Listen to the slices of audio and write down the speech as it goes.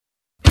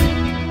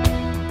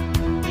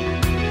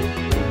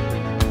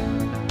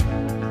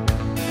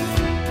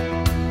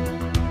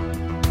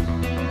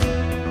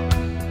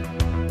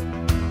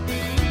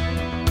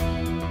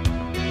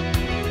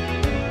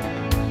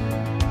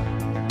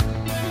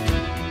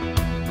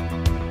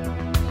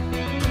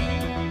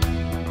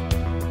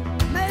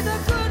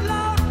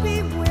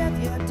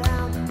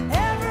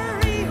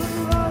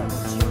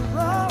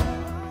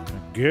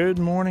Good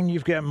morning.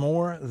 You've got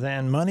more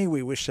than money.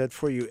 We wish that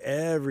for you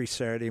every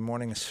Saturday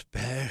morning,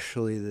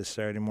 especially this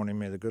Saturday morning.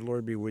 May the good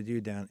Lord be with you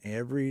down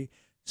every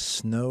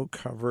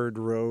snow-covered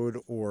road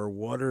or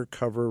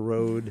water-covered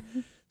road,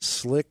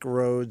 slick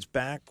roads,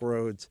 back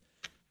roads,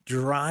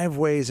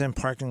 driveways, and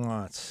parking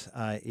lots.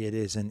 It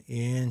is an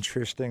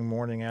interesting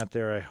morning out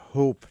there. I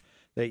hope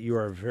that you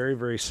are very,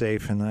 very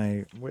safe, and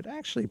I would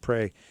actually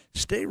pray,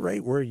 stay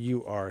right where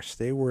you are.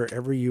 Stay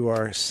wherever you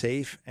are,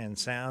 safe and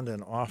sound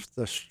and off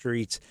the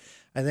streets.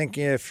 I think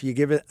if you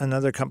give it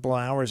another couple of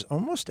hours,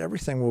 almost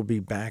everything will be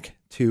back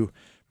to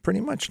pretty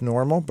much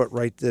normal. But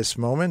right this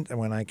moment, and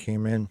when I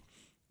came in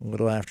a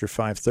little after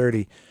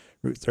 5:30,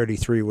 Route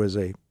 33 was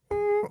a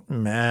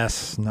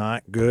mess,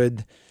 not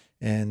good.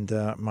 And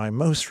my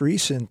most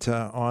recent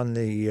on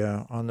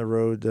the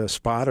road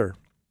spotter,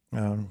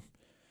 an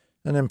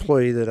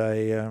employee that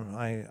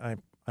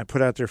I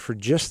put out there for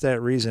just that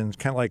reason,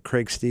 kind of like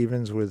Craig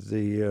Stevens with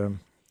the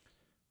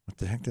what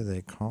the heck do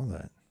they call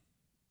that?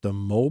 The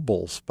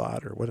mobile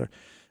spotter, whatever.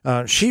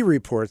 She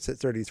reports that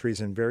 33 is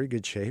in very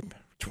good shape.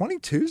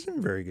 22 is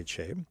in very good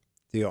shape.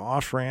 The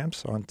off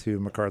ramps onto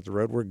MacArthur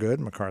Road were good.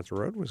 MacArthur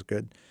Road was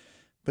good,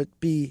 but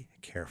be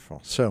careful.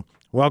 So,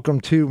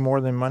 welcome to More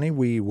Than Money.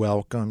 We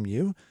welcome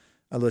you,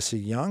 Alyssa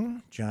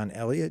Young, John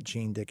Elliott,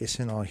 Gene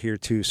Dickinson, all here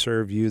to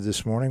serve you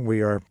this morning.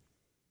 We are,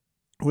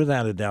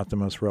 without a doubt, the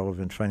most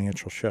relevant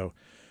financial show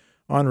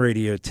on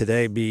radio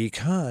today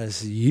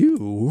because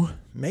you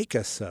make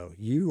us so.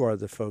 You are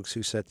the folks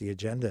who set the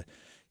agenda.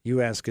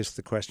 You ask us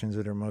the questions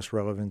that are most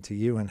relevant to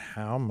you, and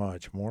how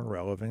much more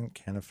relevant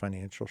can a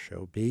financial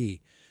show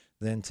be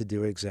than to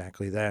do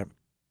exactly that?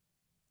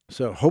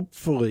 So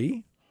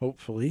hopefully,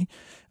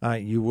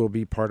 you will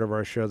be part of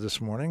our show this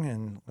morning,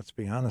 and let's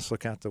be honest,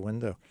 look out the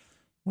window.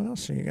 What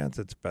else have you got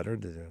that's better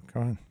to do?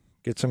 Come on,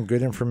 get some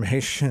good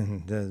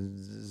information,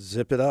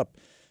 zip it up.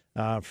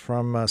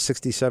 From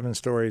 67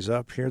 stories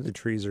up here, the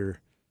trees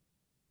are,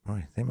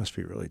 boy, they must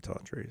be really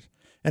tall trees.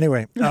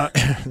 Anyway,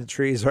 the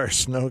trees are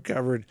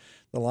snow-covered.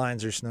 The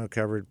lines are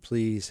snow-covered.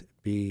 Please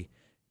be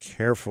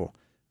careful.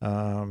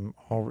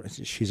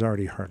 She's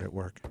already hard at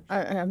work.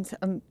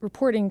 I'm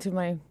reporting to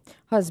my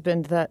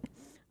husband that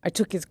I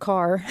took his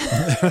car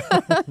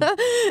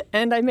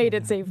and I made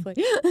it safely.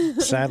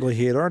 Sadly,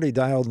 he had already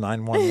dialed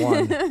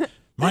 911.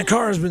 My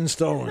car has been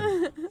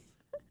stolen.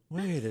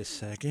 Wait a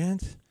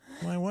second.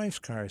 My wife's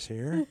car's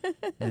here,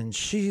 and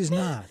she's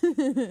not.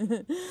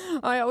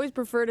 I always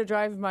prefer to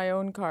drive my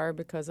own car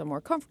because I'm more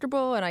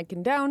comfortable and I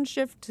can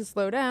downshift to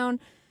slow down.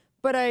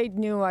 But I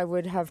knew I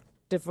would have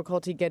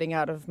difficulty getting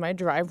out of my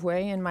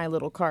driveway in my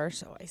little car,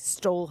 so I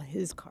stole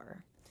his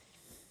car.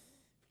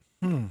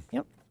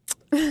 Yep.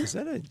 Is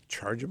that a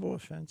chargeable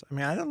offense? I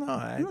mean, I don't know.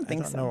 I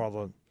don't know all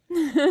the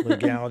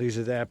legalities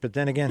of that. But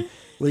then again,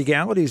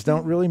 legalities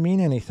don't really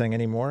mean anything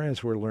anymore,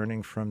 as we're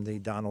learning from the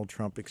Donald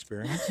Trump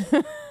experience.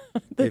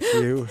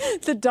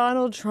 The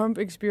Donald Trump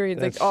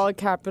experience, like all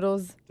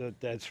capitals.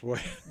 That's what.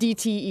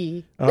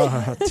 DTE.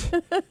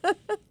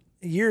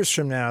 Years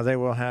from now, they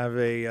will have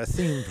a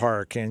theme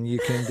park, and you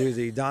can do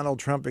the Donald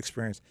Trump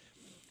experience.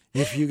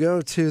 If you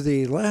go to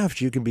the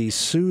left, you can be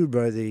sued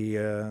by the...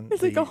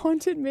 it's like a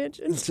haunted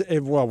mansion.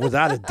 Well,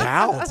 without a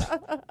doubt.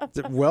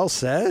 Well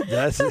said.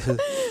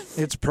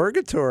 It's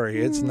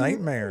purgatory. It's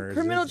nightmares.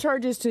 Criminal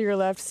charges to your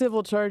left,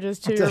 civil charges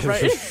to your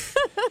right.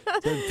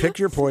 Pick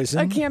your poison.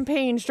 A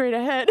campaign straight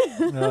ahead.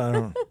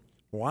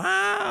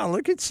 Wow,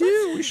 look at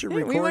you. We should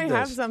record this. We might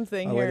have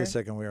something here. Wait a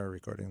second. We are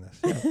recording this.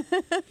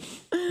 Yeah.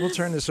 We'll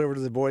turn this over to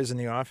the boys in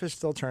the office.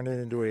 They'll turn it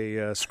into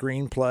a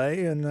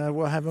screenplay, and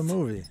we'll have a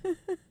movie.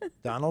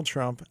 Donald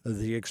Trump,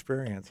 The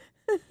Experience.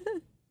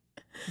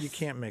 You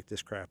can't make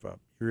this crap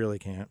up. You really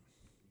can't.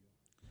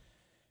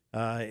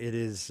 It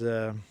is,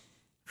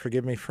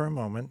 forgive me for a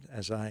moment,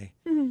 as I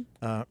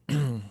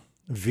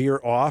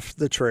veer off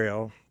the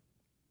trail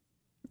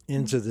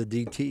into the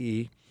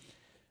DTE.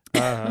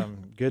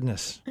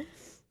 Goodness.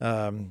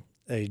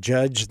 A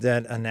judge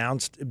that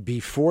announced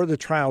before the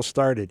trial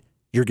started,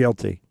 you're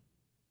guilty.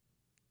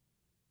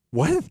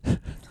 What? Oh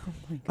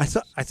I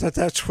thought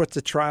that's what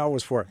the trial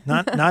was for.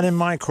 Not in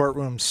my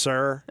courtroom,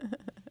 sir.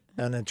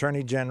 An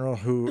attorney general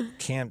who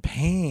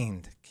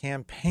campaigned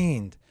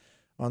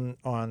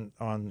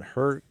on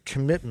her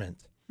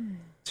commitment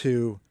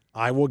to,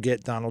 I will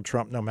get Donald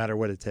Trump no matter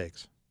what it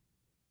takes.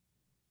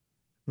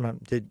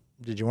 Did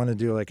you want to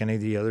do like any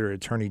of the other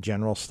attorney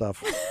general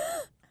stuff?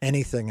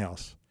 Anything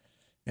else?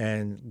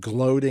 And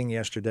gloating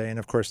yesterday, and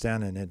of course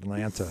down in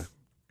Atlanta,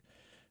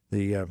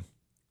 the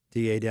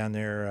DA down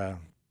there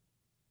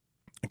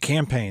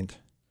campaigned.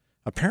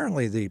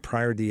 Apparently, the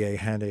prior DA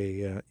had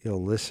a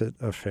illicit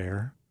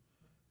affair,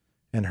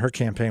 and her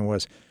campaign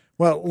was,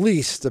 well, at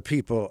least the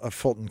people of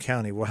Fulton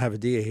County will have a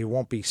DA who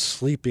won't be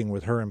sleeping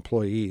with her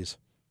employees.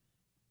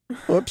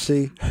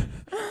 Whoopsie.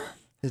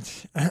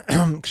 It's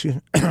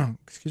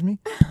excuse me.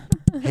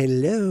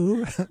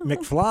 Hello,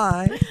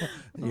 McFly.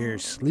 You're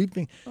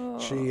sleeping. Oh.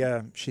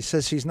 She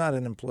says he's not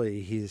an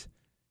employee.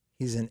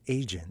 He's an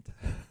agent.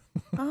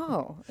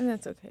 Oh, and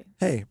that's okay.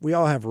 Hey, we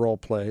all have role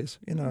plays.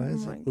 You know, Oh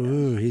it's my like, gosh.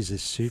 ooh, he's a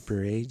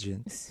super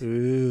agent.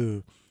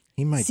 Ooh,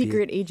 he might be.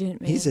 Secret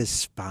agent, man. He's a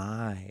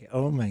spy.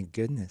 Oh my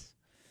goodness.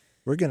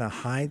 We're going to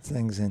hide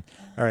things in.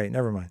 All right,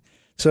 never mind.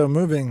 So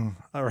moving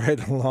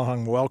right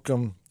along,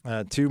 welcome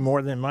to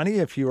More Than Money.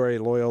 If you are a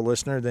loyal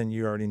listener, then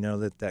you already know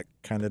that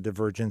kind of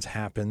divergence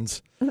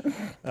happens.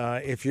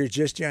 If you're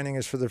just joining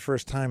us for the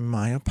first time,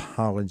 my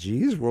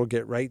apologies. We'll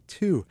get right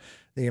to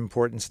the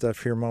important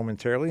stuff here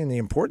momentarily. And the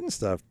important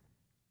stuff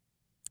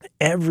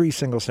every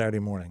single Saturday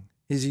morning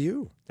is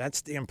you.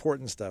 That's the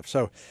important stuff.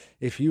 So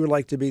if you would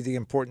like to be the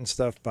important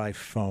stuff by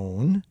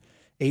phone,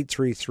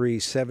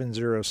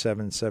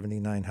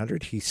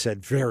 833-707-7900. He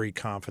said very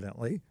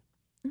confidently.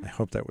 I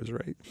hope that was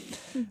right.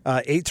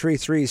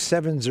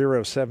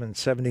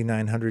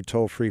 833-707-7900,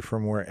 toll free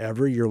from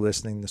wherever you're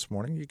listening this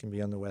morning. You can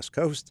be on the West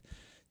Coast.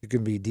 You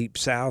can be deep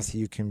south.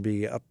 You can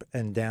be up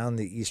and down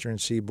the eastern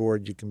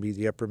seaboard. You can be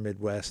the upper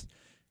Midwest.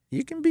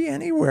 You can be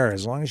anywhere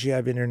as long as you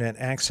have internet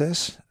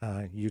access.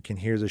 You can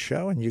hear the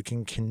show, and you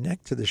can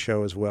connect to the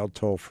show as well,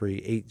 toll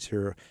free,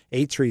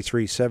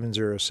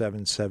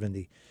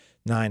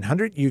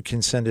 833-707-7900. You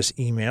can send us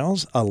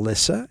emails,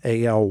 Alyssa,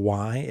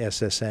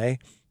 ALYSSA,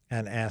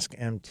 at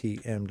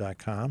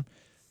askmtm.com,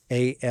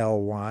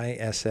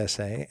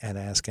 ALYSSA at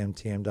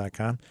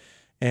askmtm.com.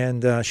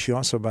 And she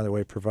also, by the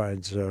way,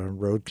 provides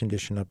road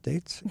condition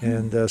updates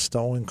and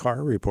stolen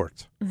car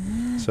reports.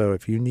 So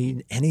if you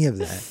need any of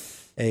that,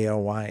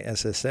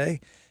 ALYSSA.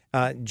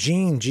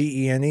 Gene,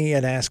 Gene,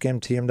 at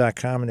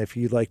askmtm.com. And if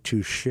you'd like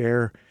to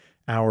share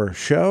our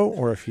show,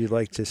 or if you'd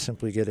like to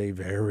simply get a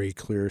very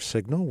clear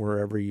signal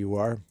wherever you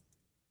are,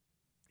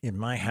 in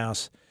my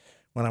house,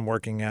 when I'm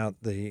working out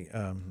the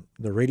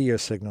radio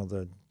signal,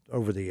 the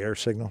over-the-air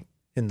signal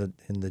in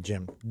the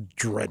gym,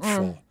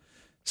 dreadful.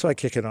 So I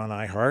kick it on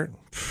iHeart.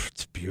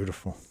 It's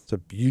beautiful. It's a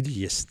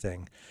beauteous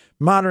thing.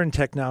 Modern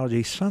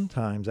technology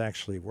sometimes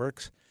actually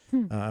works.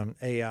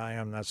 AI,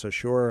 I'm not so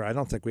sure. I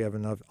don't think we have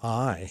enough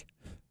I.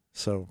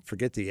 So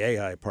forget the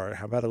AI part.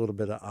 How about a little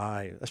bit of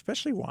I,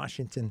 especially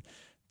Washington,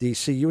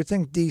 D.C. You would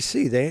think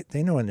D.C.,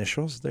 they know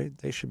initials.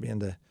 They should be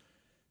into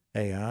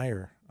AI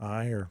or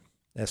I or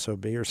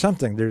SOB or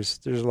something. There's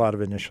a lot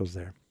of initials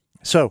there.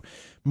 So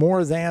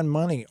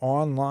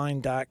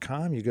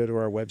morethanmoneyonline.com. You go to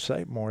our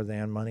website,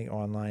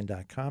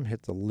 morethanmoneyonline.com,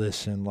 hit the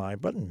listen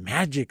live button.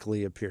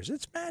 Magically appears.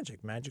 It's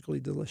magically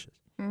delicious.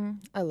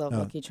 I love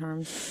Lucky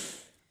Charms.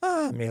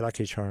 Me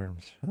Lucky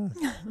Charms.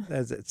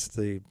 It's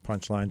the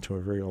punchline to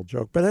a very old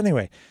joke. But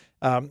anyway,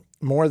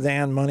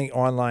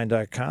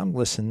 morethanmoneyonline.com.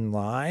 Listen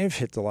live.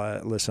 Hit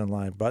the listen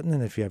live button.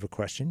 And if you have a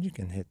question, you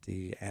can hit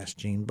the Ask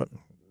Gene button.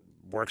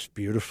 Works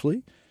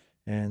beautifully.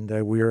 And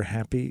we are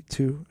happy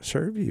to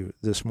serve you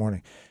this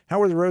morning. How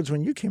were the roads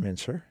when you came in,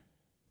 sir?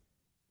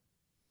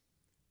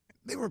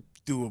 They were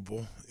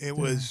doable. It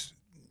was,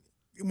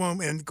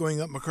 well, and going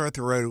up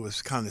MacArthur Road, it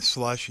was kind of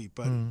slushy,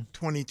 but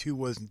 22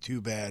 wasn't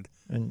too bad.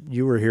 And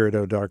you were here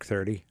at dark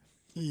 30.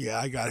 Yeah,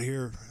 I got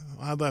here.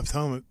 I left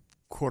home at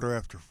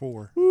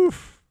 4:15.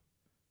 Oof.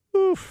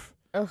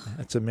 Ugh.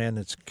 That's a man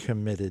that's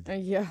committed.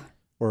 Yeah.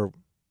 Or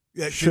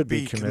That should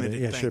be committed.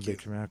 Yeah, Thank should you. be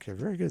committed. Okay,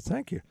 very good.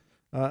 Thank you.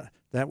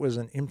 That was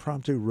an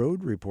impromptu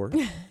road report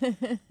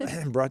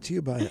brought to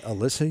you by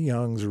Alyssa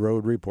Young's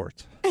Road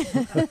Report.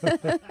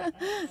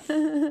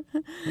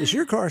 Is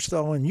your car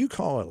stolen? You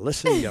call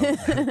Alyssa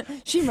Young.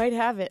 She might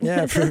have it.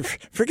 Yeah,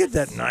 forget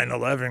that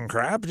 911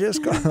 crap.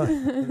 Just call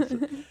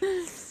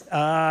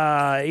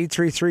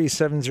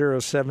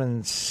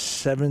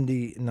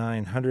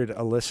 833-707-7900.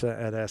 Alyssa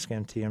at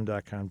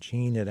askmtm.com.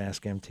 Gene at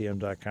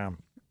askmtm.com.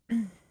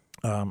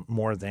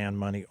 More Than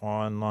Money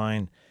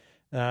Online.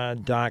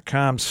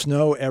 .com.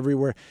 Snow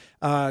everywhere.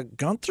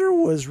 Gunther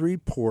was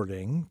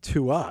reporting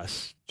to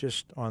us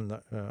just on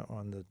the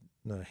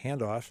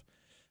handoff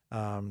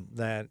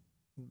that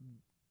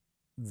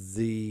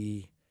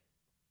the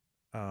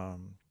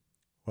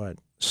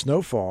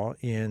snowfall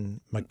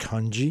in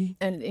Macungie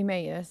And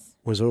Emmaus.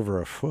 was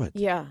over a foot.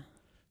 Yeah.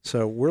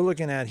 So we're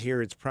looking at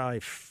here, it's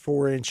probably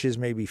 4 inches,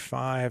 maybe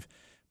 5.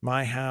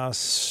 My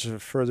house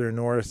further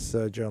north,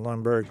 Joe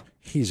Lundberg,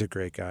 he's a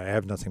great guy. I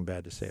have nothing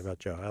bad to say about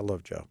Joe. I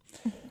love Joe.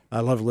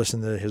 I love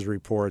listening to his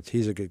reports.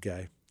 He's a good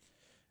guy.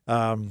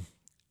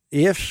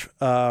 If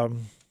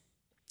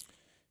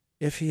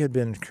he had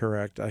been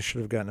correct, I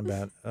should have gotten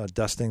about a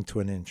dusting to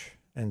an inch.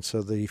 And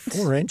so the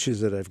 4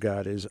 inches that I've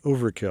got is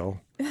overkill.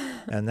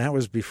 And that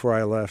was before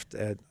I left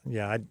I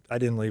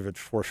didn't leave at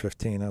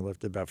 4:15. I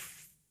left at about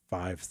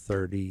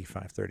 5:30,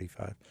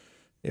 5:35.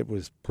 It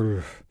was,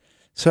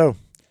 so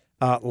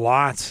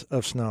lots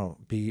of snow.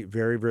 Be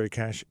very, very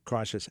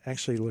cautious.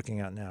 Actually, looking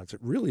out now, it's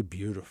really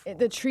beautiful.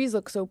 The trees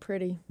look so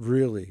pretty.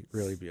 Really,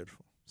 really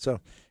beautiful. So,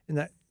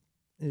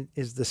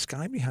 is the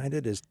sky behind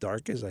it as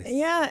dark as I?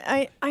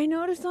 Yeah, I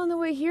noticed on the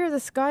way here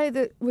the sky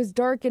that was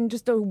dark and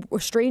just a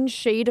strange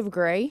shade of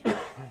gray.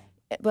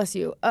 Bless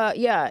you.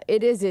 Yeah,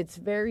 it is. It's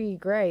very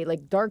gray,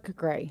 like dark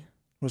gray.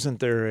 Wasn't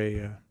there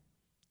a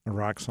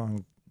rock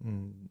song,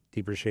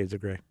 Deeper Shades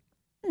of Gray?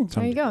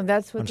 There you go.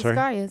 That's what the sorry?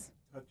 sky is.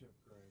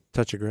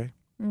 Touch of gray.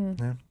 Mm.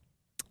 Yeah.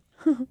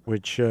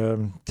 which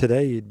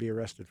today you'd be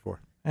arrested for.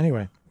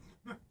 Anyway,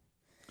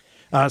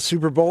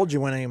 Super Bowl. Did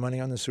you win any money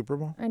on the Super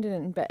Bowl? I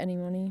didn't bet any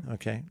money.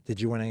 Okay.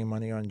 Did you win any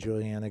money on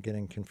Juliana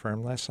getting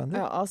confirmed last Sunday?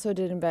 I also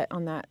didn't bet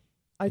on that.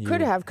 I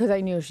could have because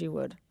I knew she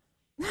would.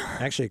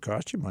 Actually, it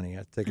cost you money. You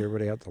had to take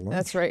everybody out to lunch.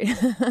 That's right.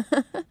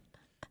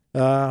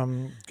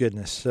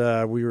 Goodness.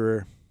 We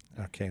were,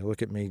 okay,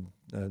 look at me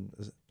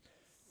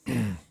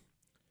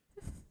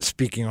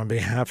speaking on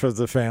behalf of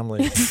the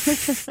family,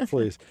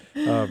 please.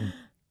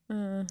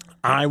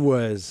 I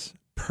was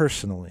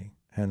personally,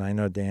 and I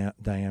know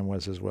Diane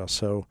was as well,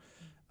 so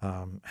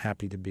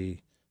happy to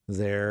be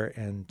there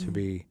and to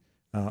be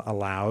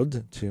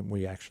allowed to.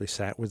 We actually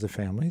sat with the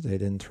family. They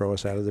didn't throw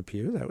us out of the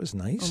pew. That was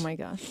nice. Oh, my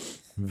gosh.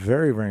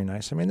 Very, very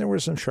nice. I mean, there were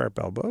some sharp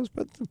elbows,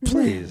 but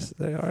please,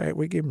 all right,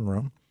 we gave them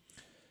room.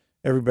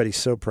 Everybody's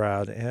so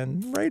proud,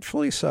 and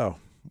rightfully so.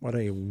 What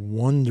a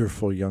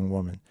wonderful young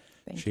woman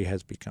she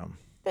has become.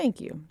 Thank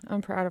you.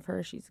 I'm proud of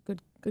her. She's a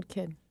good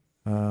kid.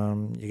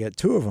 You got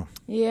two of them.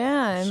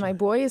 Yeah, and my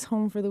boy is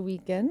home for the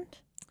weekend.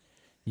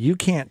 You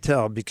can't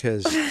tell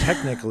because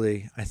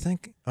technically, I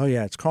think,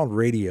 it's called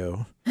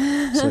radio,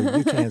 so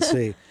you can't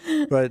see.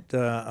 But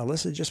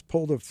Alyssa just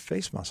pulled a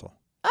face muscle.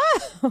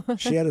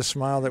 She had a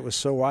smile that was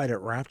so wide it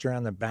wrapped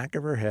around the back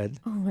of her head.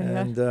 Oh my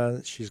God.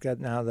 And she's got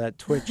now that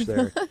twitch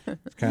there.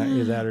 It's kind of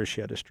either that or she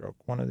had a stroke,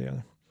 one or the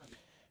other.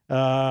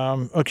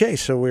 Okay,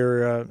 so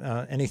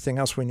we're anything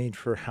else we need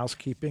for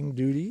housekeeping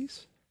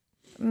duties?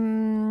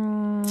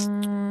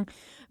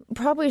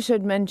 Probably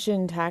should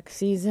mention tax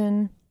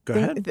season. Go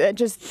ahead.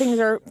 Just things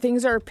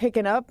are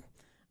picking up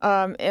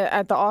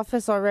at the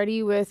office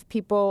already with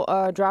people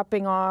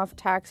dropping off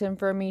tax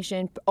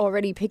information,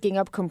 already picking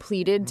up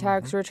completed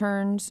tax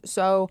returns.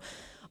 So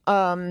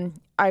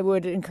I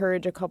would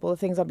encourage a couple of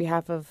things on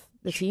behalf of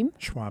the team.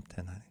 Schwab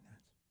 1099.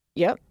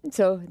 Yep.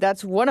 So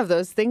that's one of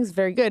those things.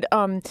 Very good.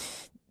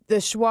 The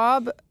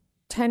Schwab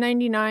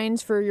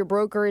 1099s for your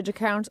brokerage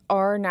accounts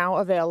are now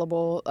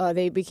available.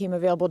 They became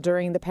available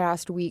during the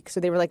past week.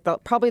 So they were like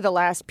probably the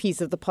last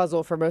piece of the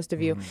puzzle for most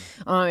of you.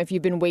 If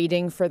you've been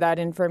waiting for that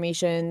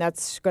information,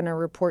 that's going to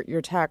report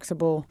your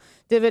taxable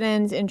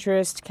dividends,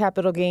 interest,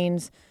 capital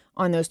gains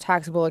on those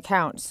taxable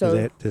accounts.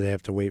 So do they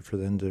have to wait for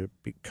them to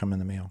come in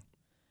the mail?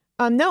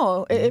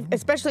 No,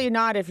 especially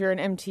not if you're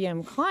an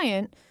MTM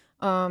client.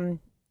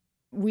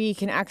 We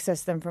can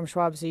access them from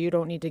Schwab, so you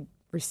don't need to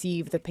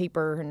receive the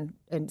paper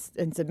and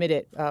submit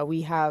it.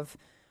 We have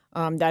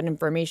that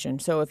information.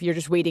 So if you're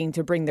just waiting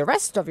to bring the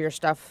rest of your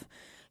stuff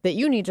that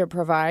you need to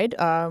provide,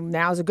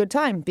 now's a good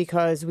time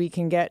because we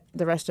can get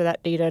the rest of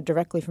that data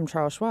directly from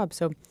Charles Schwab.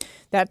 So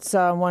that's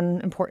one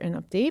important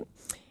update.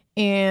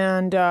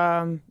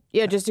 And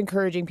just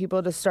encouraging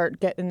people to start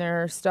getting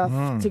their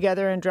stuff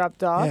together and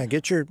dropped off. Yeah,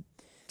 get your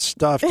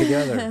stuff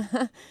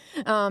together.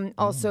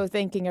 Also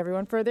thanking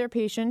everyone for their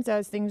patience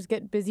as things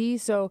get busy.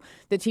 So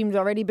the team's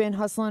already been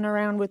hustling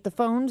around with the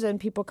phones and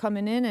people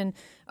coming in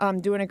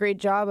and doing a great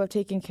job of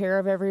taking care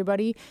of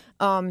everybody.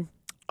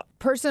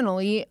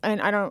 Personally,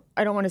 and I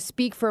don't want to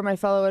speak for my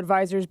fellow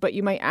advisors, but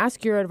you might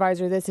ask your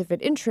advisor this if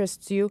it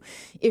interests you.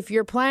 If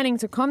you're planning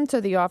to come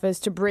to the office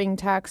to bring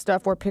tax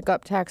stuff or pick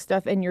up tax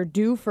stuff and you're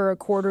due for a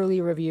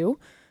quarterly review,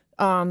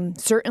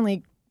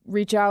 certainly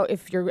reach out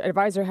if your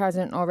advisor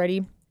hasn't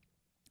already.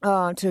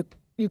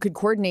 You could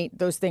coordinate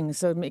those things.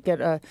 So make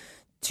it a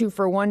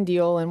 2-for-1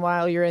 deal. And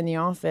while you're in the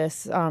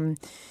office, to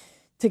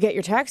get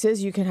your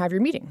taxes, you can have your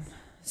meeting.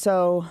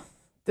 So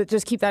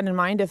just keep that in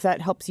mind if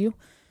that helps you.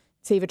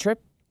 Save a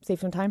trip, save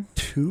some time.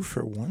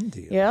 2-for-1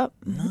 deal. Yep.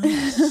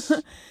 Nice.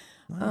 Nice.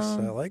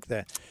 I like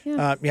that.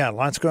 Yeah.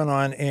 Lots going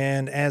on.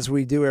 And as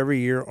we do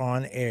every year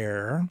on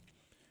air,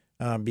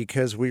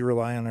 because we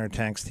rely on our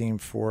tax team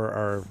for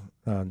our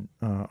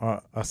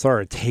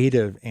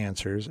authoritative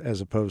answers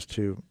as opposed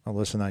to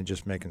Alyssa and I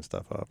just making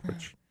stuff up,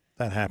 which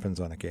that happens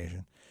on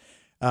occasion.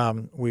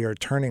 We are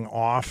turning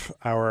off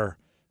our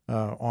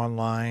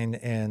online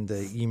and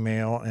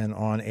email and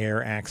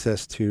on-air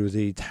access to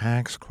the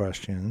tax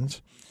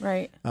questions.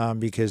 Right.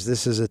 Because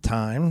this is a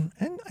time,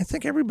 and I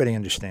think everybody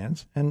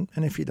understands, and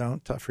if you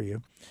don't, tough for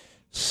you.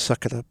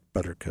 Suck it up,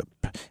 buttercup.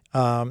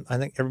 I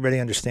think everybody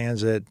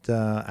understands that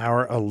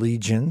our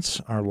allegiance,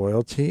 our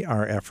loyalty,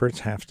 our efforts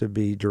have to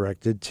be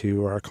directed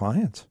to our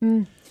clients.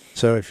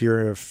 So if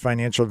you're a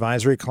financial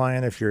advisory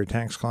client, if you're a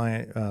tax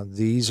client,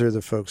 these are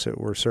the folks that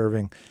we're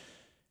serving.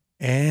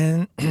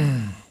 And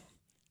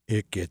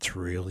it gets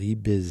really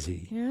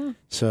busy. Yeah.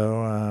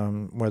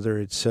 So whether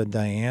it's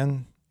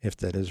Diane, if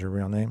that is her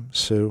real name,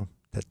 Sue,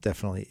 that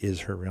definitely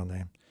is her real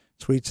name.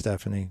 Sweet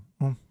Stephanie,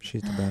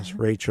 she's the best.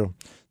 Rachel,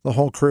 the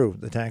whole crew,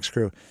 the tax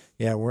crew.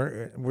 Yeah,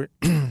 we're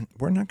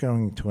not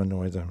going to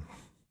annoy them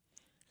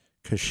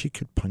because she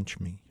could punch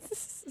me,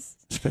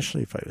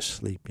 especially if I was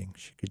sleeping.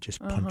 She could just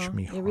punch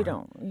me hard. Yeah, we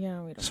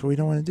don't. So we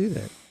don't want to do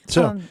that.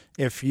 So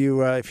if you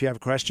have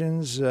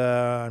questions,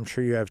 I'm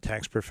sure you have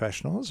tax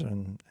professionals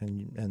and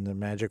the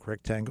magic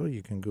rectangle.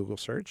 You can Google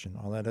search and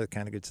all that other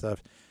kind of good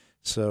stuff.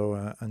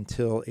 So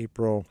until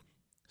April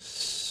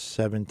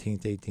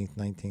 17th, 18th,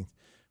 19th.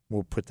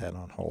 we'll put that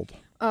on hold.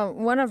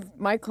 One of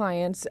my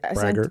clients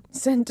Braggart.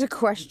 sent a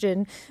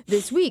question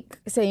this week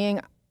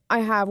saying, I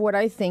have what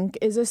I think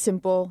is a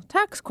simple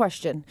tax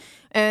question.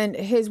 And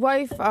his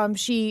wife,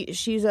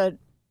 she's a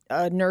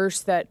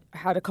nurse that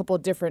had a couple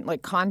of different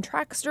like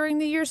contracts during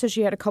the year. So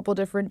she had a couple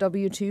different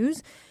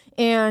W-2s.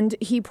 And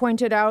he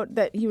pointed out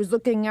that he was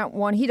looking at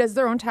one. He does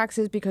their own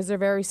taxes because they're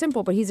very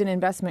simple, but he's an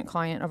investment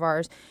client of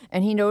ours.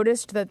 And he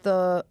noticed that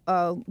the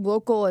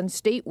local and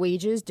state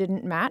wages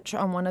didn't match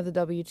on one of the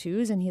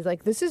W-2s. And he's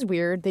like, this is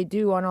weird. They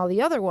do on all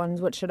the other ones.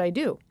 What should I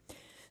do?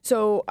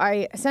 So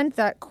I sent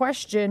that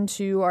question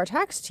to our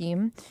tax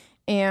team.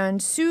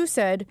 And Sue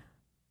said,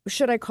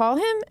 should I call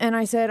him? And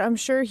I said, I'm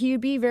sure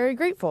he'd be very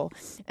grateful.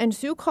 And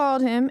Sue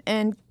called him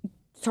and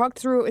talked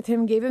through it with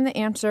him, gave him the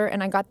answer,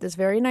 and I got this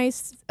very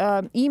nice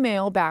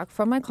email back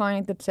from my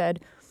client that said,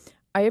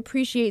 I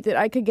appreciate that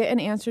I could get an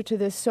answer to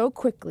this so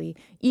quickly,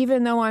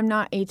 even though I'm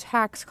not a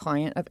tax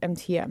client of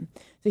MTM.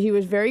 So he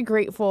was very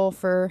grateful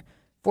for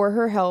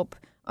her help,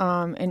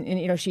 and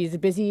you know, she's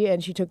busy,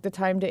 and she took the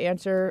time to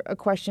answer a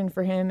question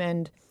for him,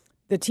 and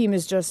the team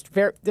is just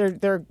very,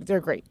 they're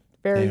great.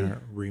 Very, they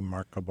are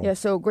remarkable. Yeah,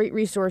 so great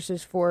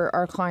resources for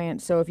our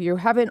clients. So if you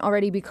haven't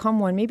already become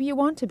one, maybe you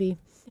want to be.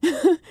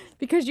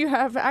 Because you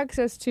have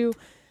access to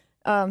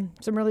some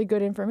really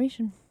good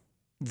information.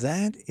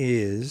 That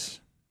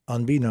is,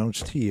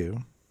 unbeknownst to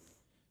you,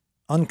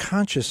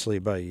 unconsciously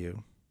by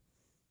you.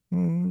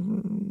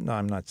 No,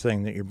 I'm not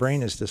saying that your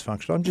brain is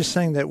dysfunctional. I'm just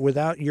saying that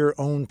without your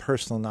own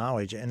personal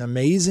knowledge, an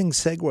amazing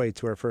segue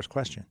to our first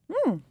question.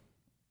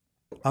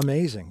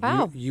 Amazing.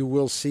 Wow. You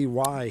will see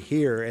why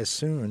here as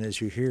soon as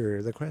you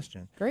hear the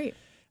question. Great.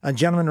 A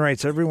gentleman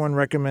writes, everyone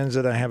recommends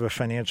that I have a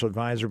financial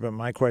advisor, but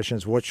my question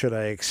is, what should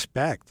I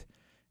expect?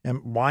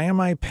 And why am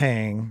I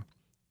paying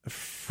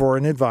for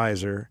an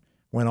advisor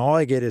when all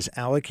I get is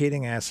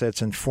allocating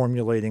assets and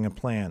formulating a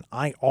plan?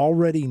 I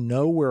already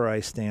know where I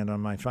stand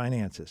on my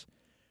finances.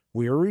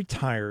 We are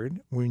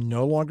retired. We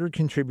no longer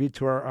contribute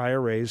to our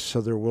IRAs, so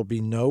there will be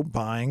no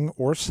buying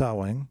or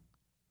selling.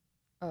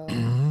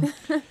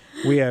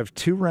 We have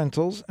 2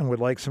 rentals and would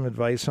like some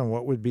advice on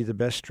what would be the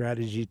best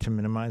strategy to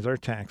minimize our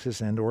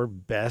taxes and or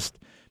best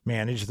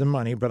manage the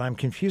money. But I'm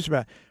confused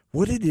about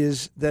what it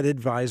is that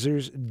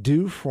advisors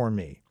do for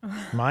me.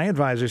 My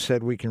advisor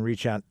said we can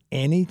reach out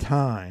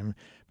anytime,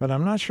 but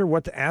I'm not sure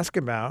what to ask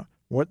about,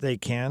 what they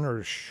can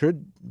or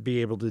should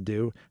be able to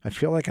do. I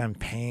feel like I'm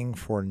paying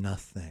for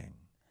nothing.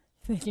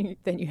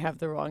 Then you have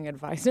the wrong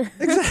advisor.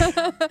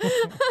 Exactly.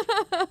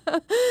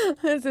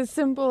 It's as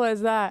simple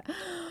as that.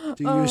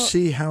 Do you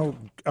see how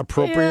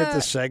appropriate the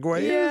segue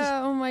is?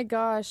 Yeah, oh my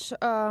gosh.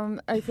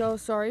 I feel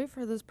sorry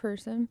for this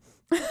person.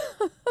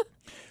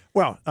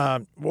 Well,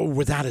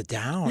 without a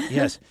doubt,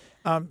 yes.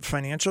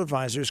 Financial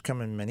advisors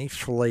come in many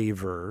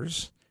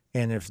flavors.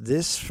 And if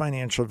this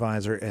financial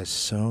advisor, as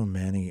so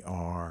many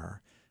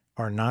are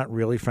not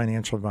really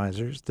financial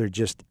advisors, they're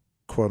just,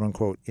 quote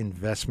unquote,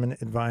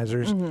 investment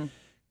advisors. Mm-hmm.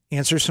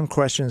 Answer some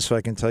questions so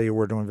I can tell you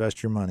where to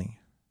invest your money.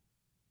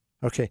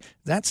 Okay,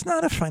 that's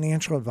not a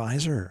financial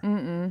advisor.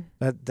 Mm-mm.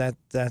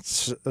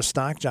 That's a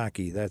stock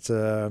jockey. That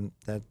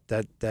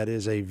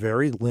is a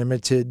very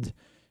limited.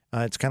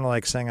 It's kind of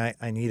like saying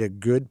I need a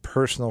good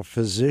personal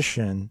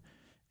physician,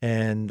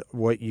 and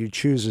what you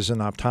choose is an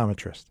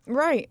optometrist.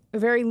 Right,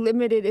 very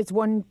limited. It's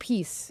one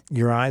piece.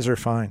 Your eyes are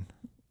fine,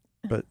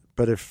 but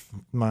if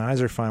my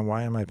eyes are fine,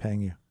 why am I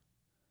paying you?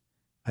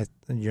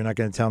 You're not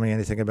going to tell me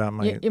anything about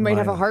my. You might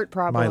have a heart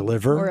problem, my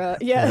liver, or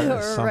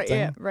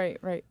something.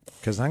 Right.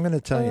 Because I'm going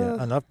to tell you,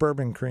 enough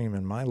bourbon cream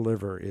and my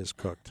liver is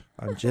cooked.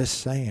 I'm just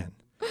saying.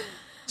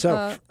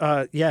 So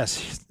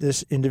yes,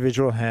 this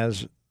individual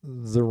has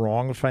the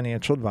wrong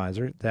financial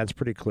advisor. That's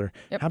pretty clear.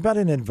 Yep. How about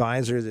an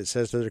advisor that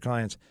says to their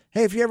clients,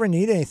 hey, if you ever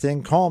need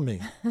anything, call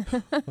me?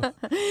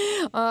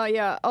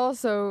 Yeah,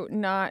 also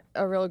not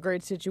a real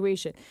great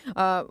situation.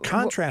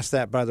 Contrast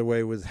that, by the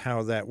way, with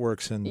how that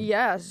works in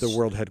the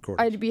world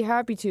headquarters. I'd be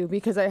happy to,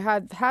 because I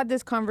had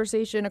this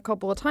conversation a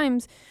couple of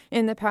times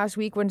in the past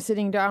week when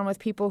sitting down with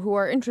people who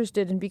are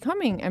interested in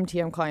becoming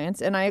MTM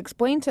clients, and I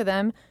explained to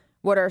them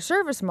what our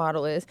service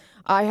model is.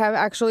 I have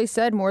actually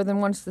said more than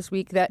once this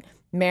week that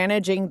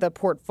managing the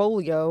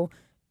portfolio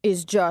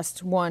is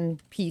just one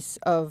piece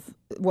of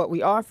what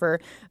we offer.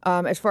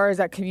 As far as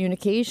that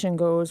communication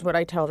goes, what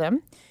I tell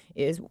them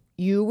is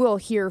you will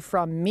hear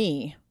from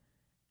me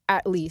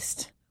at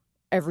least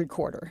every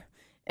quarter.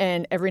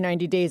 And every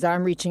 90 days,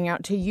 I'm reaching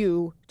out to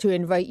you to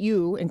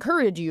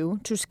encourage you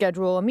to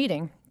schedule a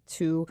meeting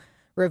to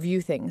review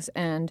things.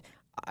 And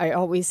I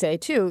always say,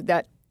 too,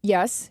 that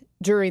yes,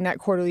 during that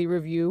quarterly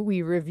review,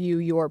 we review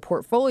your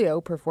portfolio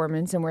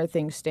performance and where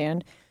things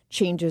stand,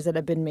 changes that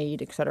have been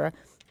made, et cetera.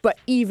 But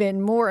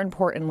even more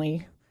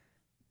importantly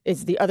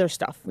is the other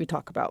stuff we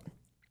talk about.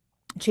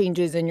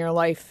 Changes in your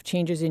life,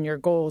 changes in your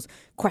goals,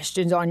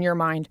 questions on your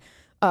mind,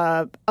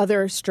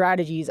 other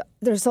strategies.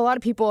 There's a lot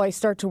of people I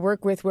start to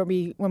work with where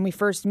when we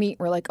first meet,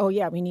 we're like, oh,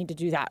 yeah, we need to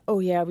do that. Oh,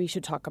 yeah, we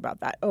should talk about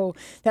that. Oh,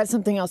 that's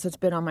something else that's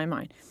been on my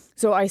mind.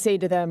 So I say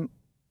to them,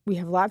 we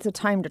have lots of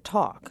time to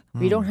talk.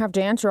 We don't have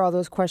to answer all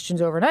those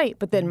questions overnight.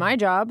 But then my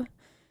job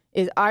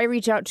is I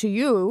reach out to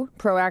you,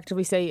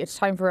 proactively say it's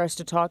time for us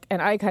to talk,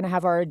 and I kind of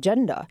have our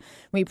agenda.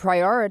 We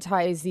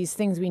prioritize these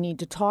things we need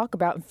to talk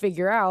about and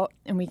figure out,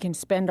 and we can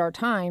spend our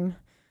time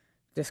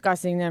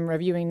discussing them,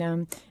 reviewing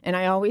them. And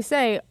I always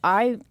say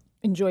I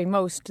enjoy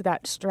most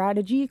that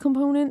strategy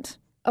component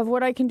of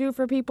what I can do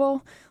for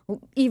people,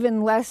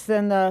 even less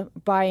than the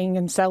buying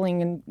and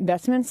selling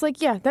investments.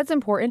 Like, yeah, that's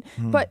important.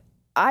 But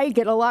I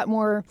get a lot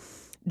more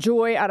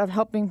joy out of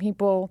helping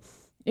people,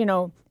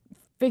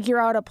 figure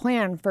out a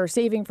plan for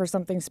saving for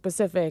something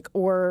specific,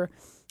 or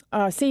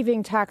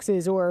saving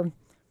taxes, or,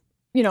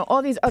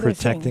 all these other things.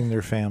 Protecting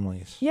their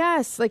families.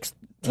 Yes, like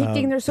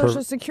taking their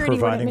Social Security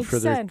when it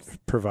makes sense.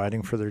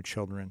 Providing for their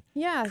children.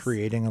 Yes.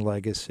 Creating a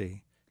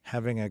legacy.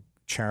 Having a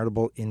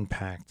charitable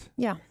impact.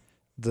 Yeah.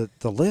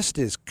 The list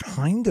is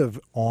kind of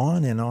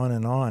on and on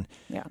and on.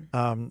 Yeah.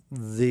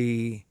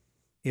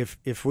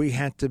 If we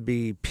had to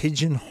be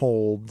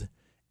pigeonholed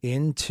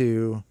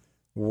into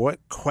what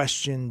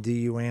question do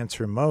you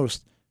answer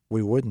most,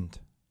 we wouldn't.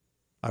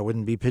 I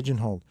wouldn't be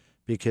pigeonholed,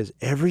 because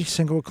every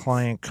single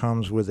client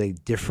comes with a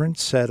different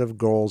set of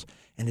goals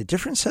and a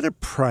different set of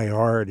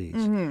priorities.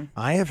 Mm-hmm.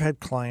 I have had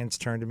clients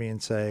turn to me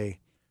and say,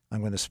 I'm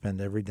going to spend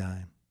every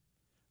dime.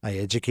 I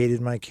educated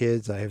my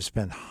kids. I have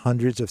spent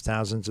hundreds of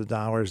thousands of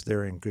dollars.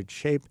 They're in good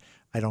shape.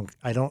 I don't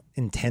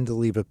intend to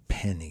leave a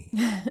penny.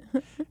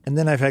 And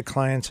then I've had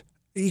clients,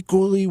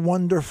 equally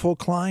wonderful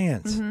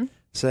clients,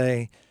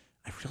 say,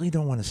 I really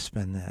don't want to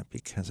spend that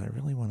because I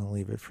really want to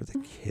leave it for the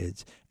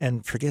kids.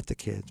 And forget the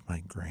kids,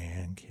 my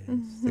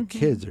grandkids. The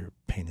kids are a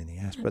pain in the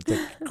ass, but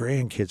the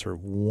grandkids are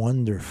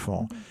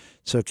wonderful.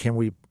 So can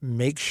we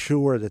make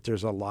sure that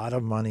there's a lot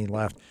of money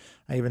left?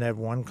 I even have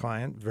one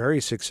client,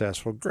 very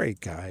successful, great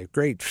guy,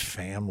 great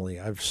family.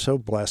 I'm so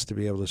blessed to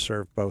be able to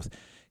serve both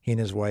he and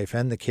his wife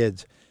and the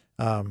kids,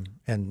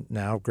 and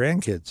now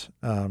grandkids.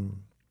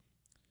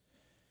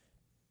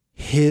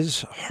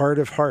 His heart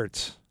of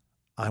hearts,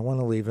 I want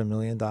to leave $1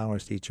 million to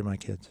each of my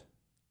kids.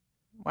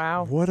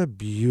 Wow. What a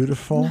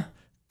beautiful,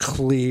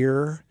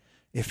 clear,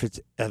 if it's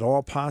at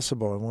all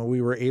possible. And when we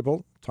were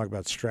able, talk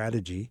about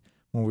strategy,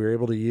 when we were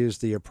able to use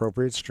the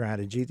appropriate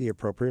strategy, the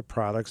appropriate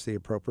products, the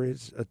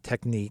appropriate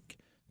technique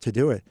to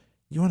do it,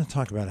 you want to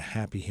talk about a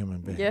happy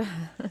human being. Yeah.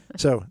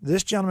 So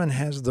this gentleman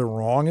has the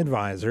wrong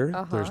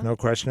advisor. There's no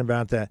question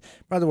about that.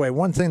 By the way,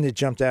 one thing that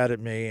jumped out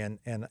at me, and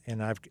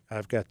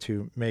I've got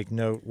to make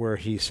note where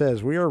he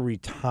says, we are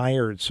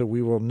retired, so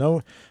we will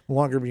no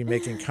longer be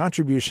making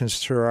contributions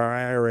to our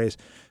IRAs.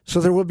 So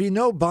there will be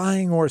no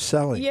buying or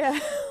selling. Yeah.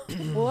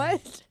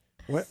 What?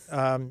 What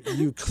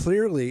you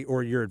clearly,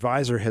 or your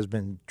advisor has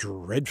been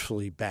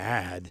dreadfully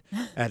bad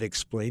at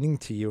explaining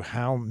to you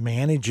how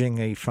managing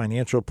a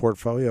financial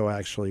portfolio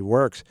actually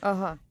works.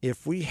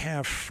 If we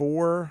have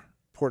 4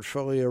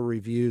 portfolio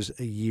reviews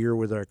a year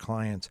with our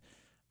clients,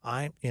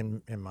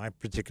 in my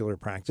particular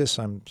practice,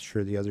 I'm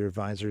sure the other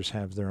advisors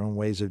have their own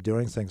ways of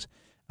doing things.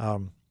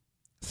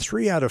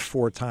 3 out of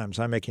 4 times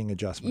I'm making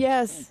adjustments.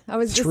 Yes, I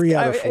was 3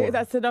 out of 4.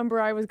 That's the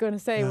number I was going to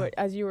say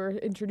as you were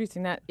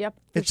introducing that. Yep,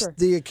 it's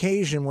the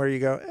occasion where you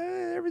go,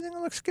 everything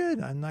looks good.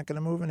 I'm not going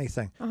to move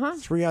anything.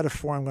 3 out of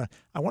 4,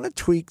 I want to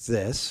tweak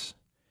this.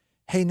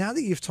 Hey, now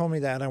that you've told me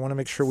that, I want to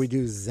make sure we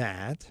do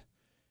that.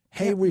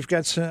 Hey, we've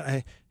got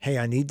some. Hey,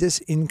 I need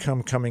this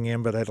income coming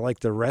in, but I'd like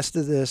the rest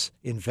of this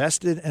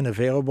invested and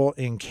available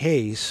in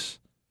case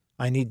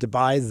I need to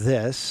buy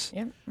this.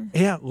 Yep.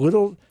 Yeah,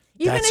 little.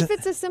 Even if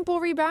it's a simple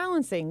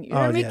rebalancing,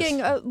 you're making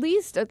at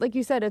least, like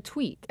you said, a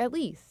tweak, at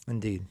least.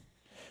 Indeed.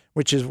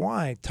 Which is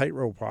why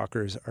tightrope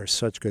walkers are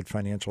such good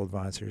financial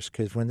advisors,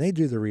 because when they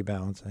do the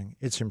rebalancing,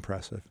 it's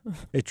impressive.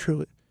 It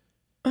truly.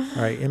 All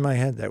right, in my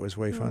head, that was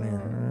way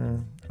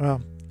funnier.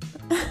 Well,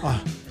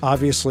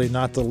 obviously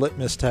not the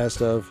litmus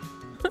test of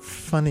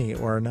funny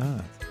or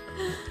not.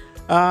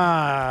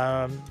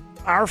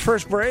 Our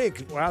first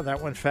break. Wow, that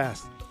went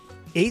fast.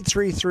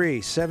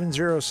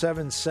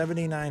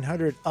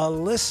 833-707-7900.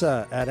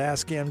 Alyssa at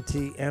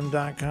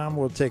AskMTM.com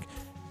will take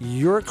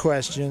your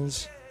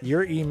questions,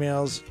 your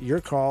emails, your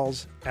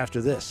calls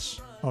after this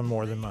on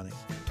More Than Money.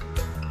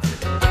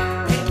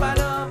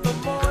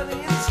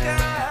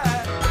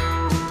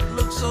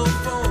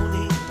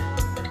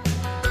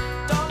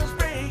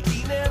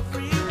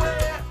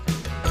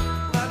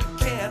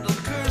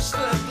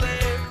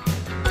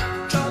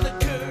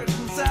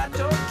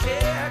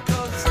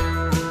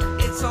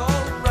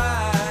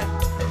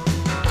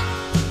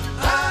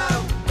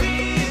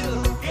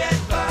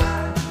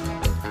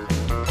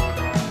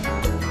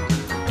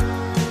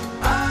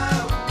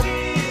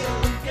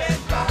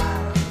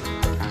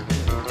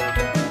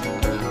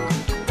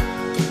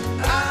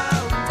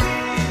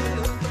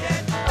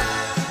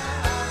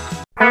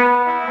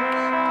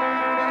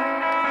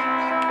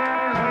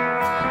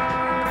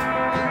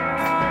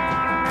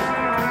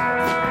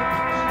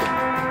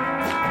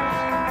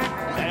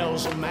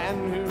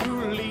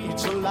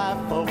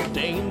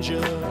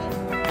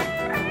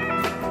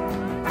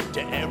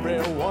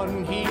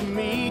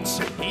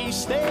 He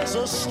stays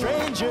a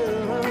stranger,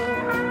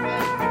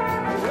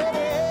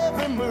 ready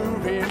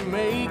move he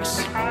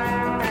makes,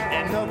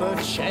 another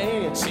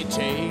chance he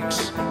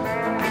takes,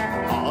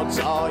 odds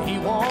are he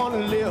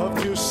won't live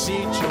to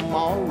see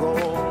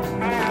tomorrow.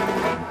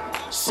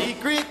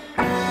 Secret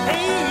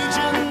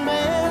agent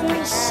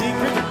man,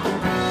 secret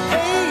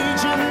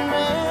agent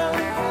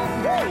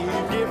man,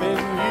 they've given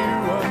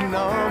you a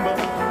number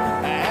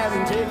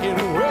and taken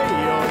away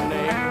your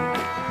name.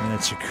 And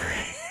it's a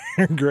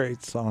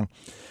great song.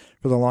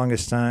 For the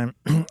longest time,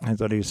 I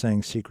thought he was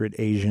saying Secret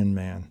Asian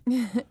Man.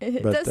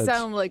 It But does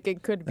sound like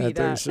it could be that.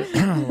 There's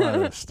a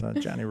lot of stuff.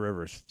 Johnny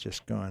Rivers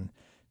just going,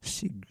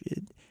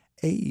 Secret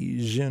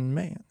Asian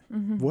Man.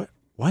 Mm-hmm. What?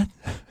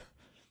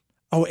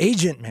 Oh,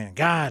 Agent Man.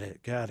 Got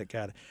it.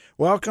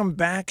 Welcome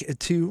back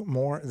to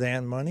More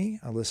Than Money.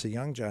 Alyssa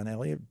Young, John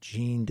Elliott,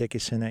 Gene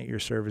Dickinson at your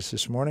service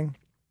this morning.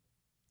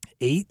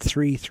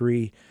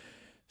 833-707-7900.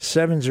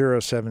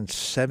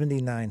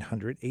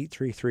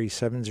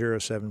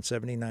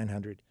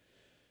 833-707-7900.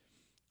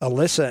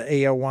 Alyssa,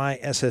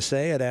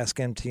 ALYSSA at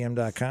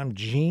AskMTM.com.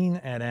 Gene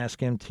at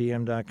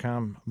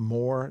AskMTM.com.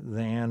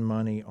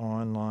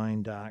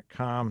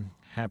 MoreThanMoneyOnline.com.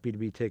 Happy to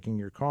be taking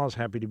your calls.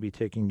 Happy to be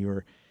taking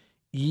your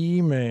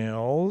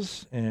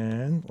emails.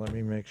 And let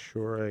me make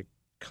sure I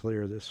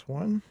clear this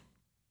one.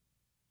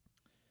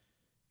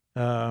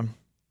 One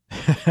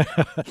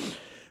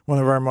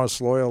of our most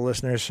loyal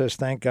listeners says,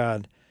 thank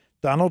God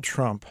Donald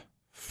Trump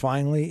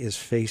finally is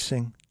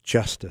facing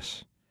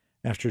justice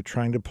after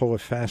trying to pull a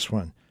fast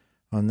one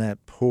on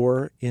that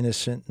poor,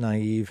 innocent,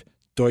 naive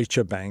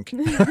Deutsche Bank.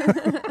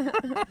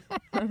 The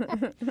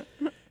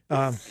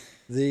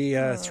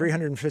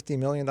 $350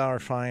 million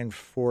fine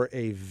for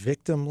a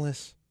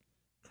victimless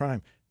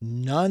crime.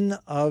 None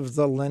of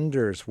the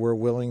lenders were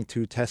willing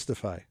to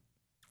testify.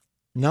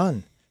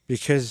 None,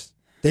 because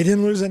they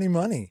didn't lose any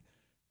money.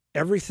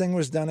 Everything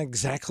was done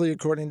exactly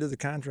according to the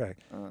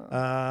contract.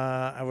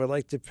 I would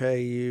like to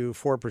pay you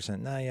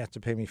 4%. No, you have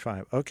to pay me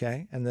 5%.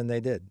 Okay, and then they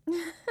did.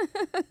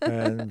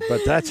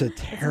 But that's a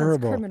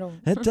terrible. That sounds criminal.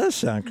 It does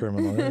sound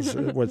criminal.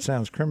 What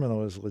sounds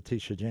criminal is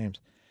Letitia James.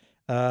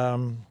 Let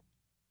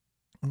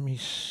me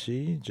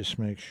see, just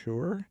make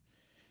sure.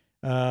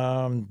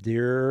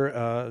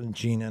 Dear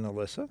Gene and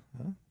Alyssa,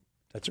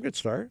 that's a good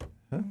start.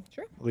 Huh?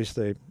 Sure. At least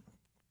they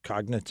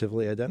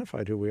cognitively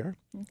identified who we are.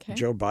 Okay.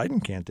 Joe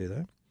Biden can't do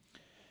that.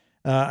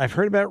 I've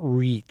heard about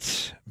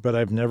REITs, but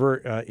I've never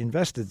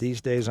invested.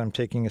 These days, I'm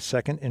taking a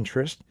second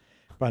interest,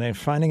 but I'm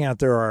finding out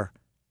there are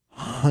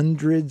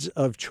hundreds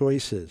of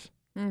choices.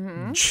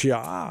 Mm-hmm.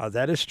 Yeah,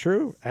 that is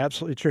true.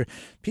 Absolutely true.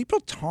 People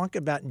talk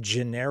about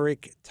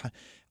generic.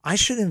 I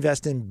should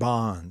invest in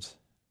bonds.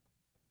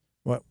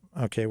 What?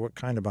 Okay, what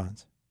kind of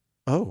bonds?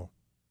 Oh,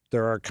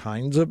 there are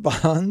kinds of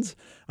bonds.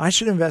 I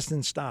should invest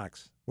in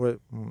stocks. What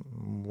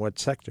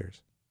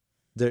sectors?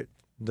 There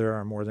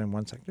are more than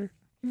one sector.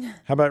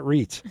 How about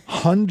REITs?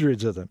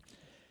 Hundreds of them.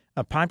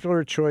 A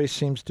popular choice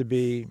seems to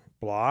be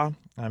blah.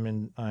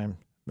 I'm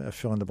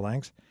fill in the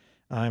blanks.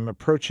 I'm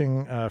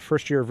approaching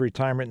first year of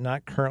retirement,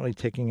 not currently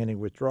taking any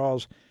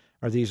withdrawals.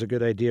 Are these a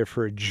good idea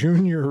for a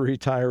junior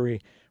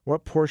retiree?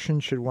 What portion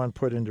should one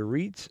put into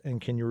REITs? And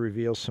can you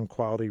reveal some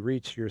quality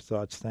REITs? Your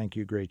thoughts. Thank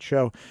you. Great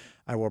show.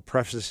 I will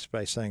preface this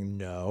by saying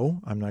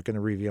no, I'm not going to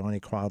reveal any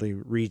quality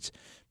REITs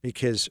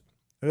because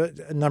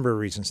a number of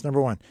reasons.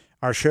 Number one,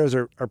 our shows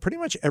are pretty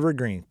much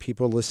evergreen.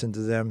 People listen to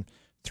them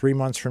 3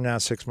 months from now,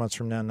 6 months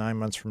from now, 9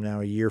 months from now,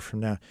 a year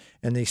from now,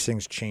 and these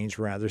things change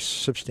rather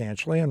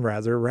substantially and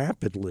rather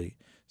rapidly.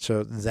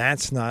 So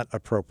that's not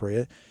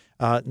appropriate.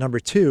 Number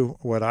two,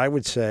 what I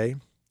would say,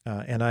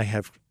 and I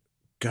have,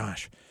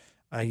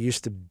 I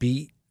used to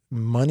beat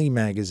Money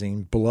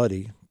Magazine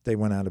bloody. They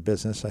went out of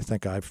business. I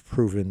think I've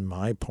proven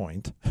my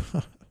point.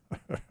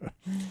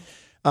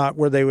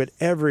 Where they would,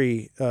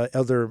 every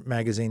other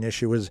magazine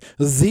issue was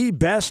the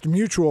best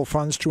mutual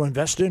funds to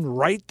invest in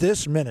right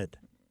this minute.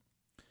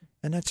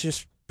 And that's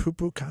just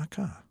poo-poo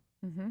caca.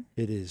 Mm-hmm.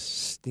 It is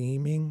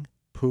steaming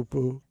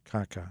poo-poo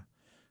caca.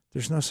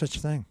 There's no such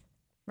thing.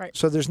 Right.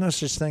 So there's no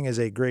such thing as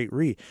a great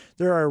REIT.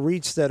 There are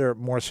REITs that are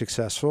more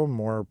successful,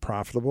 more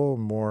profitable,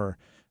 more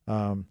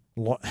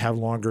have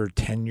longer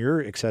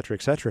tenure, et cetera,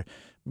 et cetera.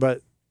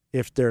 But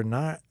if they're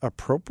not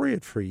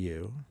appropriate for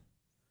you,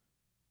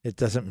 it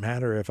doesn't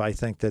matter if I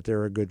think that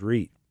they're a good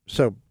REIT.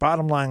 So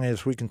bottom line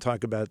is we can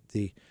talk about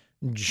the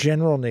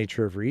general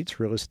nature of REITs,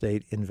 real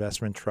estate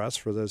investment trusts,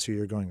 for those of you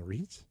who are going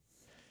REITs.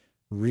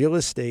 Real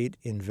estate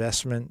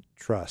investment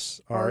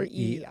trusts.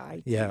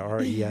 R-E-I-T. Yeah,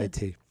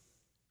 R-E-I-T.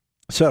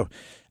 So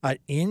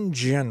in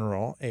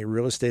general, a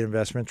real estate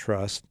investment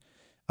trust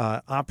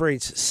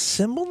operates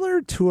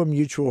similar to a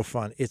mutual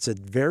fund. It's a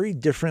very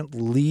different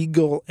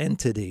legal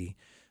entity,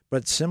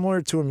 but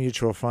similar to a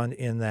mutual fund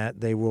in that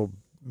they will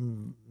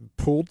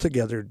pool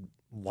together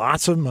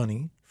lots of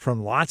money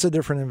from lots of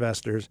different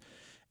investors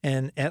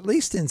and, at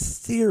least in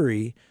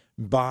theory,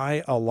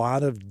 buy a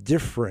lot of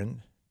different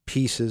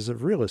pieces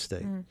of real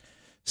estate.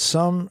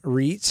 Some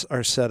REITs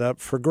are set up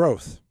for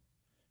growth.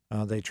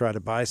 They try to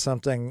buy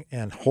something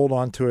and hold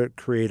on to it,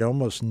 create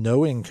almost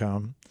no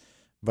income,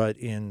 but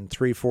in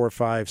 3, 4,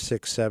 5,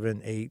 6,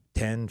 7, 8,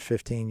 10,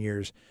 15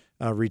 years,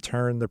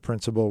 return the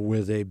principal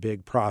with a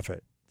big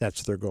profit.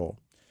 That's their goal.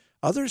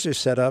 Others are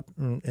set up,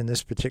 in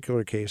this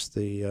particular case,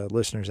 the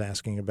listener's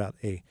asking about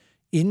a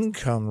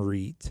income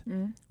REIT,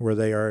 where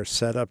they are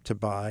set up to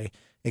buy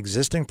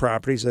existing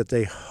properties that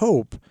they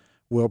hope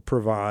will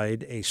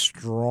provide a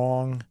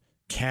strong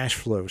cash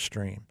flow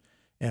stream.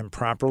 And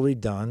properly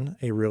done,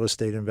 a real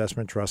estate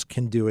investment trust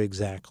can do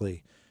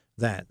exactly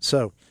that.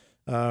 So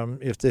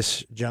if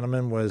this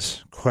gentleman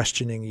was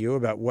questioning you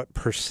about what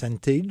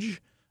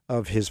percentage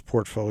of his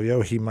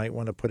portfolio he might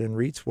want to put in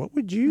REITs, what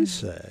would you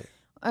say?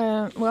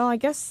 Well, I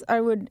guess I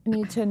would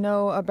need to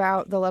know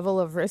about the level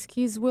of risk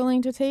he's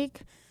willing to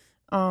take,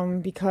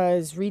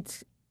 because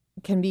REITs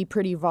can be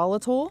pretty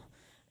volatile.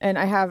 And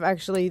I have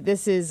actually,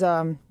 this is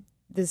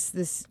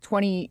this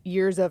 20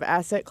 years of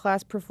asset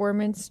class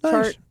performance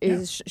chart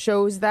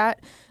shows that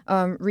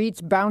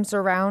REITs bounce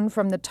around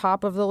from the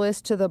top of the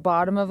list to the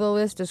bottom of the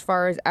list as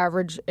far as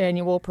average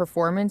annual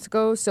performance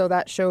goes. So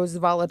that shows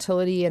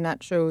volatility and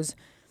that shows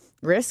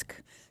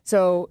risk.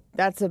 So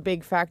that's a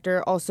big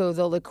factor. Also,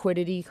 the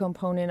liquidity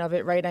component of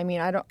it, right? I mean,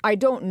 I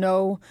don't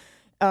know.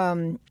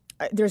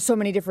 There's so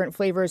many different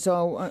flavors,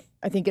 so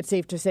I think it's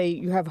safe to say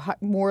you have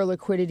more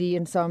liquidity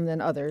in some than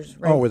others,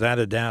 right? Oh, without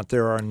a doubt.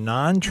 There are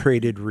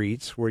non-traded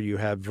REITs where you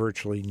have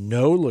virtually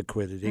no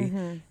liquidity,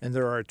 and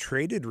there are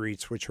traded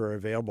REITs which are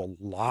available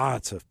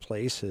lots of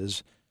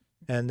places,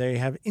 and they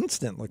have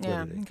instant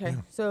liquidity. Yeah, okay.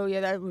 Yeah. So,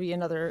 yeah, that would be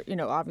another,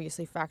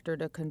 obviously factor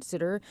to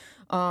consider.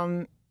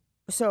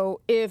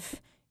 So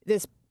if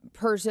this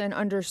person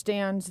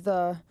understands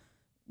the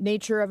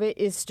nature of it,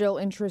 is still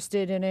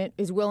interested in it,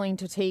 is willing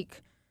to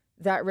take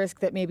that risk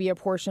that maybe a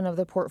portion of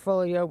the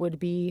portfolio would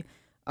be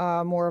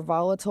more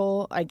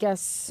volatile, I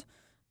guess.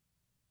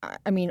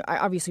 I mean,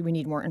 obviously we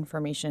need more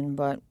information,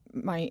 but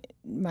my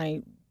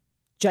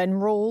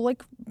general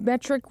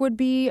metric would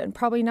be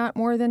probably not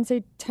more than,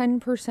 say,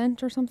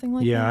 10% or something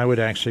like that. Yeah, I would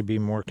actually be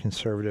more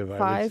conservative.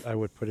 5? I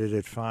would put it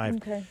at 5.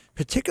 Okay.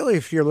 Particularly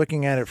if you're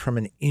looking at it from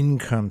an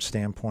income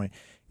standpoint.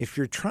 If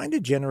you're trying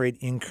to generate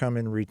income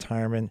in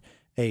retirement,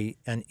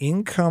 an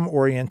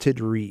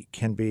income-oriented REIT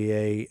can be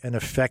an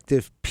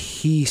effective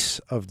piece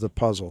of the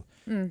puzzle.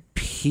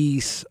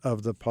 Piece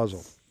of the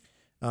puzzle.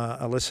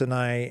 Alyssa and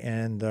I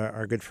and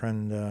our good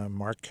friend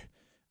Mark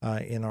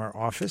in our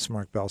office,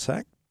 Mark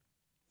Belsack,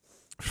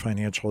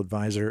 financial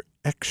advisor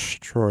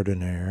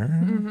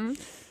extraordinaire,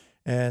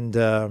 and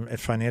a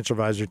financial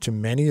advisor to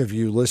many of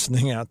you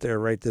listening out there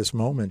right this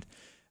moment.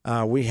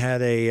 We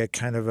had a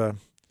kind of a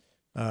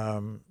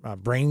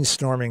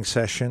brainstorming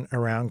session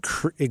around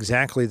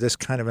exactly this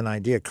kind of an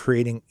idea,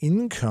 creating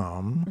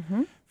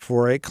income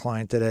for a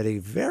client that had a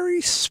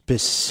very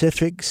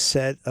specific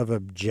set of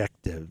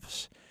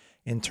objectives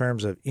in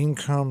terms of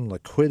income,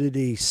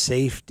 liquidity,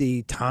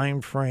 safety,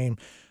 time frame,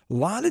 a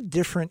lot of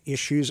different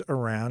issues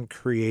around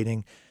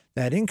creating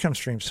that income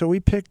stream. So we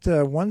picked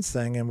one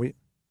thing and we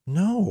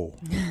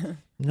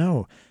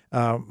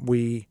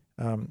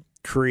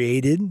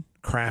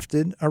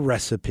crafted a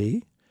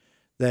recipe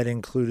that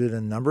included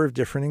a number of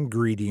different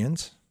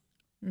ingredients.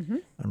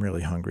 I'm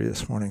really hungry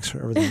this morning, so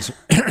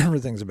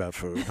everything's about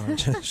food. I'm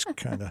just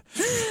kind of.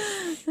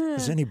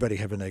 Does anybody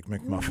have an Egg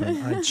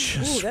McMuffin? I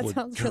just that would.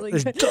 Sounds really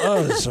good. It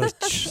does. I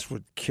just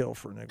would kill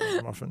for an Egg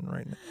McMuffin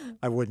right now.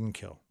 I wouldn't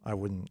kill. I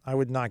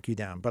would knock you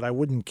down, but I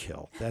wouldn't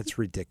kill. That's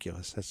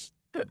ridiculous. That's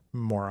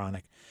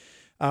moronic.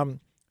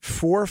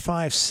 4,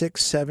 5,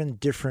 6, 7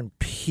 different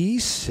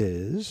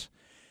pieces.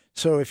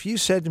 So if you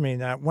said to me,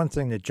 now one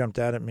thing that jumped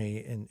out at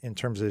me in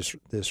terms of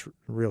this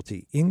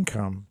realty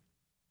income,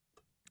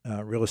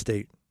 real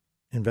estate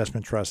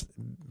investment trust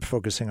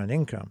focusing on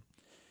income,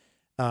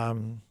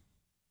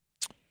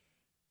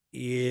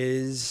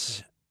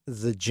 is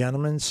the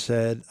gentleman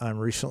said, I'm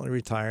recently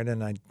retired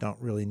and I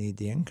don't really need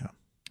the income.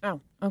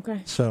 Oh,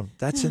 okay. So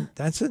that's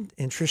an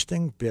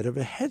interesting bit of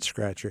a head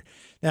scratcher.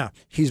 Now,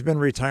 he's been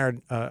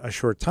retired a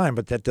short time,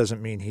 but that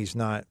doesn't mean he's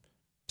not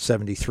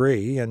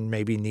 73 and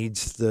maybe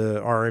needs the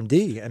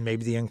RMD, and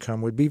maybe the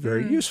income would be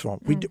very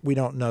useful. We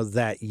don't know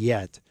that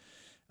yet.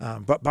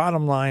 But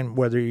bottom line,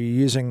 whether you're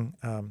using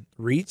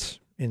REITs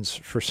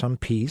for some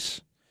piece,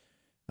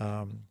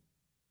 bonds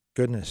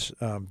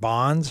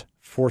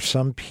for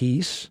some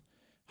piece,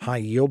 high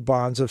yield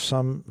bonds of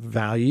some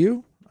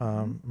value.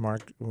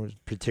 Mark was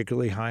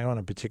particularly high on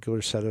a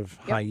particular set of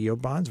high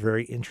yield bonds.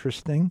 Very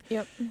interesting.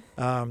 Yep.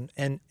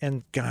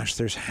 And gosh,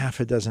 there's half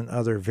a dozen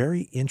other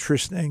very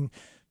interesting,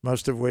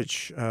 most of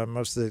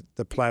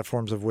the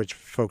platforms of which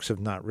folks have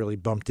not really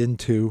bumped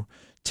into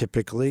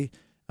typically.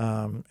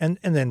 And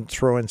then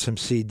throw in some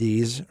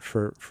CDs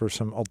for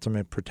some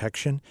ultimate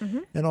protection.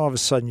 And all of a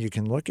sudden you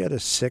can look at a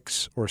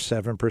 6 or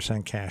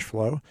 7% cash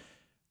flow,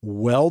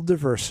 well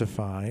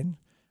diversified,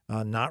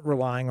 not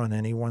relying on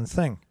any one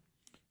thing.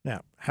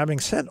 Now, having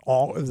said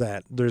all of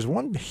that, there's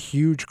one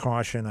huge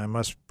caution I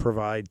must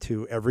provide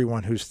to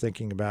everyone who's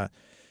thinking about,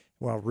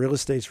 well, real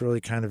estate's really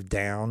kind of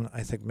down.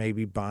 I think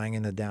maybe buying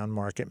in a down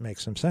market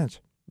makes some sense.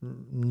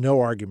 No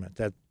argument.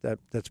 That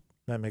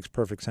makes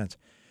perfect sense.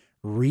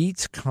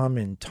 REITs come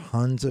in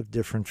tons of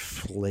different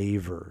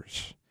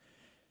flavors.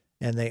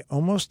 and they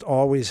almost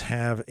always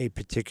have a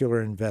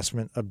particular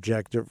investment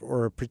objective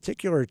or a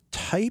particular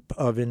type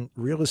of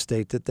real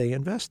estate that they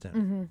invest in.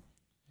 Mm-hmm.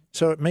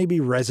 So it may be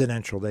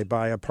residential. They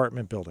buy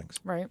apartment buildings.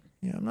 Right.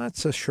 Yeah, I'm not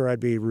so sure I'd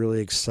be really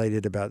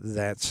excited about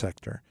that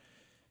sector.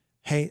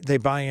 Hey, they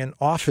buy in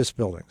office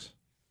buildings.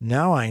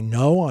 Now I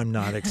know I'm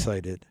not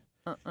excited.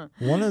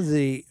 One of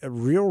the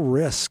real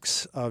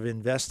risks of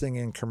investing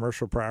in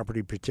commercial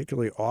property,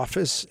 particularly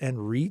office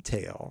and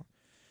retail,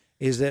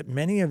 is that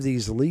many of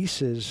these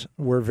leases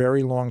were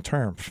very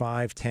long-term,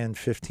 5, 10,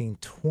 15,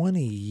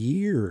 20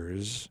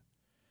 years.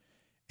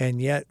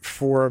 And yet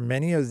for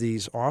many of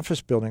these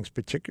office buildings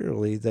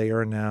particularly, they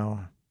are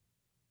now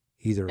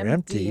either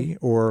empty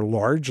or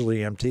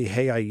largely empty.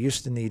 Hey, I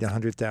used to need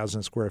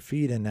 100,000 square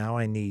feet, and now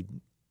I need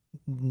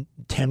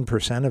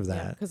 10% of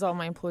that. Because all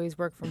my employees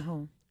work from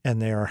home.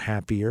 And they are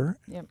happier.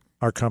 Yep.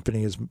 Our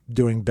company is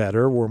doing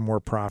better. We're more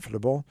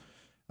profitable.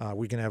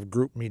 We can have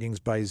group meetings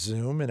by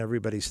Zoom, and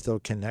everybody's still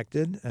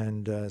connected.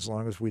 And as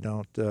long as we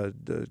don't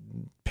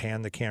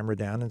pan the camera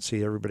down and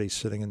see everybody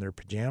sitting in their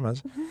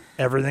pajamas,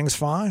 everything's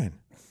fine.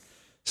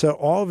 So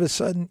all of a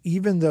sudden,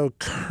 even though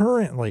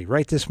currently,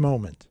 right this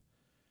moment,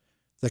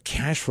 the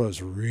cash flow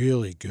is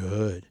really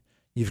good,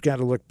 you've got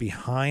to look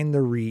behind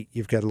the REIT.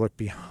 You've got to look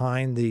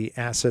behind the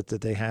asset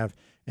that they have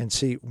and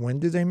see when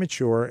do they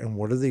mature and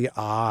what are the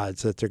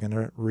odds that they're going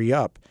to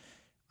re-up.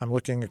 I'm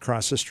looking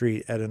across the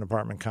street at an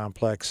apartment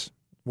complex.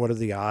 What are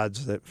the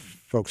odds that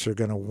folks are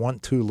going to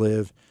want to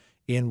live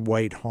in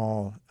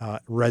Whitehall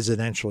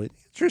residentially?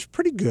 It's just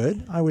pretty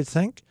good, I would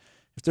think.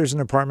 If there's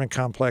an apartment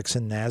complex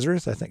in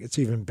Nazareth, I think it's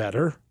even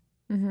better.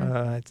 Mm-hmm.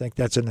 I think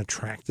that's an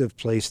attractive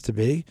place to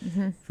be,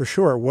 for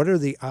sure. What are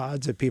the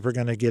odds that people are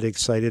going to get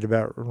excited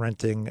about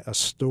renting a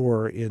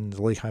store in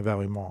the Lehigh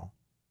Valley Mall?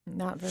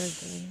 Not very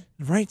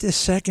good. Right this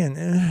second,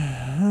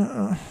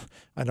 I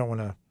don't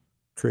want to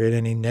create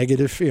any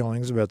negative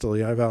feelings about the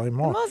Lehigh Valley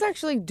Mall. The mall's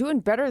actually doing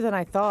better than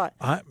I thought.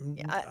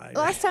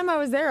 Last time I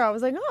was there, I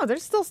was like, oh,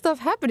 there's still stuff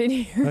happening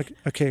here.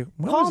 Okay.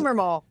 Palmer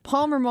Mall,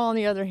 on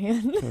the other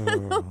hand.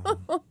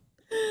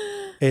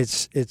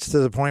 It's to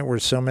the point where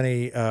so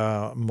many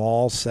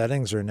mall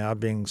settings are now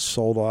being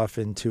sold off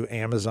into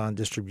Amazon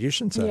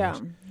distribution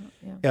centers.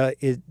 Yeah.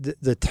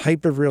 The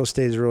type of real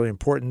estate is really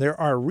important. There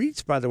are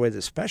REITs, by the way,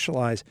 that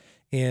specialize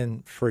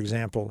in, for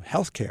example,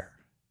 healthcare.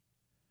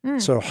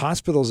 So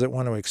hospitals that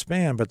want to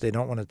expand, but they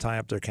don't want to tie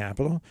up their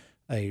capital,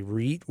 a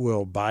REIT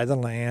will buy the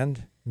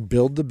land,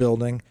 build the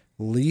building,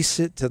 lease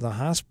it to the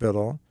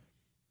hospital.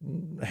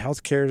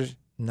 Healthcare is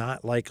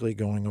not likely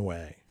going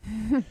away.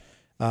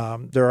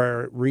 There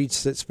are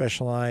REITs that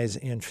specialize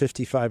in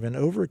 55 and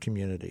over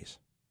communities.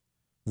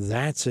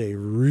 That's a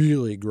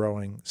really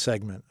growing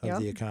segment of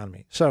the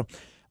economy. So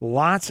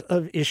lots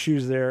of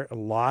issues there,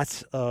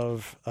 lots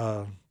of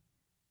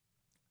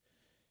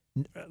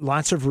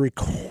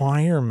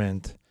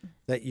requirement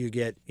that you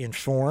get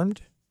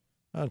informed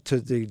to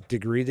the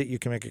degree that you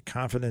can make a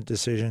confident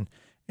decision,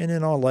 and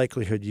in all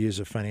likelihood use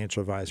a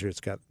financial advisor that's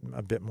got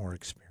a bit more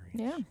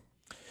experience.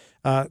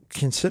 Yeah.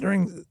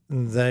 Considering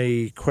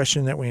the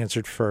question that we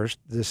answered first,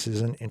 this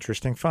is an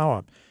interesting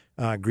follow-up.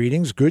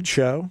 Greetings, good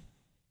show.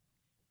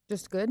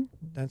 Just good?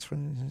 That's what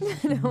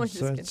No,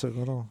 it's a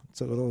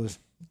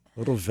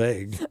little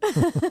vague.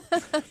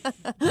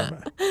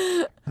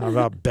 How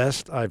about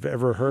best I've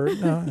ever heard?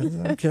 No,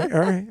 okay,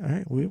 all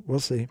right, we'll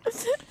see.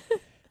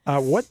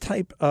 What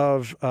type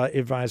of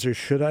advisor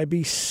should I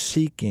be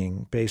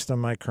seeking based on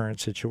my current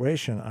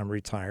situation? I'm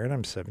retired.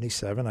 I'm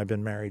 77. I've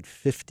been married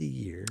 50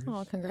 years.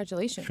 Oh,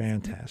 congratulations.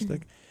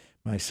 Fantastic.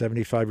 My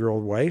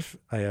 75-year-old wife,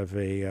 I have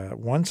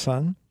one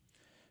son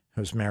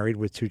who's married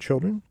with 2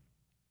 children.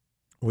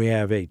 We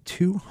have a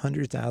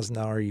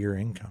 $200,000 a year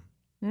income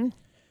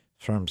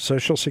from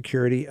Social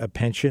Security, a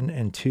pension,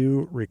 and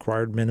 2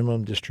 required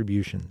minimum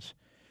distributions.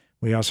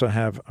 We also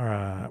have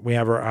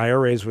our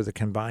IRAs with a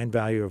combined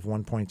value of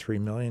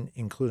 $1.3 million,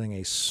 including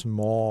a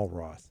small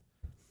Roth.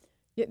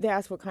 Yeah, they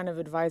asked what kind of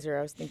advisor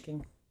I was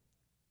thinking.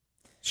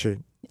 I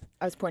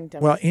was pointing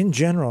down. Well, in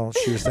general,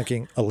 she was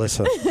thinking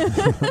Alyssa.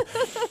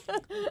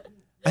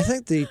 I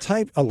think the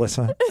type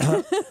Alyssa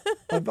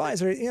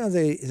advisor,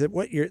 the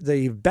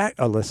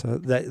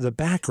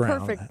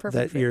background perfect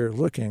that you're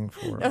looking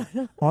for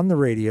on the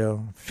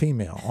radio,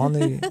 female on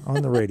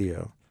the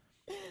radio.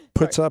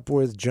 Puts up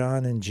with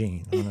John and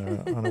Jean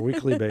on a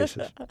weekly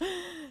basis.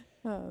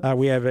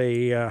 We have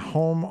a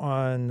home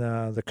on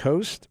the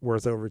coast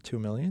worth over $2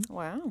 million.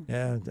 Wow.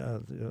 Yeah,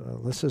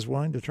 Alyssa's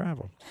willing to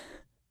travel.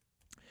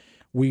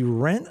 We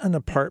rent an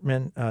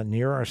apartment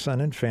near our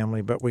son and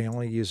family, but we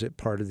only use it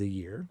part of the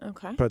year.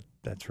 Okay. But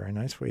that's very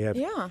nice. We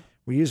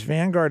use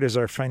Vanguard as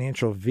our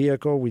financial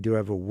vehicle. We do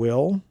have a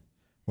will.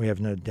 We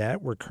have no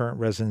debt. We're current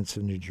residents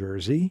of New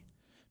Jersey,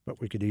 but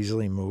we could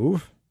easily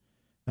move.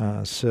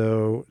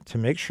 So to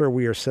make sure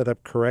we are set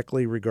up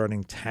correctly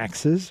regarding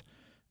taxes,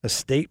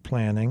 estate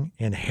planning,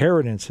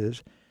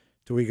 inheritances,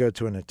 do we go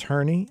to an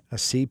attorney, a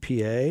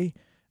CPA,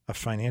 a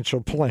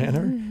financial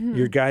planner? Mm-hmm.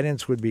 Your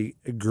guidance would be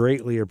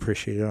greatly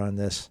appreciated on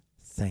this.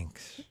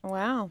 Thanks.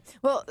 Wow.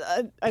 Well,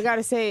 I got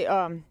to say,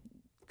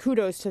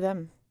 kudos to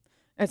them.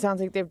 It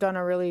sounds like they've done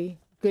a really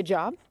good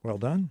job. Well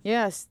done.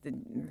 Yes,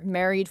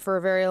 married for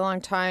a very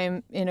long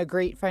time in a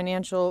great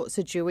financial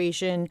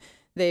situation.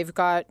 They've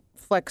got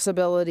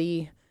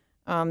flexibility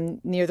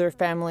near their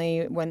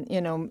family when,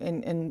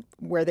 and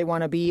where they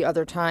want to be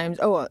other times.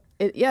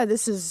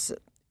 This is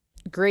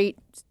great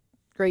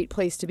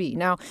place to be.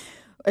 Now,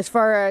 as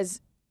far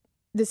as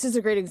this is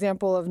a great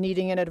example of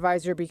needing an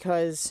advisor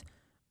because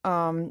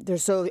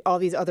there's all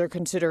these other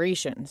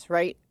considerations,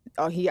 right?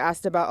 He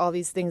asked about all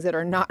these things that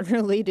are not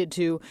related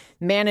to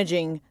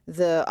managing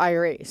the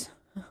IRAs,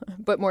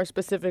 but more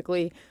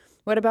specifically,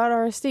 what about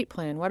our estate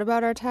plan? What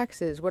about our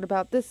taxes? What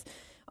about this?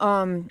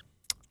 One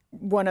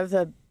of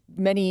the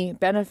many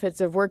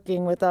benefits of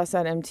working with us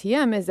at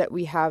MTM is that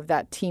we have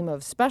that team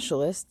of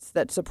specialists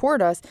that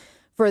support us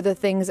for the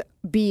things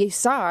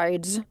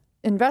besides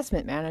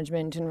investment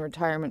management and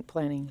retirement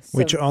planning.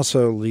 Which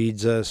also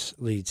leads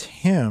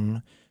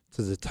him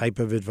to the type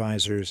of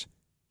advisors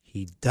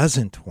he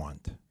doesn't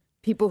want.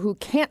 People who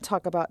can't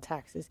talk about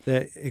taxes.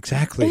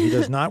 Exactly. He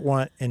does not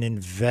want an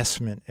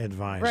investment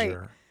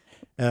advisor.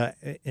 Right.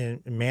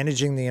 In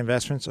managing the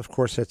investments, of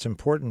course, that's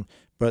important.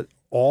 But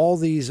all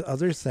these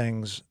other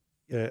things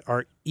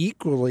are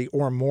equally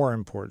or more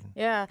important.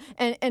 Yeah.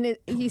 And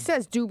he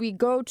says, do we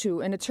go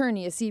to an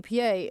attorney, a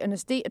CPA, an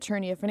estate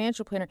attorney, a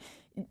financial planner?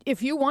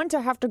 If you want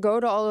to have to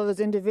go to all of those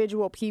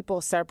individual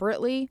people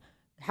separately,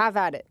 have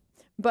at it.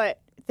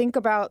 But think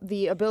about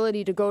the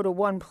ability to go to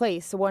one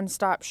place,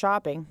 one-stop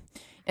shopping,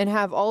 and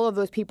have all of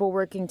those people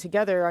working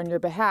together on your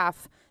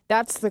behalf.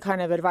 That's the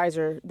kind of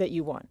advisor that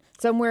you want.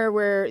 Somewhere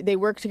where they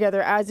work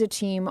together as a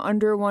team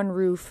under one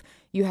roof.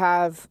 You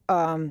have,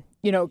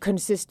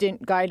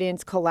 consistent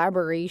guidance,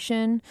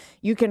 collaboration.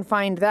 You can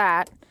find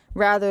that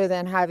rather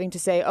than having to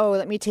say, oh,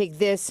 let me take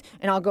this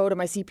and I'll go to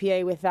my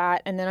CPA with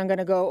that. And then I'm going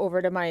to go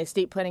over to my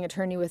estate planning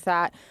attorney with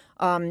that.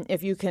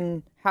 If you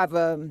can have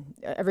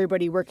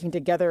everybody working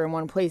together in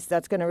one place,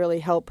 that's going to really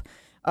help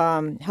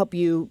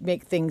you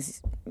make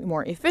things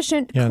more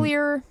efficient,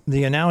 clear.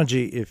 The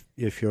analogy,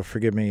 if you'll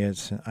forgive me,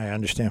 is I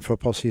understand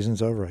football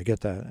season's over. I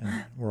get that.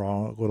 And we're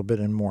all a little bit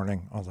in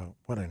mourning, although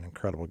what an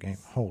incredible game.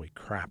 Holy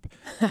crap.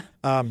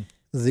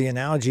 The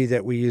analogy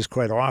that we use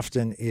quite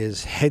often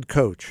is head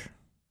coach.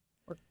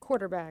 Or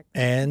quarterback.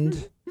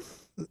 And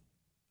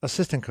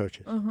assistant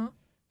coaches. Uh-huh.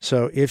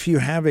 So if you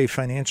have a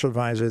financial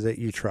advisor that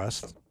you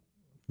trust,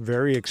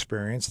 very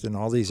experienced in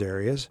all these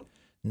areas,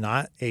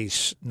 not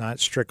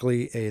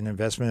strictly an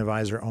investment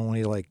advisor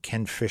only like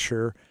Ken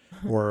Fisher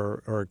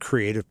or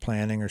creative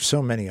planning or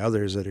so many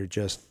others that are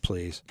just,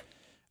 please,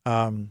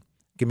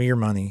 give me your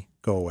money,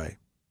 go away.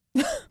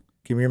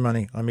 Give me your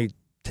money. Let me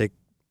take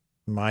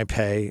my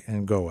pay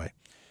and go away.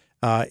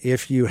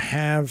 If you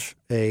have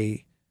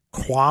a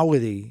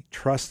quality,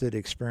 trusted,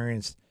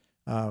 experienced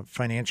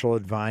financial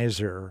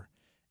advisor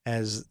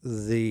as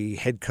the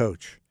head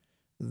coach,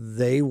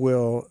 they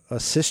will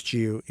assist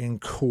you in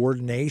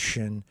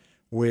coordination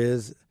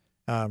with,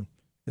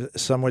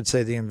 some would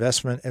say the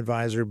investment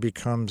advisor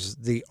becomes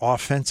the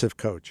offensive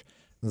coach.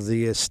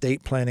 The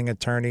estate planning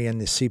attorney and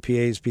the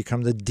CPAs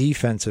become the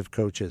defensive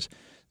coaches.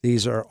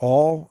 These are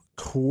all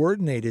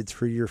coordinated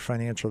through your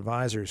financial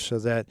advisors so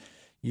that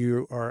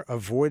you are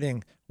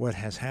avoiding what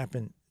has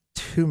happened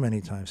too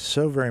many times,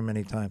 so very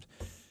many times.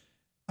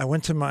 I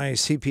went to my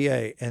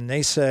CPA and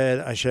they said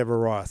I should have a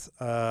Roth.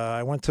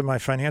 I went to my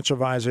financial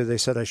advisor. They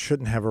said I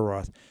shouldn't have a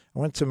Roth. I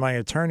went to my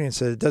attorney and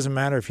said, it doesn't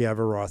matter if you have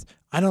a Roth.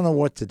 I don't know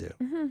what to do.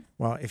 Mm-hmm.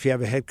 Well, if you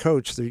have a head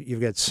coach,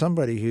 you've got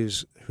somebody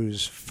who's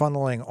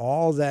funneling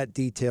all that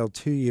detail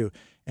to you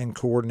and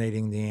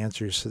coordinating the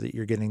answers so that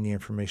you're getting the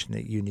information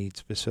that you need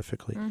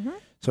specifically. Mm-hmm.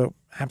 So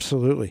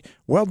absolutely.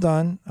 Well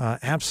done.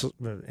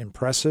 Absolutely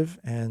impressive.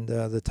 And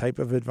the type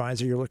of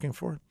advisor you're looking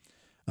for?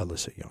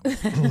 Alyssa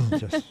Young.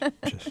 just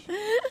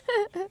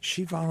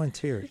she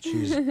volunteered.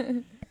 She's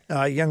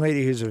a young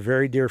lady who's a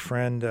very dear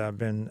friend,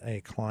 been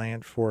a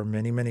client for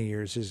many, many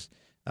years, is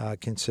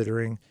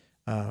considering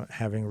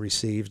having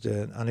received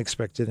an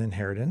unexpected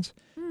inheritance,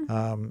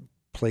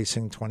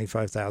 placing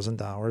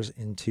 $25,000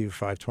 into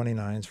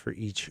 529s for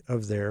each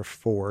of their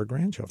 4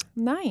 grandchildren.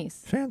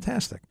 Nice.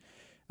 Fantastic.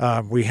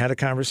 We had a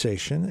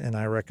conversation, and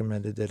I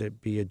recommended that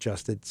it be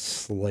adjusted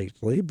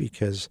slightly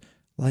because,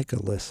 like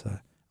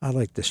Alyssa, I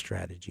like the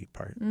strategy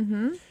part.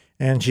 Mm-hmm.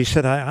 And she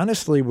said, I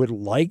honestly would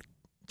like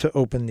to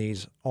open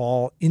these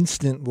all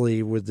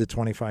instantly with the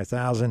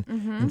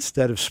 $25,000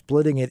 instead of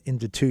splitting it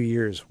into 2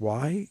 years.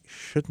 Why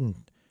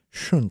shouldn't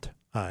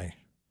I?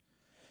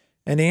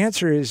 And the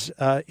answer is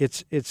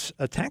it's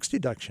a tax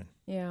deduction.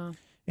 Yeah.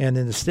 And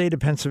in the state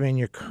of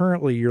Pennsylvania,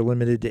 currently you're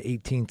limited to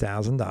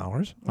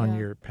 $18,000 on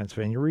your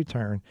Pennsylvania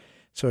return.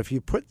 So if you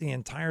put the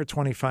entire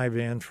 25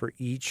 in for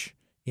each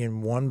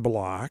in one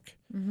block,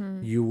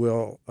 you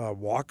will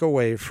walk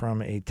away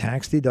from a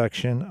tax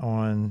deduction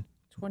on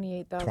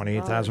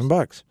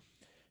 $28,000,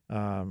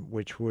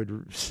 which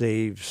would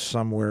save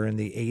somewhere in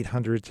the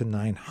 $800 to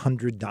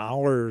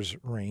 $900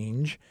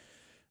 range.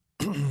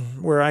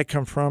 Where I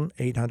come from,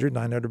 $800,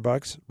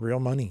 $900, real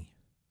money.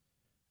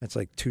 That's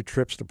like 2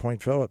 trips to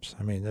Point Phillips.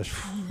 I mean, this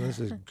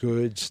is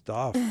good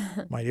stuff.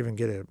 Might even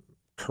get a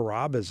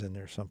Carrabba's in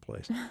there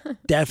someplace.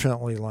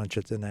 Definitely lunch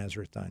at the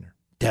Nazareth Diner.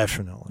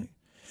 Definitely.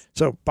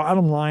 So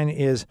bottom line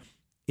is,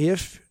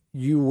 if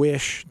you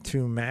wish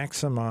to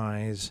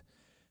maximize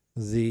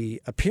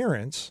the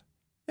appearance,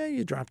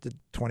 you drop the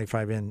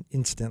 25 in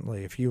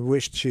instantly. If you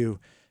wish to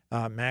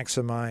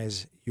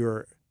maximize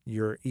your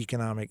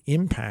economic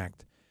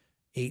impact,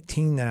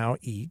 18 now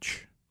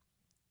each.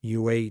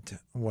 You wait,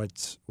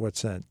 what's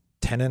that,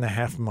 10 and a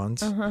half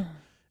months,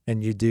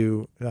 and you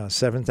do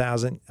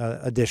 7,000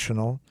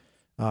 additional.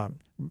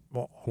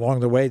 Along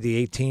the way, the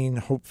 18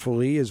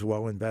 hopefully is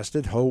well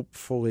invested,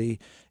 hopefully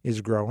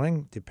is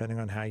growing, depending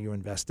on how you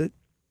invest it.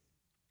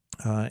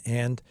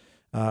 And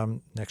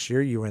next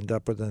year, you end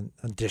up with an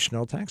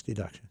additional tax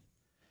deduction.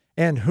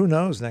 And who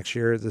knows, next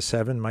year, the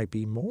 7 might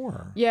be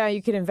more. Yeah,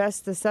 you could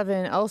invest the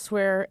 7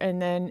 elsewhere,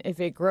 and then if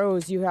it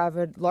grows, you have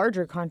a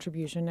larger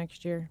contribution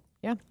next year.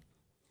 Yeah.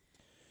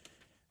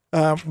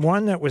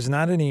 One that was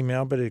not an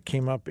email, but it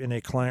came up in a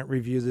client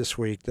review this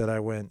week that I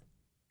went,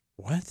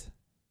 what?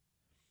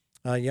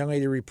 A young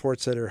lady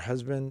reports that her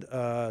husband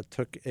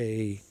took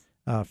a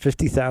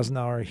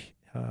 $50,000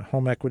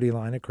 home equity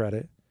line of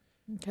credit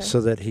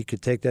so that he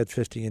could take that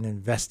 50 and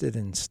invest it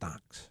in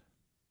stocks.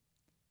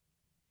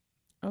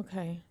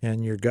 Okay.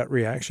 And your gut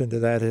reaction to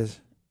that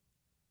is?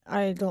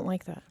 I don't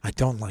like that. I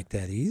don't like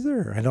that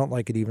either. I don't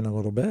like it even a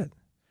little bit.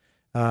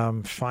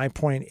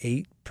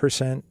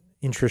 5.8%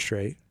 interest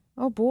rate.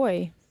 Oh,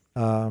 boy.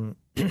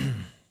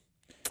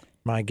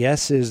 My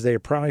guess is they're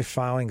probably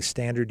filing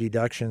standard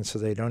deductions, so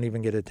they don't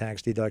even get a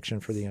tax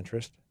deduction for the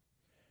interest.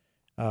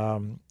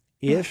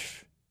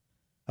 If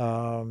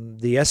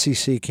the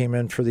SEC came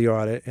in for the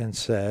audit and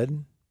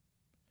said,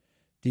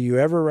 do you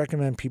ever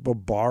recommend people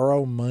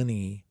borrow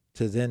money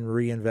to then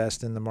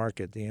reinvest in the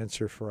market? The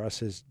answer for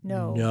us is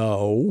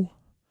no,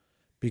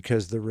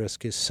 because the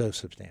risk is so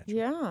substantial.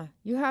 Yeah,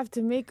 you have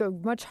to make a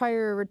much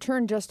higher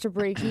return just to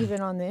break even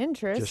on the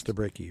interest. Just to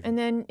break even. And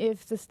then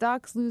if the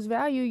stocks lose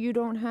value, you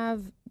don't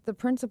have the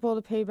principal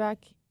to pay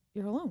back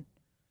your loan.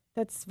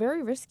 That's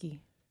very risky.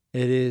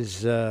 It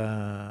is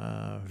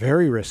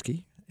very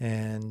risky.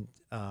 And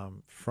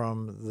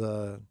from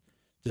the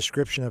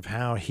description of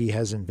how he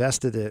has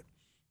invested it,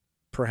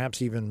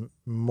 perhaps even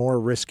more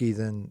risky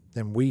than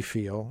we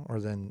feel or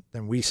than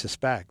we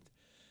suspect.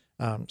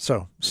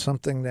 So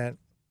something that...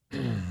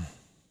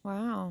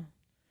 Wow.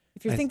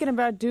 If you're thinking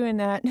about doing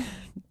that,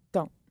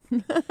 don't.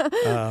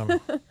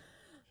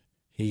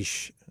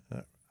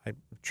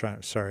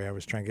 Sorry, I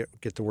was trying to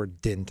get the word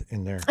didn't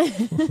in there.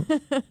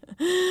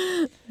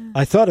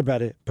 I thought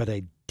about it, but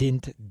I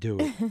didn't do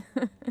it.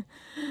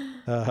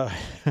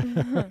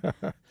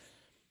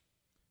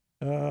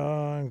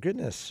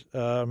 Goodness.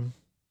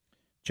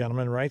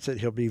 Gentleman writes that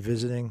he'll be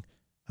visiting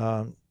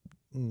our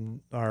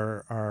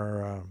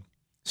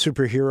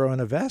superhero in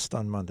a vest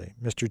on Monday.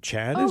 Mr.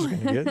 Chad is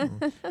going to get,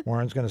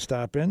 Warren's going to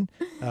stop in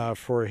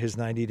for his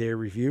 90-day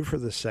review for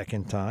the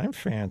second time.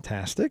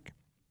 Fantastic.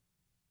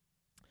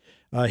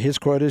 His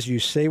quote is, you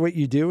say what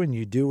you do and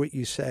you do what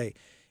you say.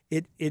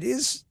 It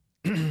is,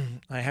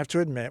 I have to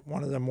admit,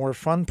 one of the more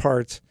fun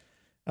parts,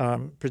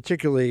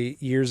 particularly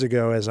years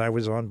ago as I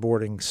was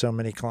onboarding so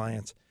many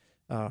clients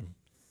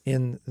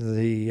in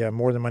the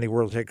More Than Money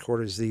World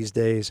headquarters these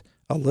days.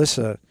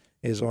 Alyssa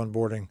is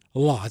onboarding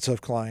lots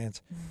of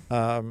clients.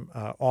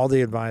 All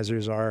the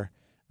advisors are.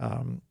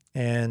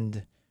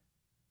 And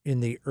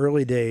in the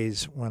early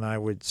days when I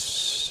would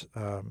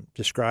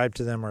describe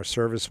to them our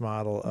service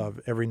model of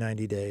every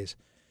 90 days,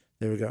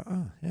 they would go,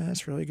 oh, yeah,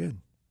 that's really good.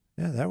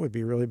 Yeah, that would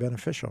be really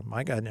beneficial.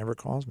 My guy never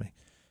calls me.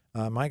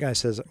 My guy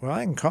says, well,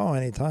 I can call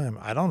anytime.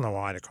 I don't know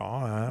why to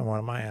call. What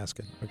am I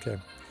asking? Okay.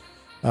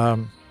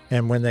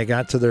 And when they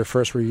got to their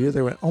first review,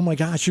 they went, oh, my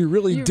gosh, you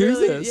really do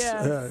this.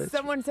 Yeah.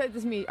 Someone said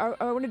this to me,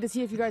 I wanted to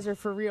see if you guys are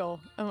for real.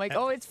 I'm like,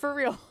 oh, it's for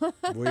real.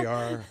 We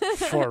are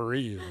for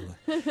real.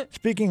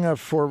 Speaking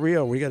of for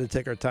real, we got to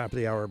take our top of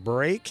the hour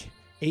break.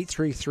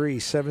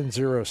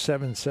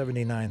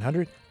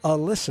 833-707-7900.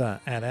 Alyssa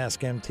at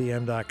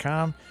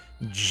AskMTM.com.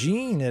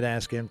 Gene at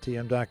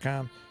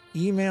AskMTM.com.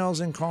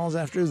 Emails and calls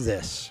after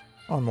this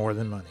on More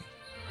Than Money.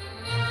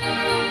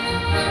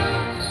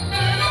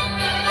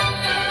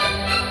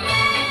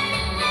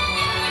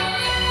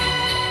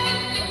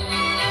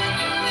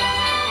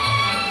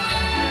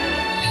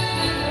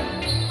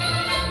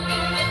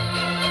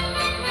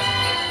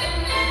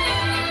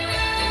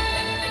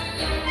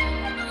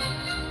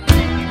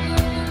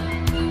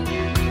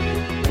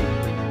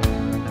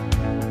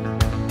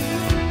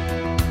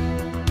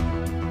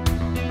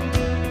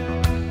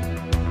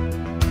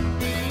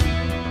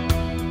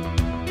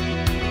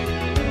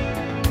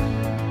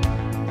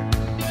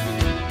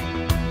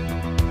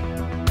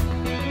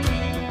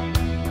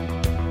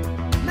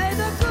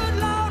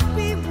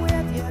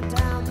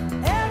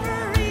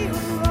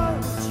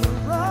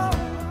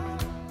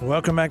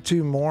 Welcome back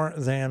to More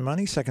Than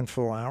Money, second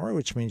full hour,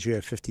 which means you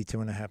have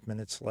 52 and a half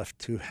minutes left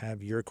to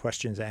have your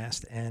questions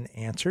asked and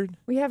answered.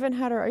 We haven't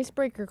had our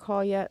icebreaker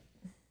call yet.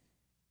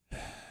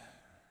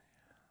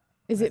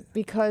 Is it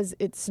because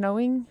it's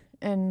snowing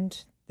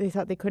and they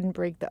thought they couldn't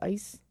break the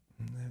ice?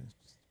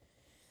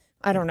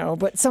 I don't know,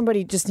 but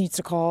somebody just needs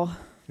to call.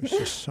 There's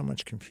just so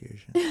much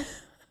confusion.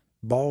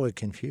 Ball of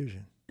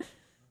confusion.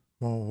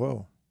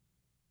 Whoa.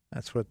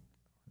 That's what.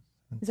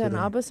 Is that an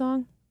ABBA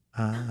song?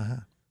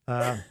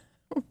 Uh-huh.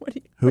 What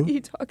Who? are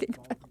you talking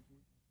about?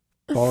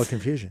 Ball of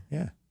confusion.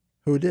 Yeah.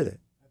 Who did it?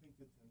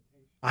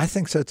 I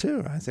think so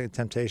too. I think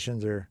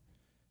Temptations are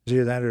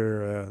either that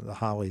or the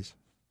Hollies.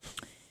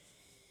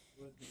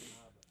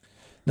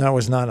 No, it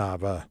was not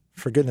ABBA.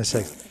 For goodness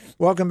sake.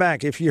 Welcome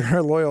back. If you're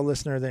a loyal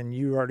listener, then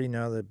you already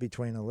know that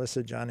between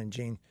Alyssa, John, and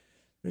Jean,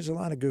 there's a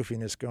lot of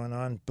goofiness going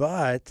on,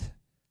 but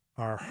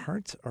our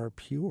hearts are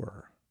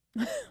pure.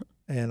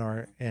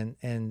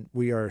 and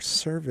we are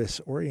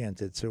service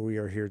oriented, so we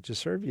are here to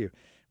serve you.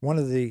 One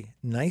of the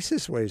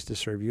nicest ways to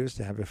serve you is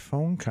to have a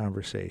phone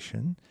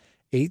conversation.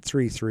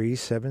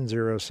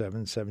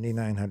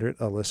 833-707-7900.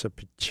 Alyssa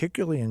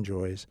particularly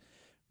enjoys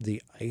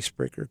the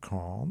icebreaker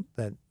call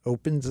that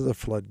opens the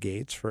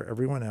floodgates for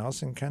everyone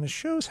else and kind of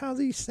shows how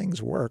these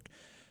things work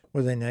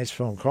with a nice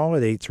phone call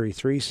at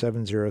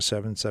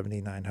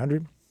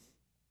 833-707-7900.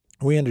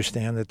 We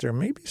understand that there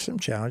may be some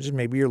challenges.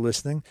 Maybe you're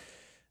listening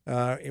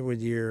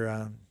with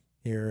your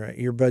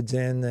earbuds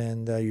in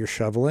and you're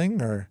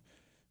shoveling, or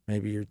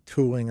maybe you're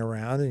tooling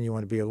around and you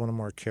want to be a little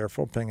more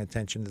careful, paying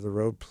attention to the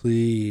road.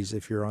 Please,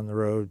 if you're on the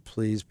road,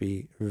 please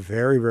be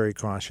very, very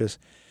cautious.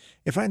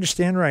 If I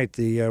understand right,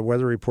 the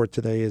weather report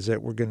today is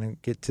that we're going to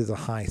get to the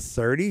high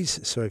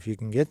 30s. So if you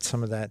can get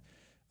some of that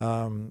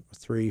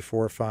 3,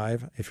 4,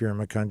 5, if you're in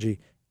Macungie,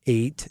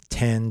 8,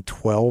 10,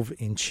 12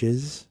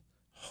 inches.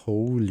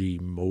 Holy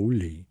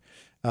moly.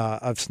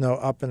 Of snow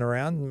up and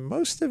around.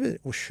 Most of it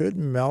should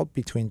melt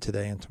between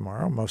today and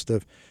tomorrow. Most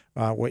of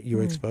what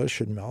you expose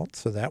should melt.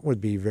 So that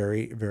would be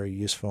very, very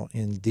useful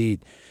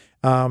indeed.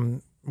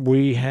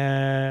 We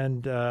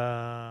had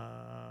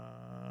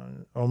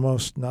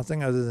almost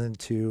nothing other than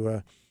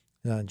to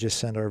just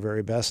send our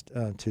very best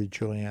to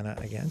Juliana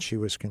again. She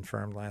was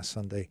confirmed last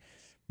Sunday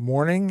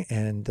morning,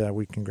 and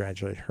we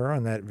congratulate her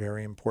on that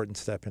very important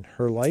step in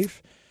her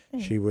life.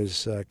 She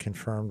was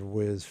confirmed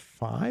with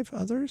 5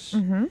 others.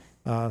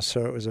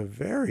 So it was a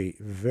very,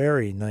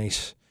 very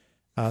nice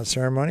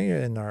ceremony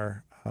in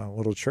our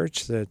little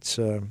church that's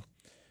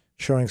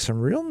showing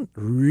some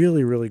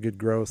really, really good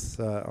growth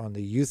on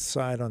the youth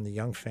side, on the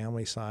young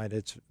family side.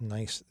 It's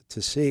nice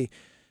to see.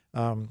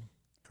 Of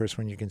course,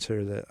 when you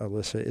consider that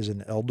Alyssa is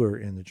an elder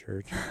in the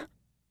church.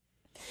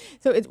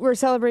 So we're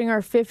celebrating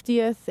our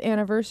 50th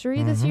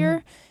anniversary this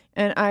year,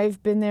 and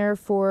I've been there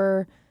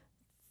for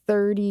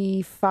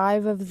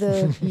 35 of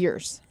the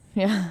years.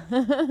 Yeah.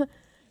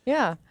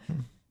 Yeah.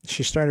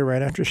 She started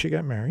right after she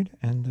got married,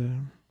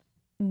 and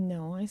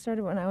no, I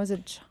started when I was a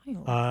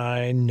child.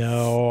 I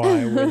know.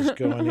 I was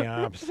going the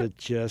opposite,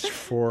 just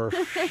for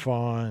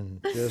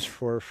fun.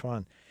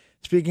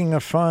 Speaking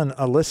of fun,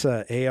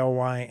 Alyssa,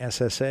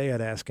 ALYSSA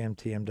at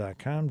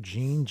AskMTM.com,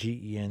 Gene,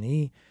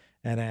 GENE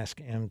at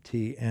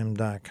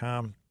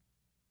AskMTM.com,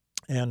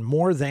 and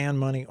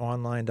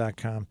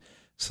morethanmoneyonline.com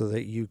so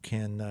that you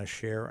can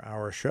share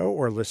our show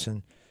or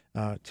listen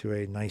to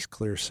a nice,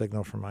 clear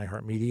signal from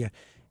iHeartMedia.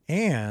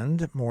 And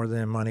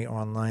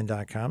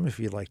morethanmoneyonline.com if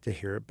you'd like to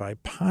hear it by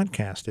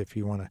podcast. If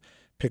you want to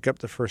pick up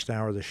the first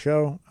hour of the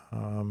show,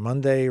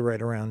 Monday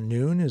right around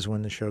noon is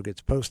when the show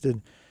gets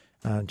posted.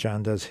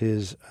 John does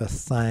his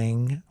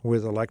thing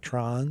with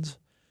electrons,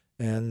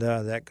 and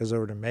that goes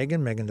over to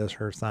Megan. Megan does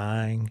her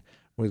thing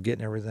with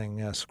getting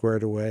everything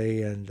squared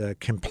away and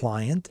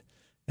compliant.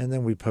 And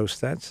then we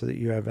post that so that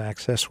you have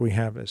access. We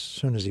have as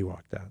soon as he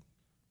walked out.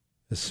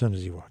 Is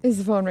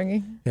the phone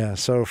ringing? Yeah,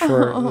 so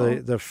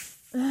for the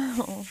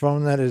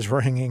phone that is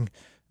ringing,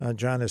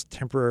 John is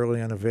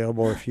temporarily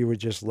unavailable. If you would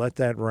just let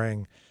that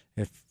ring,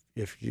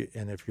 if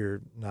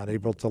you're not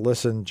able to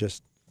listen,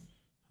 just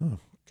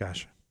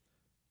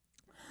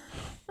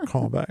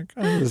call back.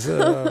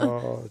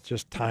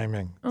 Just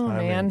timing.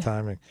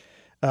 Timing.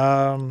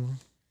 Let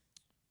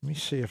me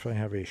see if I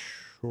have a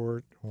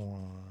short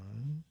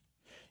one.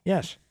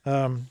 Yes.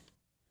 I'm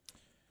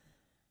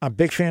a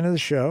big fan of the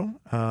show.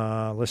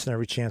 Listen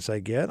every chance I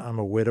get. I'm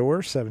a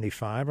widower,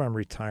 75. I'm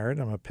retired.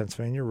 I'm a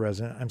Pennsylvania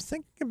resident. I'm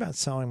thinking about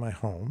selling my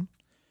home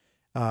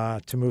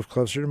to move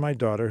closer to my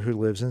daughter who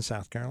lives in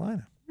South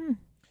Carolina.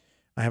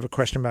 I have a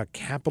question about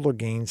capital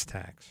gains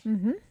tax.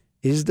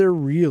 Is there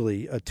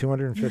really a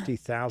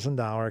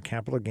 $250,000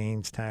 capital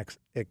gains tax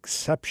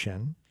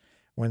exception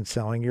when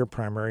selling your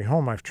primary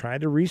home? I've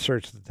tried to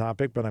research the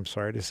topic, but I'm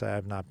sorry to say I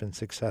have not been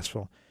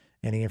successful.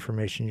 Any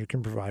information you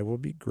can provide will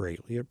be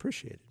greatly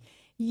appreciated.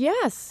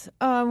 Yes.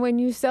 When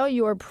you sell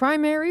your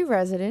primary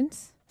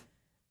residence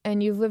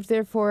and you've lived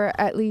there for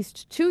at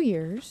least 2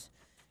 years,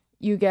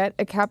 you get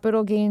a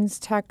capital gains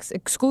tax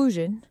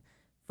exclusion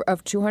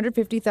of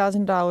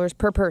 $250,000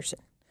 per person.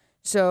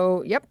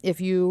 So, if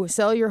you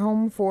sell your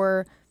home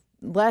for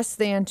less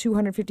than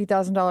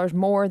 $250,000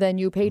 more than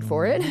you paid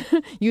for it,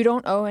 you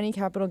don't owe any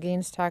capital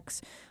gains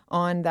tax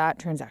on that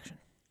transaction.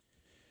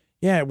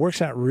 Yeah, it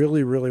works out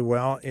really, really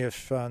well.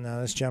 If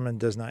now this gentleman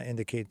does not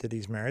indicate that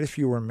he's married. If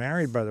you were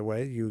married, by the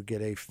way, you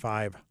get a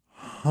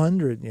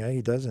 $500. Yeah,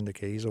 he does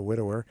indicate he's a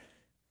widower.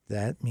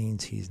 that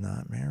means he's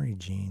not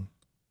married, Gene.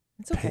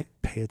 It's okay.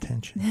 Pay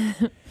attention.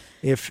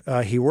 If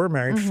he were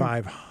married,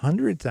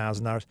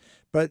 $500,000.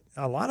 But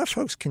a lot of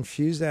folks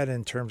confuse that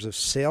in terms of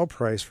sale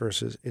price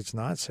versus it's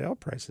not sale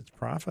price, it's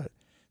profit.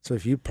 So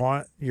if you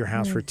bought your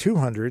house for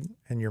 $200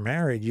 and you're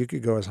married, you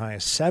could go as high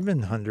as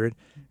 $700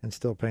 and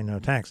still pay no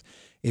tax.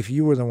 If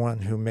you were the one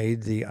who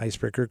made the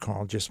icebreaker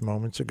call just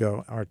moments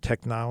ago, our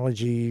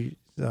technology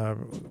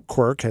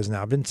quirk has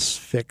now been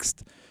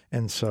fixed,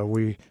 and so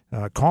we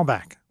call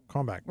back.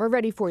 Call back. We're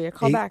ready for you.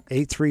 Call back.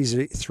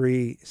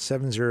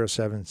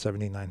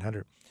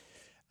 833-707-7900.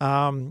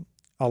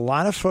 A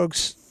lot of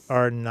folks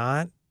are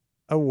not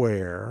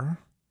aware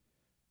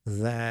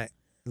that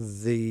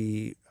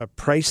the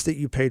price that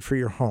you paid for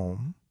your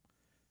home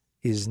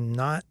is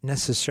not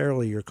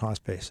necessarily your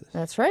cost basis.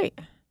 That's right.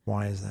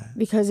 Why is that?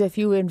 Because if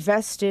you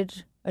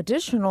invested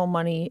additional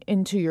money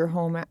into your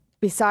home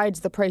besides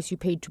the price you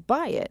paid to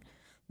buy it,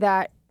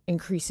 that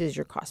increases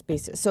your cost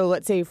basis. So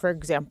let's say, for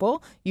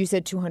example, you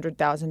said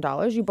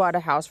 $200,000. You bought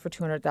a house for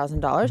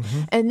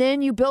 $200,000, and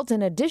then you built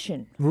an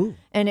addition,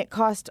 and it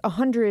cost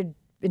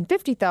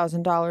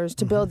 $150,000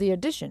 to build the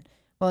addition.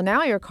 Well,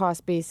 now your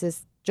cost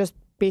basis, just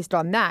based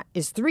on that,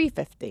 is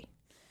 $350,000,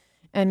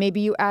 and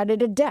maybe you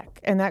added a deck,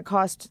 and that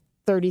cost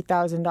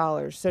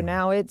 $30,000. So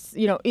now it's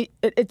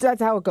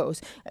that's how it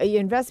goes.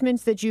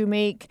 Investments that you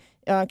make,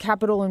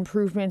 capital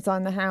improvements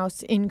on the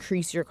house,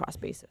 increase your cost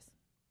basis.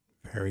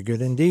 Very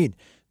good indeed.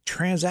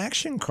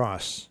 Transaction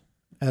costs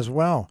as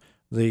well.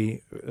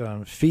 The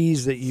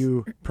fees that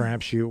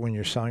when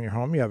you're selling your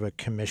home, you have a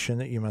commission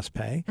that you must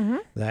pay.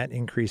 That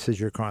increases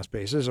your cost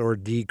basis or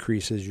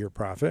decreases your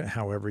profit,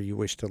 however you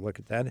wish to look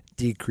at that.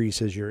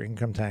 Decreases your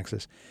income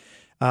taxes.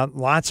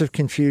 Lots of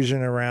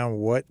confusion around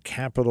what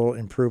capital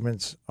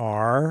improvements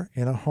are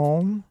in a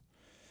home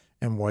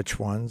and which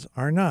ones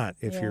are not.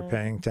 If you're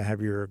paying to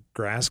have your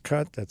grass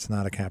cut, that's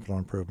not a capital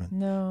improvement.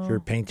 No. If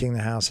you're painting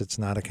the house, it's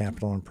not a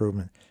capital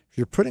improvement. If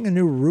you're putting a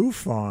new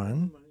roof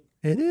on,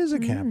 it is a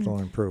capital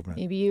improvement.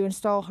 Maybe you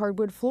install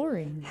hardwood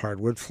flooring.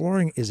 Hardwood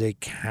flooring is a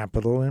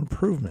capital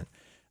improvement.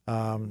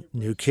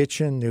 New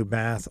kitchen, new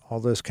bath, all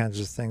those kinds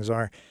of things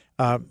are.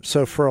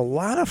 So for a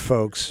lot of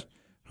folks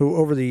who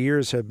over the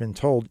years have been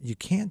told you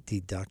can't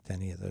deduct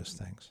any of those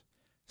things,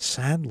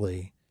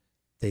 sadly,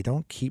 they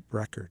don't keep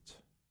records.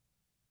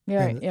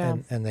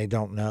 And they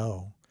don't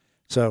know.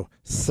 So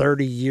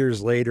 30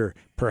 years later,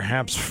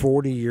 perhaps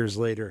 40 years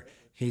later,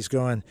 he's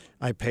going,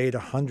 I paid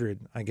 $100.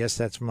 I guess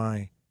that's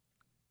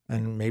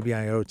and maybe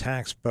I owe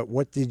tax, but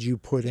what did you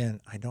put in?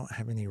 I don't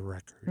have any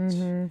records.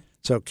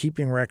 So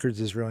keeping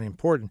records is really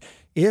important.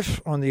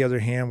 If, on the other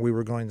hand, we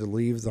were going to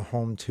leave the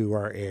home to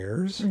our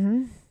heirs,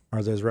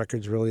 are those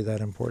records really that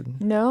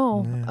important?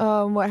 No.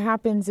 What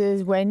happens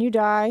is when you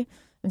die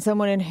and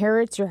someone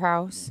inherits your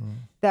house,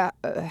 that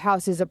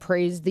house is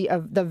appraised,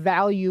 the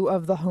value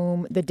of the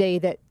home the day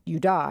that you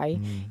die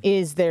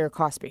is their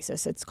cost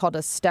basis. It's called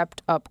a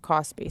stepped up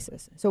cost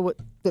basis. So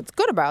what's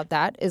good about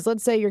that is,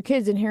 let's say your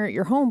kids inherit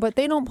your home, but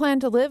they don't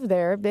plan to live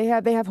there. They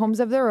have homes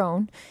of their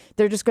own.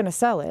 They're just going to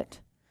sell it.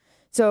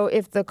 So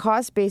if the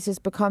cost basis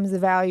becomes the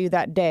value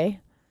that day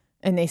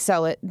and they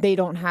sell it, they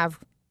don't have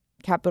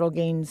capital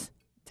gains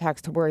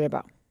tax to worry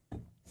about.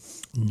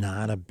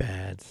 Not a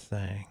bad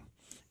thing.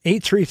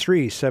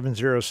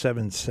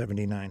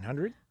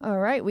 833-707-7900. All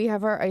right, we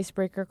have our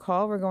icebreaker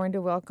call. We're going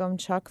to welcome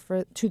Chuck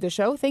to the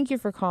show. Thank you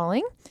for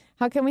calling.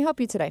 How can we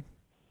help you today?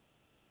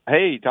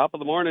 Hey, top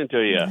of the morning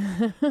to you.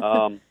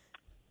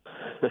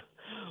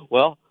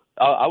 Well,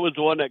 I was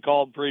the one that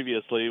called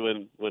previously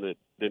when it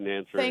didn't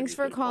answer. Thanks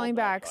for calling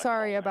back.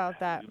 Sorry about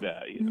that.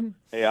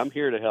 Hey, I'm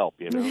here to help,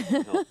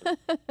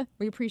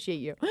 We appreciate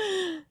you.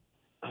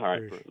 All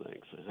right,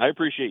 thanks. I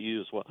appreciate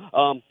you as well.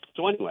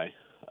 So anyway,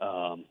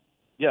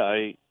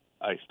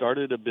 I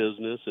started a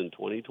business in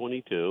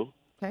 2022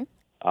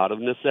 out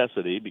of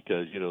necessity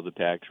because, the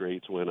tax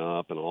rates went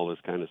up and all this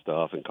kind of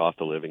stuff and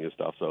cost of living and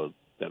stuff. So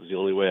that was the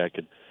only way I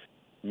could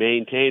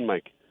maintain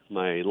my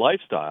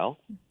lifestyle.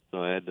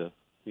 So I had to,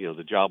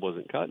 the job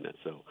wasn't cutting it.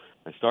 So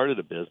I started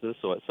a business.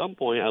 So at some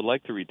point I'd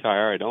like to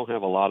retire. I don't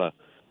have a lot of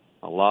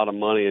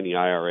money in the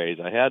IRAs.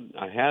 I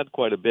had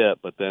quite a bit,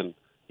 but then,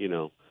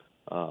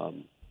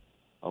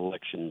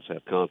 elections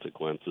have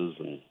consequences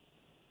and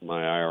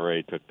my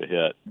IRA took the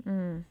hit.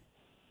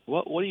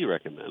 What do you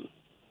recommend?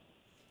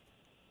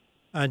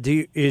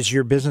 Is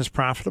your business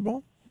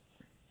profitable?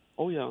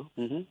 Oh, yeah.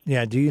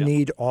 Yeah. Do you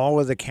need all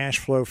of the cash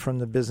flow from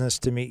the business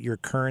to meet your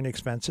current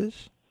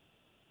expenses?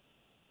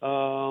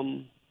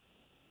 No.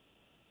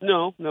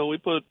 We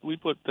put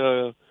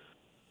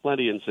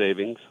plenty in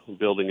savings,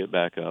 building it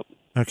back up.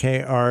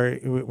 Okay.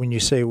 When you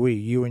say we,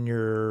 you and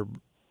your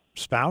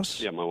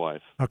spouse? Yeah, my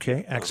wife.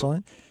 Okay,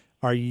 excellent.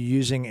 Are you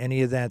using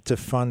any of that to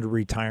fund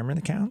retirement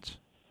accounts?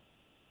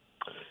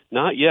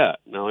 Not yet.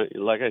 No,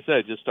 like I said,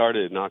 I just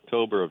started in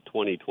October of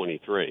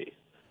 2023.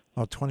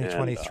 Oh,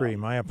 2023.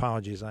 My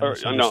apologies. No.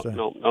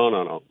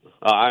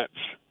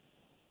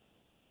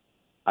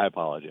 I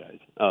apologize.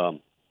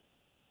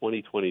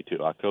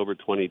 2022, October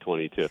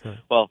 2022. Sure.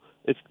 Well,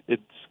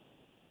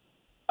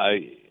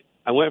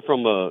 I went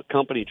from a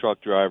company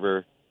truck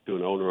driver to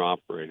an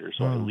owner-operator,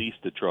 so I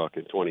leased a truck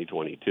in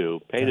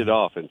 2022, paid it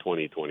off in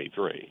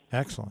 2023.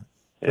 Excellent.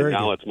 And Very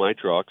now good. it's my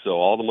truck, so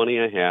all the money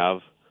I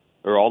have,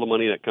 or all the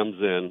money that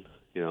comes in,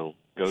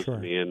 goes Sure.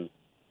 to me in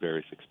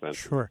various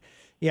expenses. Sure.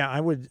 Yeah, I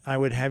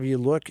would have you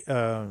look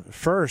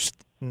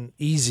first.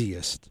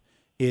 Easiest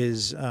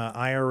is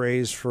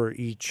IRAs for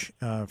each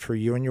for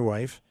you and your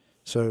wife.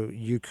 So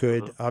you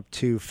could up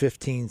to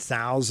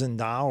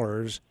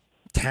 $15,000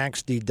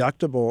 tax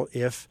deductible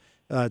if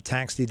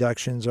tax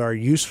deductions are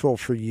useful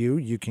for you.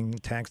 You can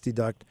tax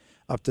deduct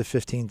up to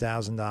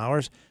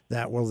 $15,000.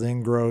 That will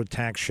then grow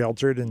tax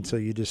sheltered until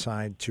you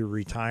decide to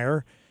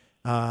retire.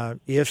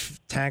 If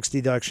tax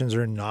deductions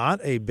are not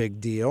a big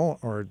deal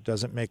or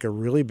doesn't make a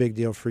really big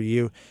deal for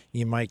you,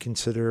 you might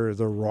consider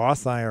the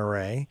Roth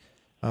IRA.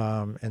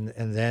 And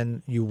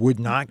then you would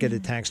not get a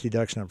tax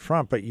deduction up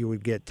front, but you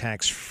would get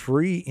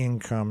tax-free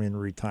income in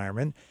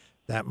retirement.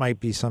 That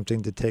might be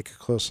something to take a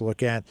close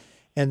look at.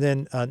 And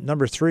then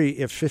number three,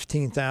 if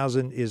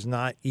 $15,000 is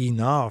not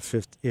enough,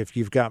 if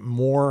you've got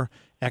more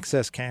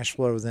excess cash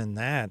flow than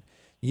that,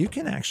 you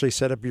can actually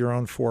set up your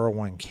own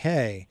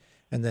 401k,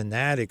 and then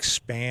that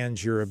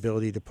expands your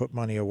ability to put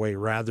money away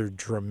rather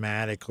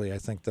dramatically. I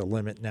think the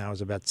limit now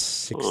is about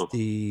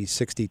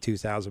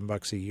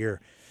 $62,000 a year.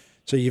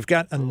 So you've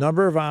got a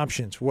number of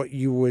options. What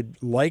you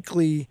would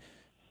likely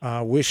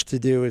wish to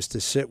do is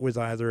to sit with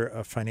either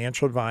a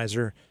financial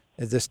advisor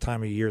at this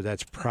time of year.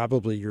 That's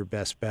probably your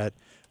best bet,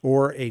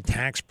 or a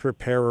tax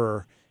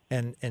preparer,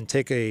 and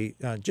take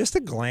just a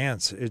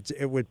glance.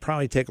 It would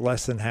probably take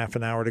less than half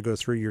an hour to go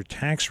through your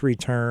tax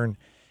return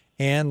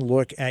and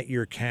look at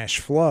your cash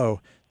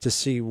flow to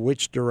see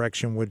which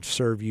direction would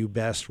serve you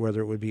best,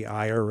 whether it would be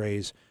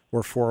IRAs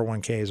or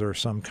 401ks or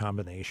some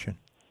combination.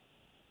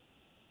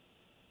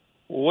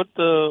 What's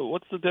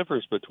the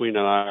difference between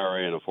an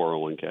IRA and a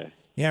 401k?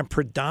 Yeah,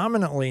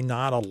 predominantly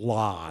not a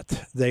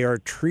lot. They are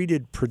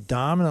treated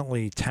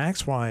predominantly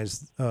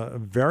tax-wise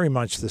very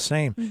much the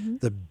same. Mm-hmm.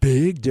 The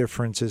big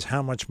difference is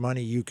how much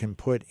money you can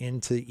put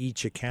into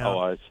each account. Oh,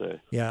 I see.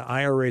 Yeah,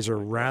 IRAs are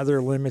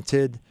rather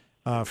limited.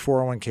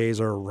 401ks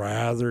are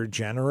rather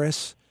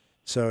generous.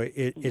 So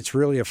it's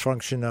really a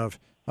function of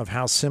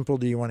how simple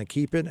do you want to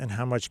keep it and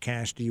how much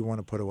cash do you want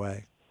to put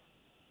away.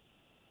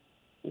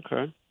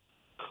 Okay.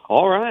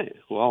 All right.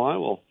 Well, I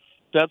will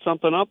set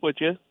something up with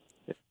you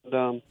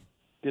and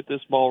get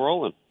this ball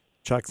rolling.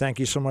 Chuck, thank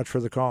you so much for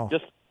the call.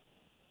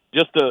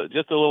 Just a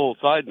little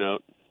side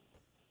note.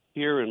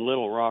 Here in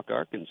Little Rock,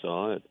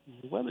 Arkansas,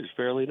 the weather's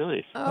fairly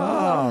nice.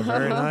 Oh,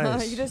 very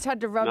nice. You just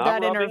had to rub Not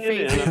that in her rubbing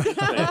it face. in, I'm just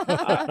saying.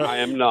 I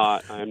am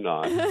not.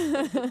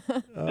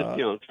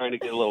 Just, trying to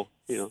get a little,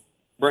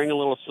 bring a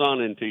little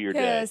sun into your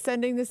Yeah, day.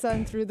 sending the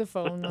sun through the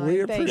phone line. We Thank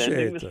you. appreciate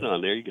Sending it. the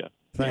sun. There you go.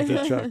 Thank you,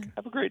 Chuck.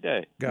 Have a great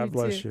day. God You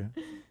bless too.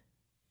 you.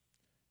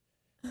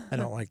 I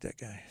don't like that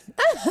guy.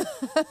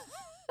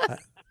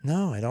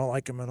 No, I don't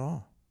like him at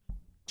all.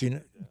 Do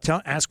you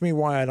know, ask me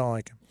why I don't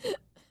like him.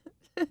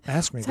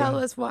 Ask me. Tell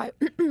us why.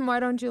 Why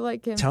don't you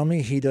like him? Tell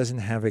me he doesn't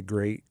have a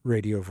great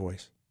radio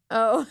voice.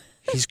 Oh,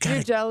 He's got you're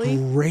a jelly?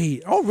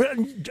 great. Oh,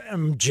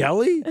 I'm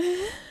jelly.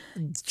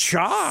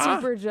 Cha.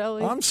 Super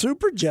jelly. I'm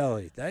super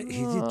jelly.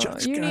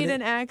 You need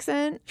an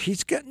accent.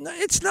 He's got. No,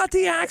 it's not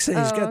the accent.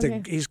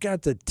 He's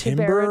got the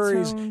timbre.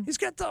 baritone. He's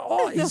got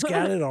He's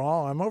got it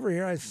all. I'm over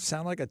here. I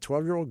sound like a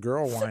 12-year-old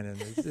girl whining.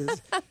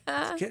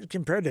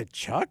 Compared to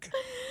Chuck,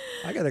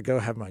 I got to go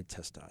have my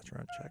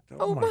testosterone checked.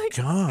 Oh my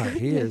God,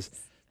 he is.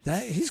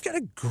 He's got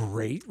a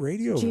great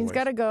radio voice. Gene's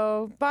got to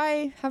go.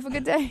 Bye. Have a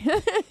good day.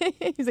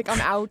 He's like,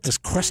 I'm out. Is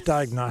Quest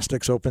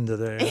Diagnostics open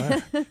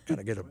today? Got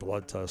to get a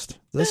blood test.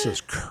 This is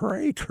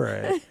cray.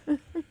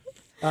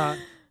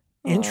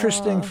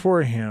 Interesting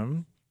for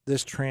him,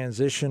 this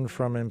transition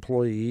from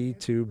employee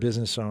to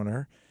business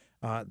owner.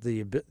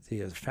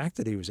 The fact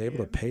that he was able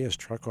to pay his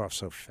truck off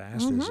so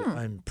fast is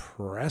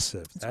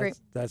impressive.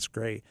 That's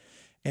great.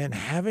 And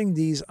having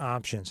these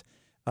options,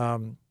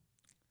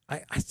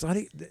 I thought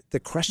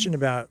the question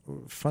about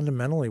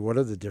fundamentally what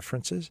are the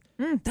differences,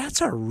 that's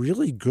a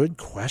really good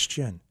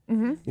question.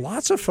 Mm-hmm.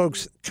 Lots of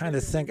folks kind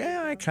of think,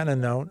 I kind of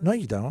know. No,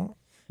 you don't.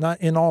 Not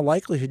in all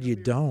likelihood, you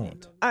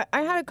don't. I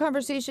had a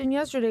conversation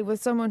yesterday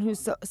with someone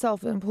who's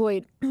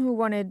self-employed who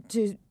wanted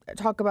to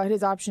talk about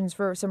his options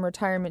for some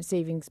retirement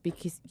savings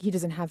because he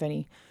doesn't have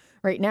any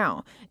right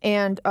now.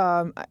 And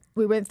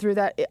we went through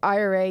that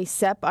IRA,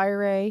 SEP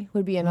IRA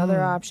would be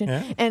another option.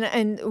 Yeah.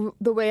 And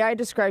the way I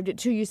described it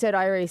too, you said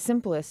IRA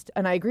simplest,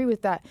 and I agree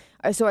with that.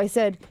 So I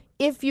said,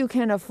 if you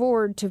can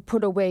afford to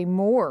put away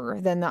more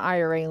than the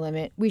IRA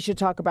limit, we should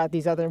talk about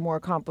these other more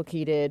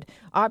complicated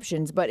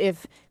options. But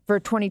if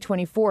for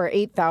 2024,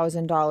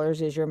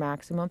 $8,000 is your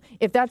maximum,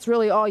 if that's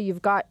really all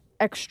you've got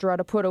extra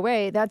to put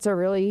away, that's a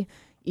really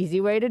easy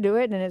way to do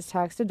it, and it's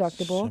tax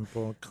deductible.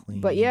 Simple, clean.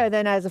 But yeah,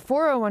 then as a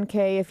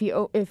 401k,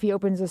 if he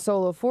opens a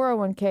solo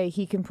 401k,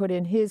 he can put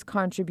in his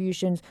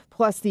contributions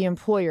plus the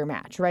employer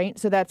match, right?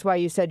 So that's why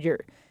you said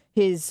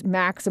his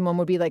maximum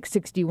would be like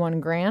 61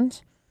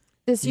 grand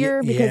this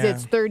year because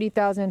it's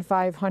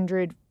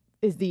 30,500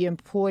 is the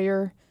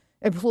employer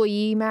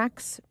employee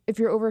max if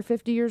you're over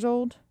 50 years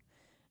old.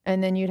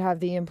 And then you'd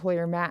have the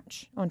employer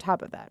match on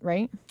top of that,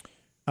 right?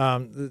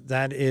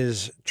 That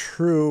is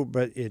true,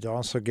 but it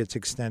also gets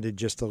extended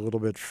just a little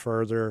bit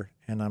further.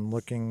 And I'm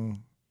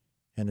looking,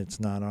 and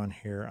it's not on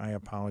here. I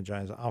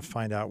apologize. I'll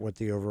find out what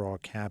the overall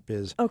cap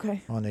is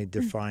on a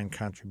defined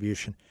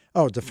contribution.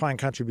 Oh, defined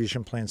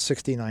contribution plan,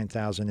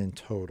 $69,000 in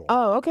total.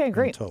 Oh, okay,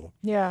 great. In total.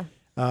 Yeah.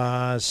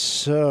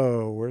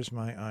 So where's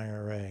my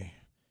IRA?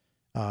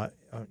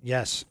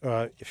 Yes,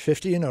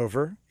 50 and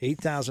over,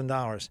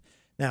 $8,000.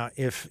 Now,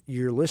 if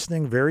you're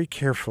listening very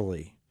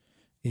carefully,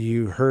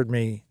 you heard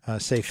me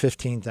say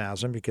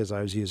 15,000 because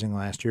I was using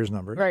last year's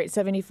number. Right,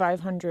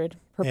 7,500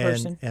 per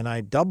person. And I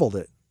doubled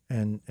it.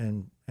 And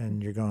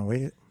you're going,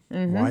 wait,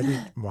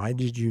 why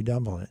did you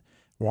double it?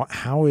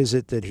 How is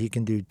it that he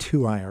can do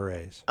 2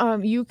 IRAs?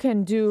 You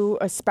can do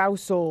a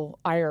spousal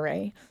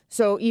IRA.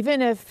 So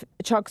even if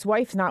Chuck's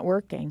wife's not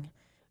working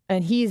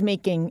and he's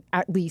making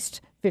at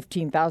least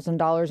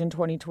 $15,000 in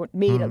 2020,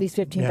 made at least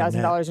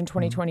 $15,000 in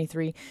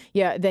 2023,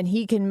 then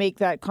he can make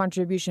that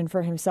contribution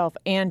for himself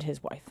and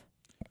his wife.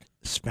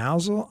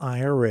 Spousal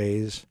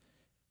IRAs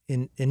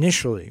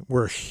initially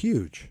were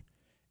huge.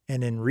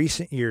 And in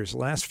recent years,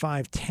 last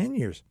 5-10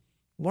 years,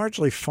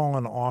 largely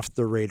fallen off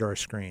the radar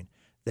screen.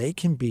 They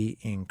can be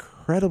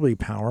incredibly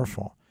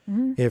powerful.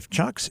 If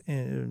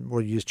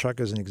we'll use Chuck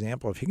as an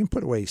example, if he can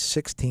put away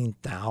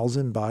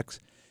 $16,000,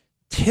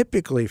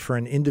 typically for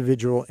an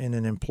individual in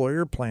an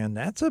employer plan,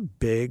 that's a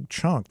big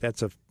chunk.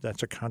 That's a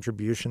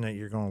contribution that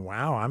you're going,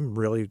 wow, I'm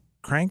really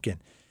cranking.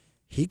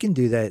 He can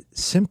do that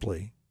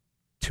simply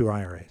 2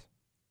 IRAs.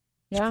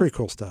 It's pretty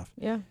cool stuff.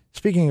 Yeah.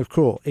 Speaking of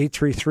cool,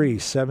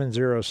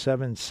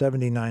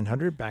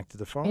 833-707-7900. Back to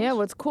the phone. Yeah,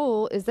 what's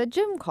cool is that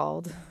Jim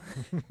called.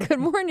 Good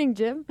morning,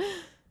 Jim.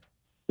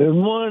 Good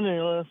morning,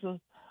 Lisa.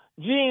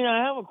 Gene,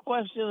 I have a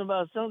question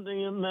about something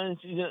you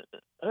mentioned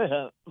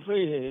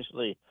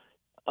previously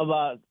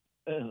about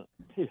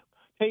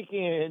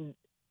taking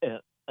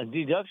a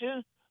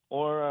deduction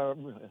or a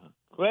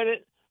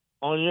credit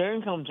on your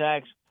income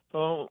tax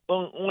from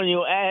when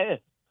you add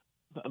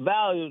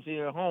value to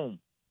your home.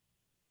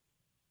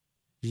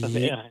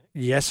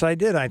 Yes, I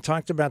did. I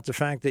talked about the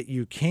fact that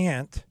you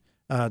can't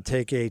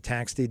take a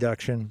tax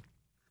deduction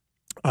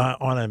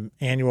on an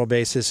annual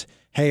basis.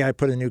 Hey, I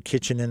put a new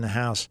kitchen in the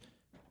house.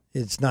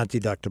 It's not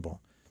deductible.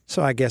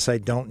 So I guess I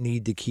don't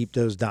need to keep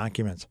those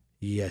documents.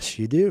 Yes,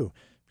 you do.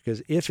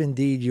 Because if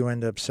indeed you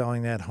end up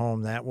selling that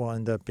home, that will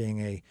end up being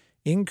a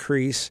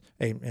increase,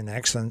 in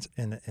essence,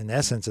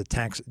 a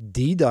tax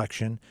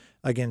deduction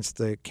against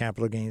the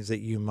capital gains that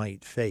you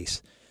might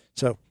face.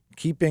 So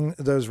keeping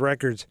those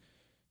records,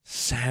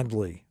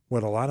 sadly,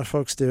 what a lot of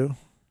folks do,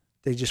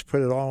 they just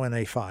put it all in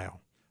a file.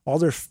 All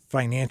their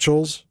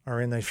financials are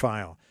in a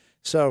file.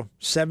 So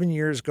 7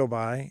 years go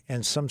by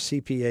and some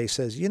CPA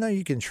says,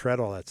 you can shred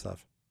all that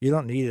stuff. You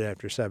don't need it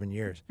after 7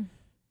 years.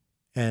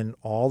 And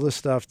all the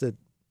stuff that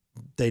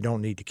they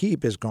don't need to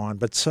keep is gone,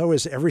 but so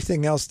is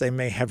everything else they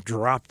may have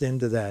dropped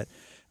into that.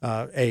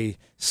 A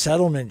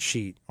settlement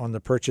sheet on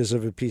the purchase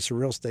of a piece of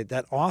real estate,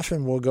 that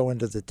often will go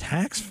into the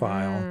tax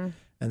file,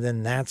 and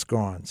then that's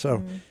gone.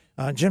 So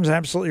Jim's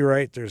absolutely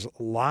right. There's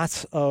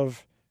lots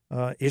of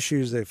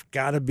issues that have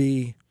got to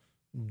be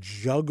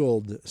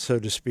juggled, so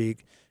to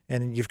speak,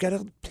 and you've got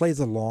to play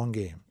the long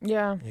game.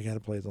 Yeah. You got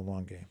to play the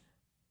long game.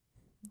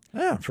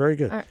 Yeah, very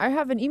good. I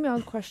have an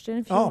email question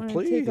if you want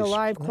to take a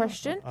live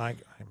question. I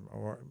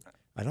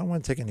don't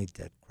want to take any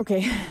dead.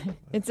 Okay.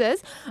 It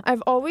says,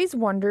 I've always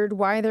wondered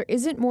why there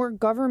isn't more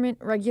government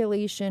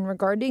regulation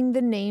regarding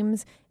the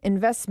names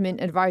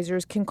investment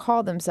advisors can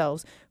call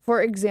themselves.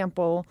 For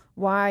example,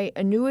 why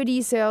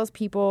annuity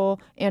salespeople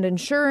and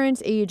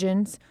insurance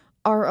agents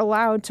are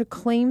allowed to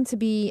claim to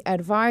be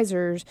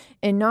advisors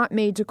and not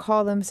made to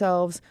call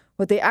themselves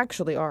what they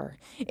actually are.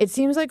 It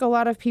seems like a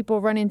lot of people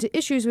run into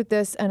issues with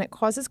this, and it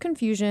causes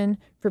confusion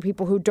for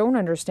people who don't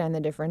understand the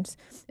difference.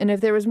 And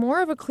if there was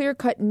more of a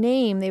clear-cut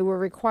name they were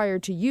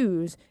required to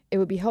use, it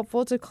would be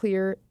helpful to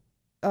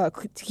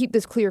keep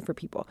this clear for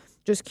people.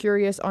 Just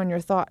curious on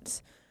your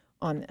thoughts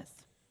on this.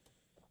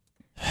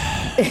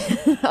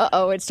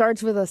 Uh-oh, it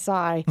starts with a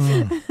sigh.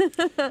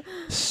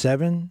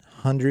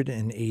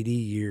 780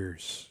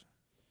 years.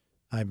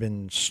 I've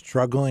been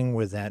struggling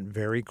with that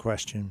very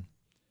question.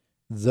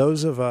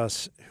 Those of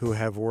us who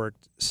have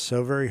worked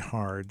so very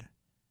hard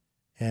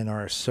and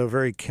are so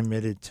very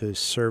committed to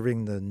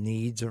serving the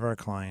needs of our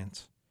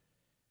clients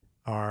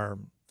are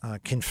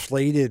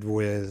conflated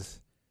with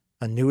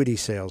annuity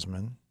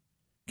salesmen,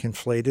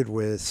 conflated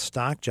with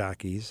stock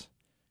jockeys,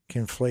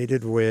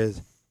 conflated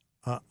with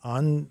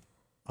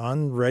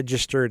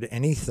unregistered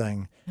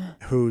anything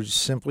who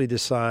simply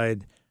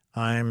decide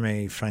I'm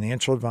a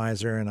financial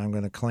advisor and I'm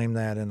going to claim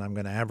that and I'm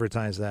going to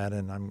advertise that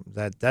and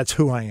that's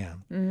who I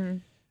am. Mm-hmm.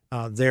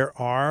 There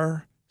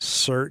are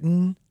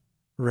certain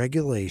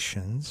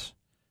regulations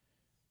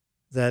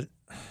that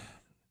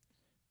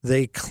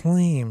they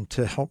claim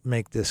to help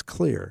make this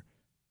clear.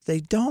 They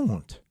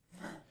don't.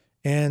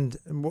 And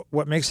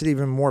what makes it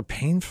even more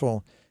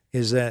painful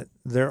is that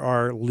there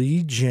are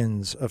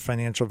legions of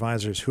financial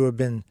advisors who have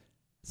been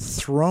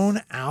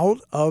thrown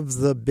out of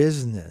the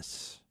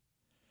business.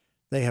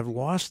 They have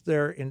lost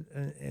their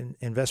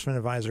investment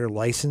advisor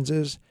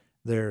licenses,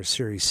 their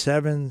Series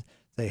 7.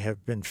 They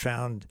have been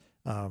found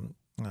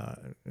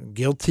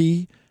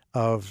guilty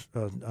of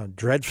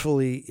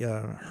dreadfully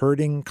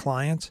hurting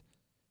clients.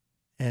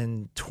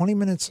 And 20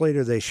 minutes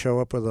later, they show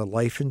up with a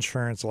life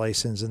insurance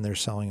license and they're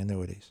selling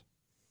annuities.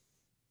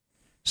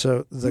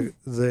 So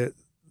the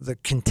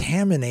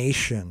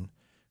contamination,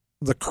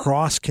 the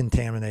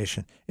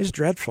cross-contamination is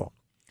dreadful.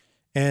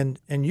 And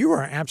you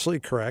are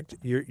absolutely correct.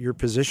 Your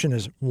position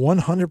is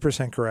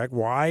 100% correct.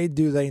 Why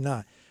do they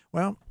not?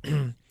 Well,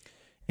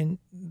 in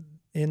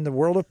the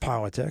world of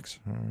politics,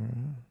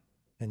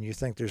 and you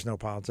think there's no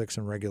politics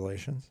and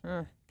regulations,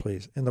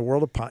 please. In the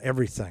world of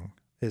everything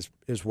is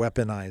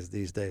weaponized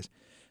these days.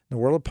 In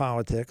the world of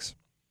politics,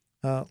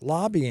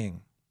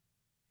 lobbying,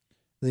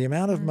 the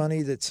amount of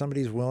money that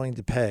somebody's willing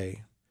to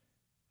pay,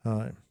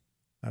 I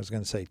was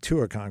going to say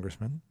to a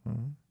congressman,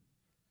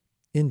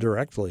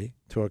 indirectly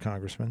to a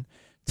congressman,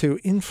 to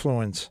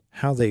influence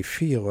how they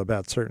feel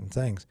about certain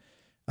things.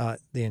 The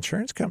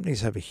insurance companies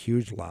have a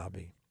huge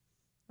lobby,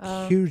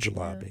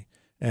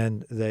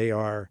 and they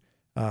are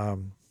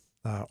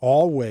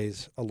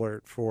always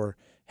alert for,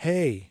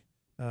 hey,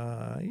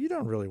 you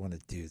don't really want to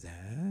do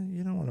that.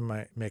 You don't want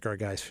to make our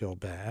guys feel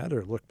bad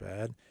or look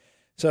bad.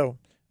 So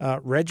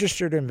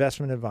registered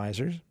investment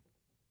advisors,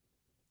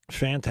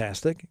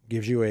 fantastic,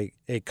 gives you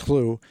a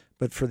clue.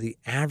 But for the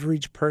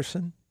average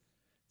person,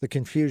 the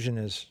confusion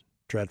is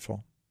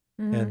dreadful.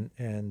 And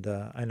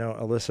I know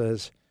Alyssa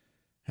has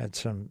had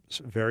some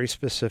very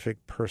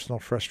specific personal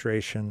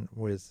frustration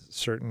with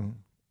certain,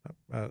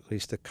 at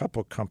least a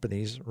couple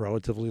companies,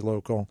 relatively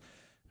local,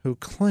 who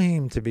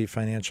claim to be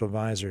financial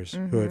advisors,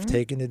 who have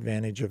taken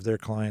advantage of their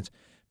clients,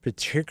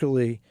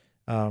 particularly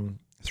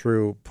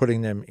through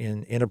putting them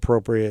in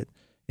inappropriate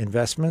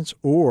investments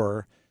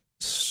or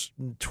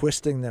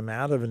twisting them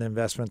out of an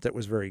investment that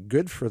was very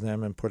good for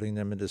them and putting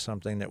them into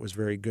something that was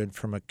very good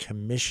from a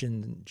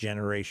commission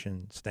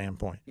generation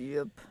standpoint.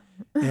 Yep.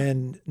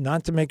 And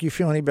not to make you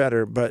feel any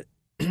better, but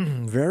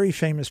very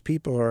famous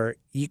people are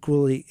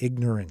equally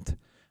ignorant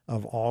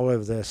of all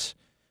of this.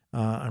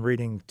 I'm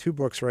reading 2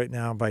 books right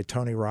now by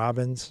Tony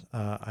Robbins.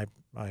 I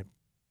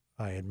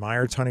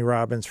admire Tony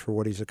Robbins for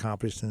what he's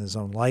accomplished in his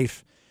own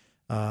life.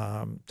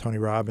 Tony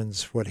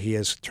Robbins, what he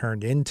has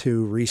turned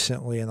into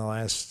recently in the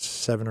last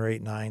 7 or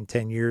 8, 9,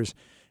 10 years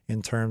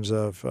in terms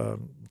of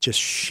just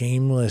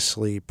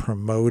shamelessly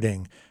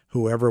promoting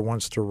whoever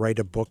wants to write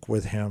a book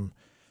with him.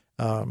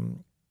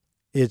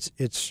 It's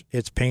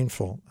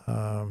painful.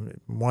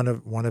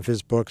 One of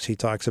his books, he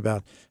talks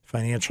about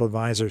financial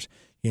advisors.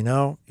 You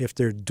know, if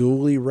they're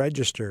duly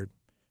registered,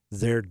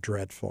 they're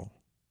dreadful.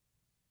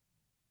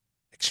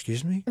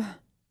 Excuse me?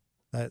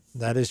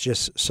 That is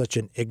just such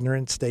an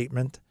ignorant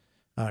statement.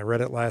 I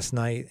read it last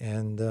night,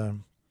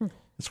 and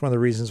it's one of the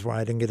reasons why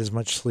I didn't get as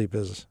much sleep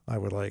as I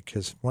would like,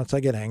 because once I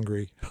get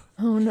angry...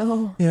 Oh,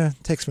 no. Yeah,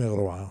 it takes me a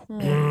little while.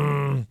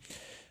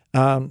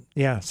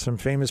 Yeah, some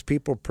famous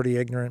people, pretty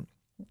ignorant.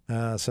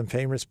 Some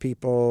famous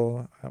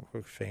people,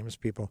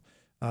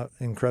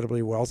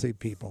 incredibly wealthy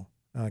people.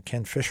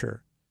 Ken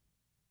Fisher,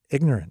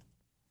 ignorant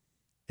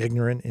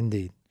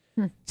indeed.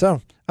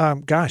 So,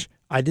 gosh,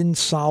 I didn't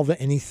solve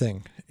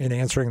anything in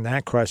answering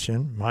that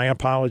question. My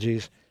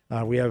apologies.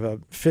 We have a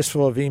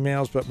fistful of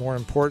emails, but more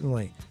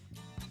importantly,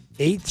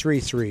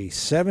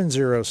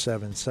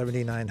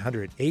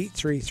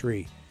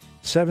 833-707-7900,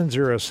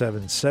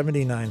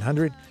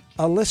 833-707-7900.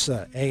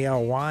 Alyssa,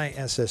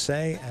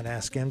 ALYSSA, at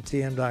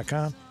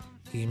AskMTM.com.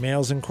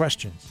 Emails and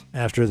questions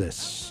after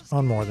this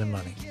on More Than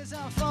Money. I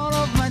fall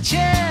off my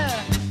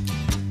chair,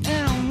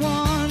 and I'm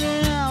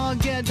wondering how I'll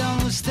get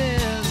down the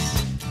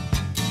stairs.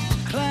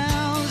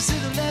 Clowns to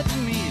the left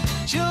of me,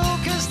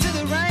 jokers to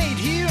the right.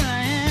 Here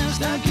I am,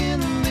 stuck in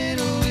the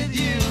middle with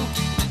you.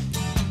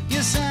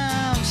 Yes,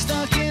 I'm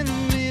stuck in the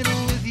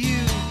middle with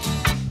you.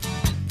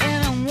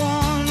 And I'm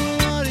wondering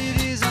what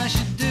it is I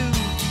should do.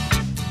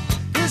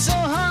 It's so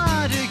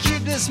hard to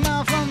keep the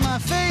smile from my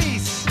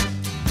face.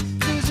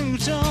 Losing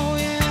control,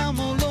 yeah, I'm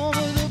all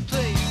over the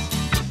place.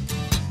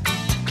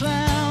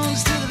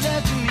 Clowns to the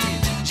left of me,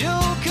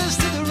 jokers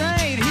to the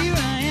right. Here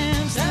I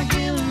am, stuck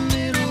in the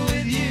middle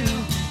with you.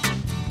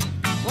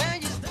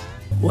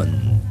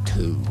 1,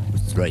 2,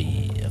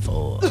 3,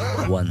 4.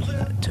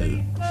 1,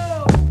 2.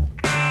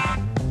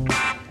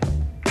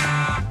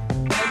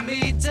 Let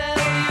me tell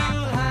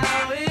you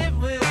how it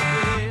will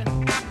be.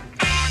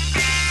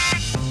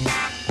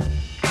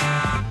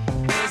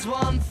 There's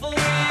 1 for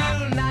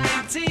you,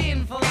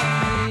 19 for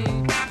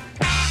me.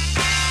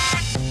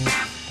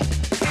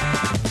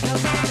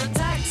 'Cause I'm the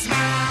tax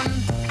man.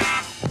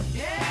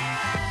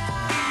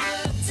 Yeah,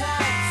 I'm the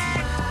tax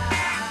man.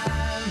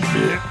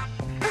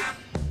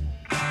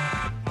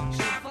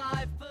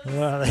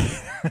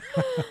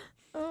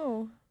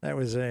 Oh. That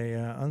was a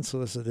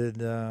unsolicited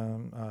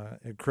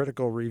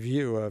critical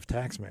review of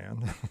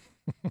Taxman.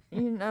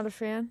 You're not a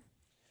fan?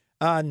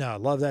 No,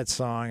 love that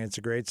song. It's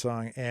a great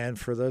song. And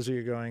for those of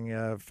you going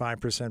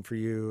 5% for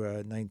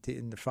you,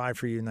 19, 5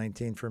 for you,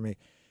 19 for me.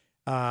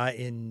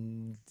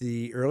 In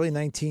the early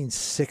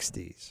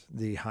 1960s,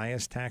 the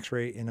highest tax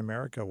rate in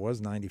America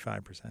was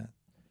 95%.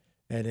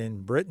 And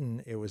in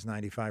Britain, it was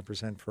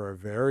 95% for a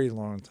very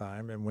long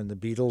time. And when the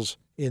Beatles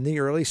in the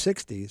early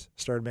 60s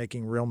started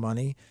making real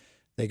money,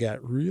 they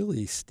got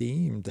really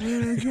steamed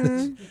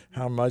because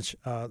how much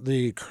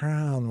the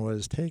Crown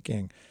was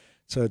taking.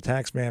 So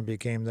Taxman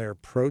became their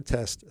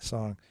protest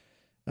song.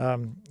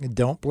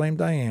 Don't blame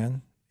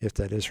Diane, if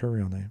that is her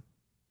real name.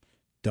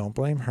 Don't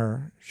blame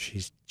her.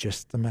 She's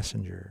just the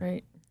messenger.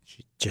 Right.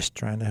 She's just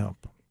trying to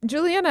help.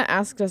 Juliana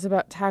asked us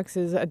about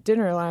taxes at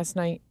dinner last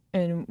night,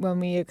 and when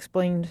we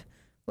explained,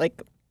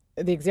 like,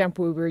 the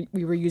example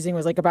we were using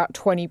was like about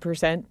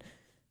 20%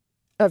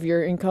 of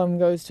your income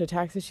goes to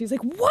taxes. She's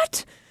like,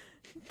 "What?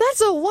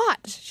 That's a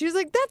lot." She was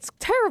like, "That's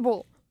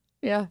terrible."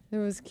 Yeah, it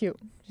was cute.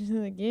 She's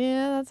like,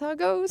 "Yeah, that's how it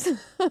goes."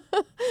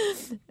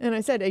 And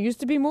I said, "It used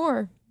to be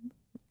more."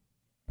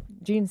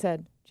 Jean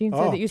said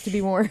it used to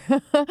be more.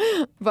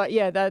 But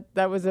yeah,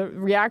 that was a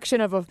reaction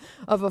of a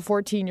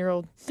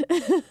 14-year-old.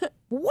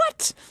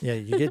 What? Yeah,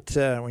 you get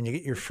when you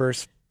get your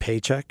first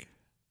paycheck.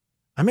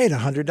 I made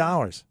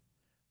 $100.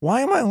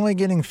 Why am I only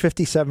getting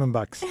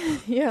 $57?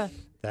 Yeah.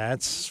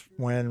 That's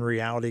when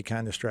reality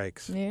kind of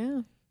strikes.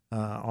 Yeah.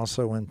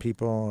 Also, when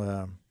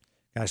people,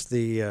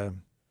 the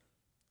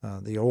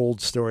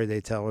old story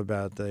they tell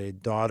about the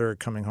daughter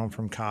coming home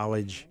from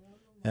college,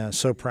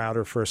 so proud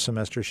her first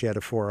semester she had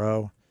a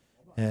 4.0,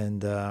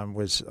 and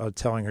was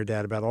telling her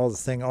dad about all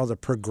the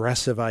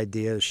progressive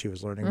ideas she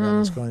was learning about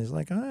in school. And he's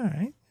like, "All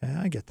right,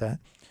 yeah, I get that."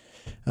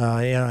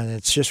 And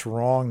it's just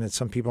wrong that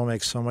some people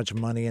make so much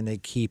money and they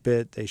keep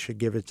it. They should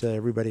give it to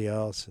everybody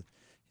else.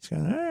 He's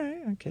going, "All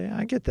right, okay,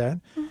 I get that."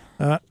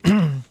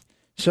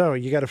 So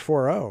you got a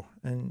 4.0,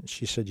 and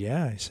she said,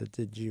 "Yeah." I said,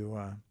 "Did you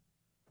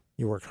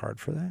work hard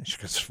for that?" She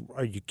goes,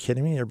 "Are you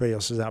kidding me? Everybody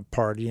else is out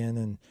partying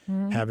and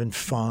having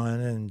fun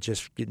and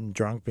just getting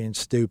drunk, being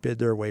stupid.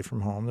 They're away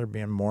from home. They're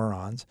being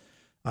morons.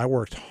 I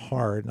worked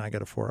hard and I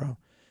got a 4.0.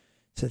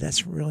 So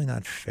that's really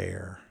not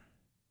fair.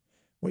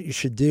 What you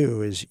should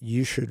do is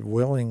you should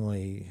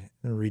willingly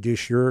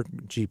reduce your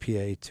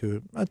GPA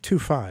to a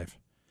 2.5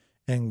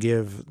 and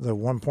give the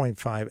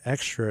 1.5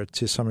 extra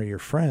to some of your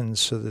friends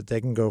so that they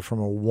can go from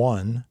a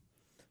 1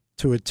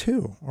 to a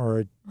 2 or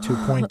a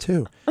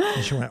 2.2.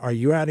 And she went, "Are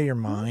you out of your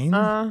mind?"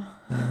 And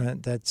I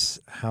went, "That's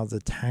how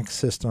the tax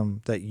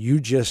system that you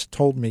just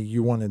told me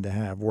you wanted to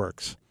have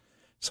works.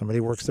 Somebody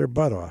works their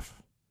butt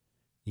off.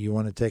 You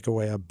want to take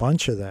away a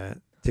bunch of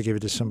that to give it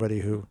to somebody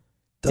who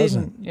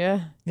doesn't."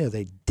 Yeah,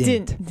 they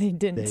didn't. They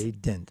didn't. They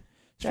didn't.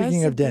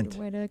 Speaking of didn't,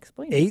 way to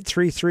explain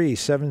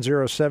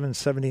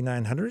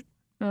 833-707-7900.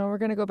 We're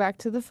going to go back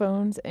to the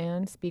phones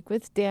and speak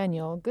with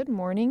Daniel. Good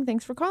morning.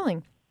 Thanks for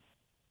calling.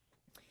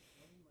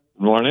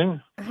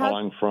 Morning.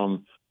 Calling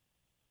from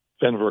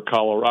Denver,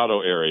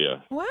 Colorado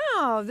area.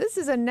 Wow, this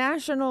is a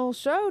national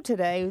show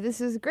today. This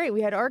is great.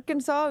 We had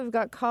Arkansas, we've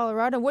got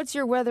Colorado. What's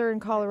your weather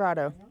in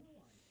Colorado?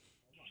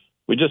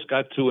 We just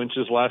got 2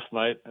 inches last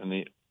night, and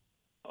the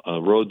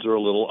roads are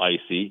a little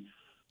icy.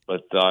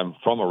 But I'm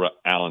from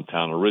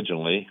Allentown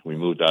originally. We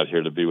moved out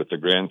here to be with the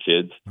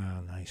grandkids.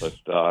 Wow, nice. But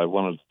I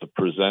wanted to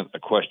present a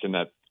question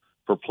that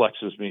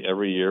perplexes me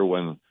every year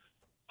when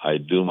I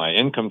do my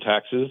income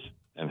taxes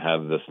and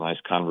have this nice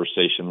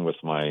conversation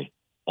with my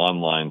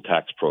online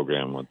tax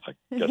program. I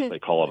guess they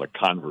call it a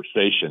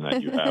conversation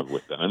that you have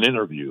with them, an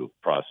interview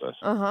process.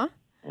 Uh-huh.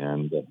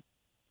 And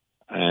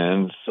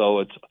so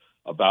it's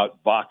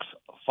about box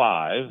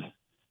 5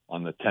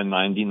 on the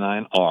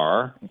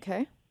 1099-R.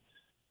 Okay.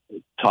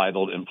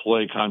 Titled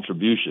Employee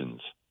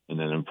Contributions, and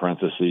then in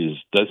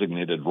parentheses,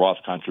 designated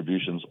Roth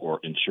contributions or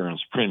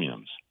insurance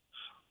premiums.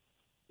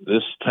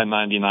 This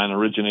 1099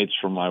 originates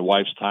from my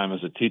wife's time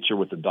as a teacher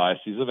with the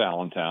Diocese of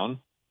Allentown,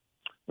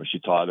 where she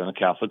taught in a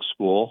Catholic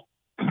school.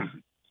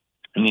 In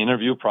the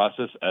interview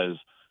process, as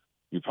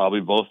you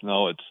probably both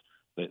know,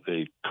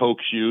 they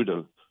coax you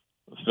to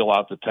fill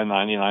out the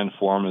 1099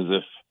 form as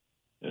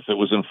if it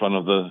was in front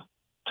of the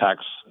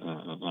tax,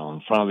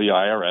 in front of the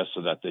IRS,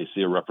 so that they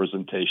see a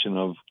representation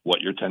of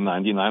what your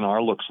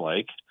 1099-R looks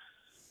like.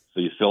 So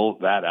you fill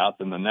that out.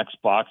 Then the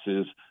next box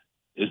is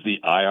the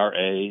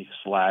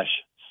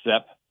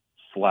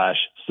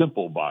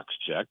IRA/SEP/simple box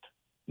checked?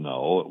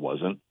 No, it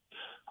wasn't.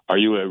 Are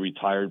you a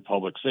retired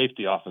public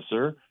safety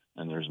officer?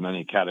 And there's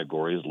many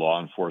categories: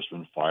 law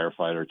enforcement,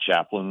 firefighter,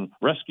 chaplain,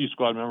 rescue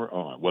squad member,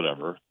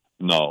 whatever.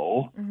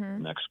 No.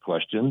 Mm-hmm. Next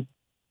question.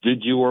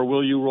 Did you or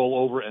will you roll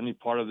over any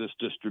part of this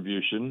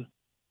distribution?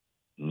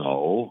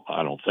 No,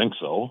 I don't think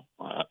so.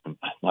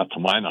 Not to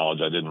my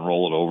knowledge, I didn't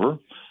roll it over.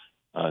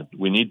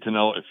 We need to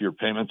know if your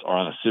payments are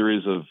on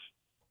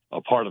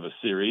a part of a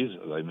series.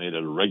 Are they made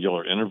at a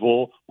regular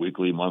interval,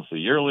 weekly, monthly,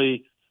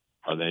 yearly?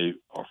 Are they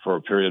for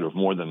a period of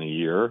more than a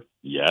year?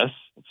 Yes,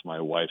 it's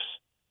my wife's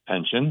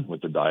pension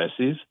with the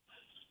diocese.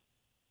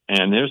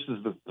 And this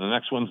is the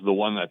next one's the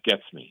one that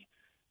gets me.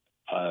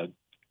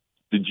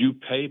 Did you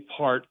pay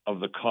part of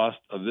the cost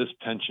of this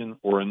pension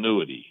or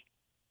annuity?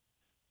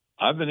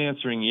 I've been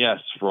answering yes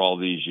for all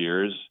these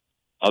years.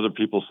 Other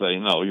people say,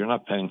 no, you're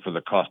not paying for the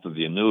cost of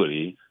the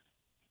annuity.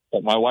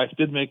 But my wife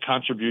did make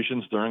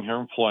contributions during her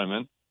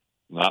employment,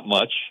 not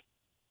much.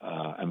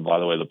 And by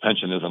the way, the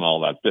pension isn't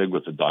all that big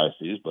with the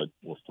diocese, but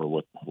for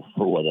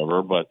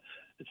whatever. But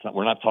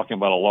we're not talking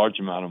about a large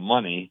amount of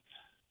money.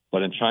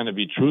 But in trying to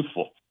be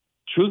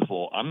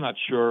truthful, I'm not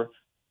sure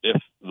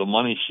if the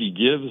money she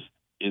gives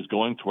is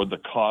going toward the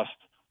cost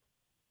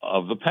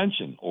of the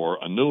pension or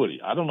annuity.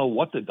 I don't know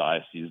what the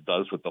diocese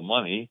does with the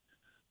money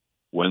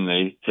when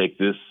they take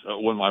this,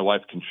 when my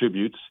wife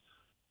contributes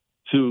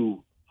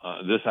to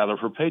this out of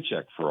her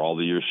paycheck for all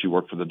the years she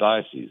worked for the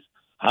diocese.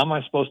 How am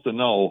I supposed to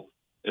know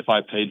if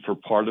I paid for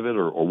part of it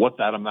or what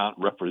that amount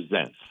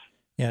represents?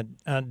 Yeah,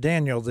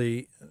 Daniel,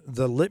 the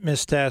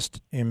litmus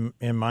test, in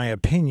my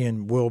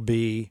opinion, will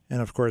be,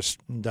 and of course,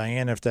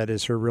 Diane, if that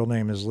is her real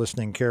name, is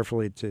listening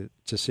carefully to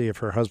see if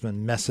her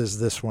husband messes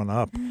this one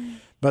up.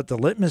 But the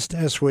litmus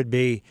test would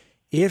be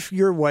if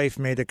your wife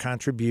made a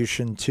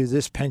contribution to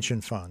this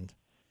pension fund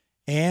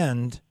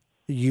and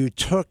you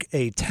took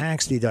a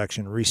tax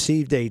deduction,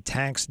 received a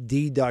tax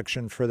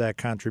deduction for that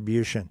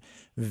contribution.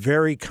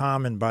 Very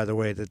common, by the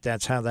way,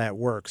 that's how that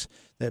works,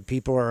 that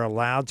people are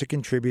allowed to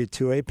contribute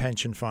to a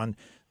pension fund.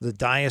 The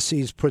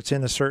diocese puts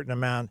in a certain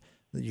amount.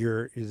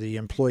 The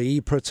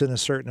employee puts in a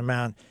certain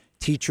amount.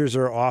 Teachers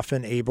are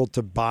often able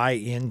to buy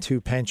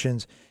into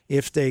pensions.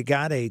 If they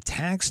got a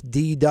tax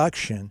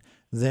deduction,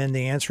 then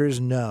the answer is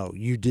no,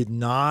 you did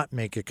not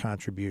make a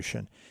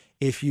contribution.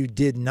 If you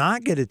did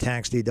not get a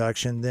tax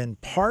deduction, then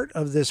part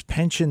of this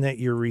pension that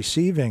you're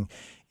receiving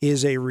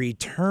is a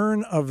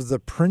return of the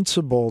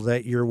principal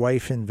that your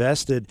wife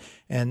invested,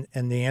 and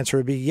the answer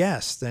would be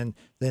yes. Then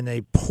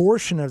a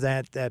portion of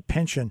that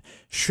pension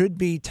should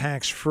be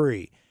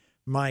tax-free.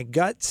 My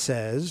gut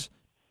says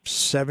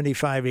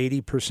 75,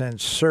 80%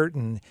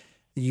 certain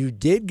you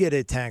did get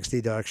a tax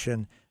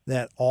deduction,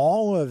 that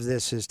all of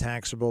this is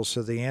taxable,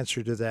 so the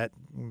answer to that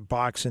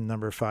box in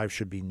number 5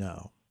 should be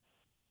no.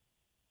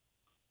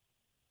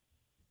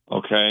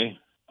 Okay.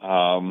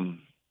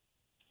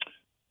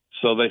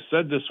 So they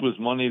said this was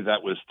money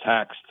that was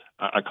taxed.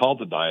 I called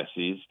the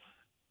diocese,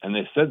 and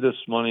they said this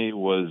money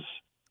was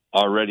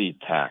already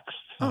taxed.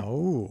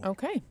 Oh,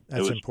 okay.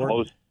 That's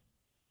important.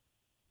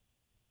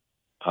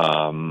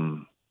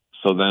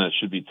 So then it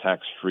should be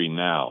tax-free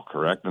now,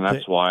 correct? And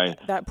that's why...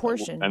 That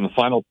portion. And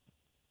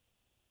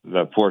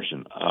that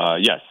portion.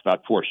 Yes,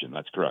 that portion.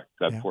 That's correct.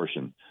 That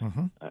portion.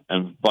 Mm-hmm.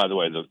 And by the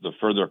way, the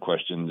further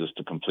question, just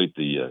to complete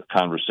the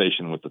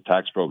conversation with the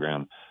tax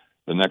program,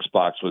 the next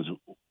box was,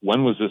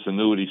 when was this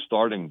annuity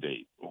starting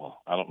date?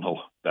 Well, I don't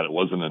know that it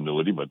was an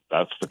annuity, but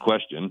that's the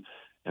question.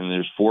 And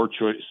there's four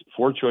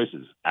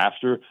choices.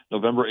 After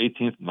November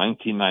 18th,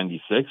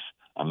 1996,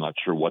 I'm not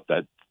sure what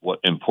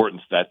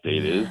importance that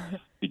date is.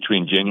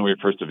 Between January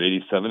 1st of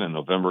 87 and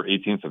November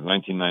 18th of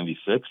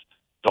 1996,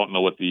 don't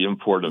know what the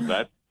import of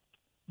that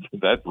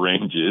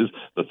range is.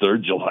 The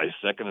third, July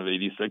 2nd of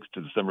 86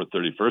 to December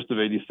 31st of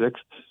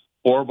 86,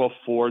 or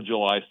before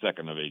July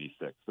 2nd of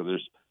 86. So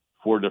there's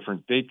 4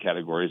 different date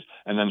categories.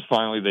 And then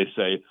finally they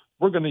say,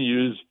 we're going to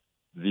use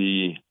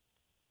the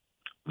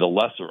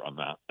lesser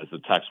amount as the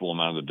taxable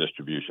amount of the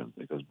distribution,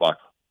 because box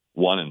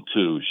 1 and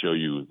 2 show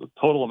you the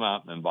total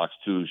amount, and box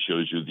 2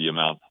 shows you the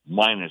amount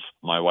minus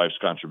my wife's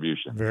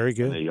contribution. Very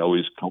good. And they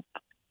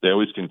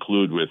always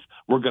conclude with,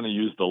 we're going to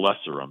use the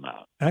lesser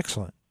amount.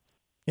 Excellent.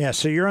 Yeah,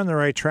 so you're on the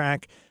right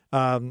track.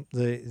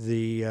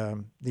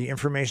 The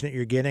information that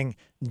you're getting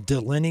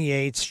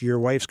delineates your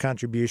wife's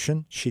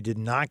contribution. She did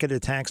not get a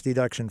tax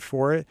deduction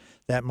for it.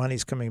 That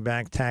money's coming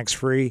back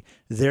tax-free.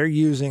 They're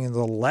using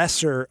the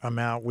lesser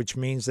amount, which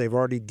means they've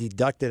already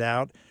deducted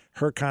out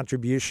her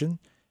contribution.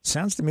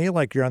 Sounds to me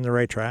like you're on the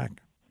right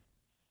track.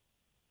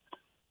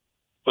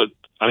 But,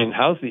 I mean,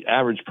 how's the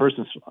average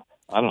person...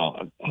 I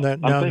don't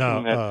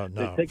know.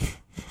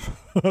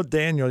 No.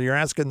 Daniel, you're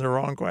asking the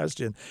wrong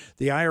question.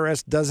 The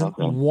IRS doesn't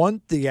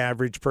want the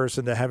average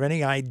person to have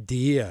any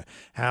idea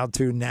how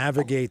to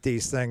navigate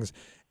these things.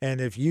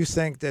 And if you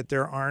think that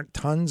there aren't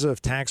tons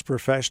of tax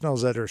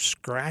professionals that are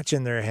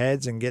scratching their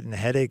heads and getting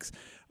headaches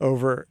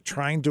over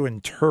trying to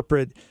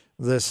interpret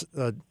this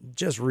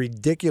just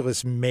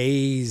ridiculous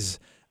maze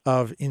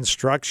of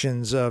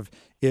instructions of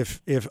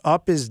if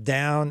up is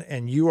down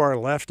and you are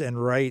left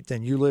and right,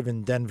 then you live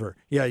in Denver.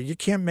 Yeah, you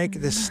can't make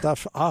this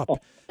stuff up.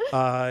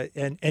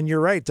 And you're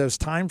right. Those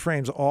time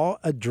frames all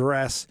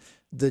address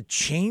the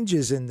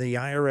changes in the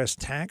IRS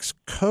tax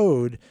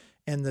code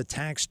and the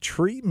tax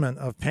treatment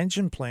of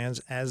pension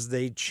plans as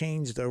they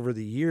changed over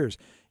the years.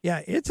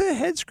 Yeah, it's a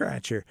head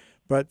scratcher,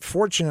 but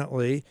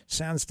fortunately,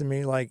 sounds to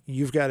me like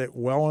you've got it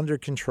well under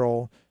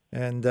control.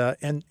 And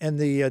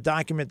the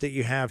document that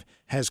you have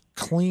has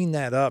cleaned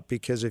that up,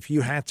 because if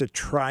you had to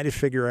try to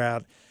figure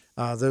out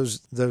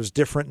those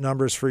different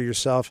numbers for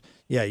yourself,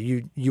 yeah,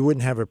 you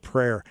wouldn't have a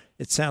prayer.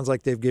 It sounds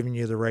like they've given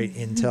you the right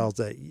intel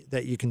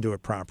that you can do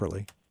it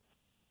properly.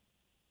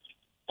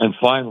 And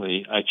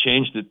finally, I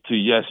changed it to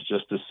yes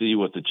just to see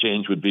what the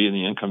change would be in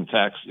the income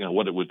tax, how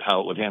it would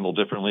handle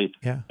differently.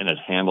 Yeah. And it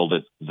handled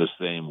it the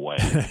same way.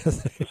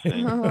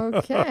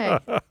 Okay.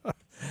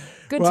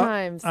 Good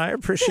times. I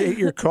appreciate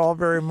your call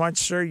very much,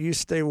 sir. You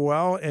stay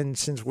well. And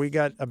since we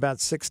got about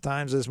 6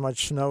 times as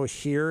much snow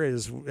here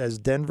as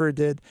Denver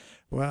did,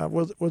 well,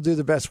 we'll do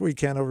the best we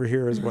can over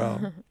here as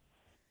well.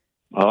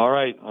 All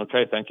right.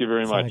 Okay. Thank you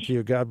very much. Thank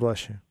you. God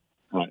bless you.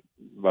 All right.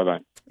 Bye-bye.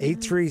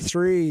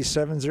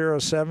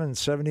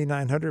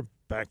 833-707-7900.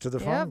 Back to the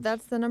phone. Yep,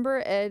 that's the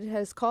number. Ed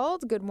has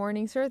called. Good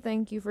morning, sir.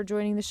 Thank you for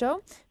joining the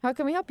show. How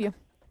can we help you?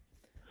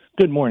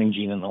 Good morning,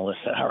 Gene and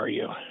Alyssa. How are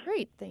you?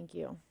 Great, thank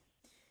you.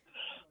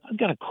 I've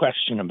got a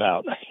question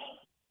about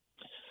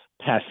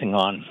passing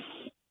on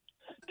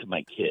to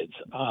my kids.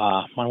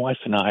 My wife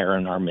and I are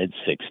in our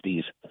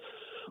mid-60s.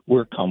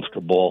 We're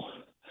comfortable.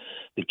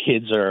 The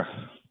kids are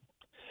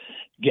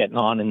getting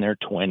on in their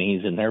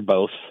 20s, and they're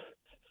both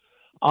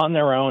on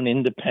their own,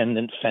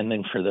 independent,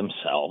 fending for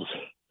themselves.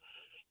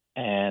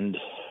 And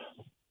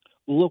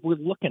we're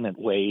looking at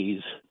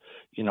ways,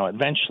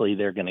 eventually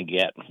they're going to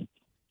get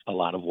a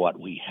lot of what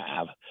we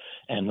have,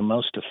 and the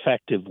most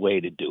effective way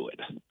to do it.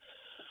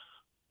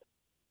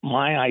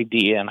 My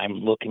idea, and I'm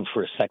looking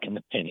for a second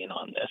opinion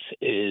on this,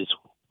 is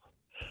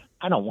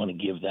I don't want to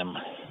give them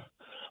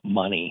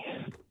money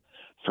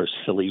for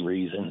silly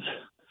reasons,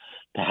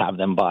 to have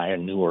them buy a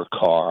newer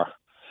car,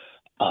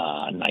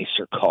 a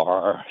nicer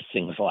car,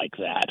 things like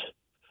that.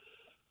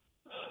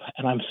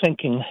 And I'm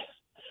thinking,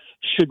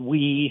 should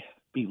we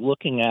be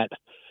looking at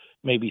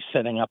maybe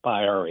setting up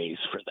IRAs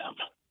for them?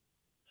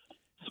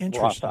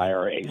 Roth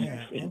IRAs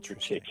in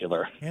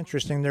particular.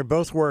 Interesting. They're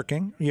both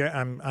working. Yeah,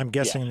 I'm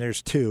guessing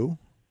there's 2.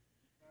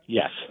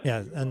 Yes.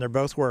 Yeah, and they're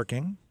both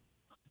working.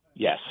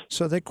 Yes.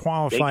 So they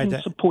qualify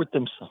to support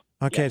themselves.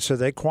 Okay, so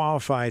they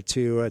qualify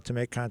to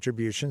make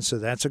contributions. So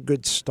that's a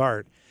good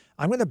start.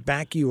 I'm going to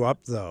back you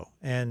up though,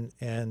 and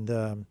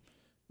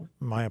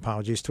my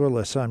apologies to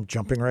Alyssa. I'm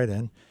jumping right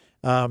in.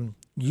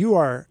 You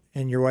are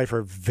and your wife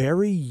are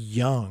very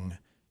young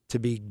to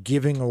be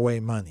giving away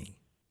money.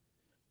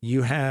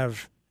 You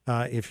have,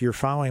 if you're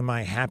following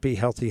my Happy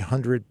Healthy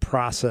 100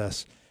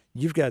 process,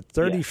 you've got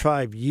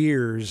 35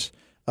 years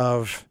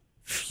of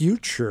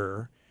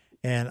future.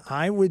 And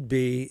I would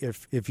be,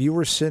 if you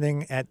were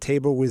sitting at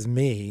table with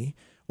me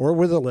or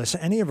with Alyssa,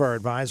 any of our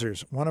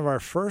advisors, one of our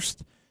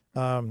first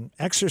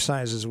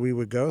exercises we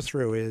would go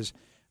through is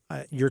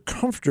you're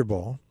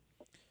comfortable.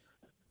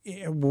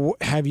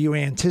 Have you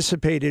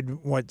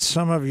anticipated what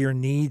some of your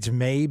needs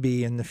may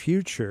be in the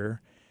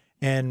future?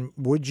 And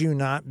would you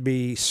not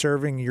be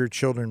serving your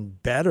children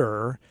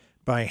better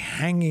by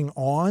hanging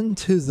on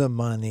to the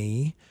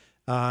money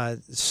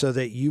so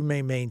that you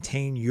may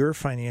maintain your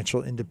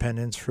financial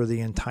independence for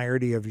the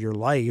entirety of your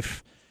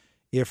life?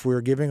 If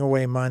we're giving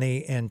away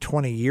money and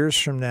 20 years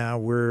from now,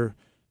 we're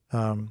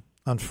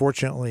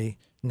unfortunately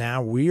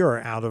now we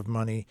are out of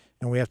money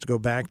and we have to go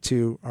back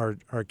to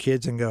our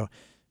kids and go,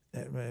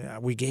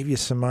 we gave you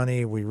some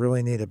money, we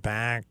really need it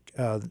back.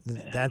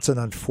 That's an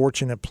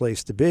unfortunate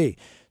place to be.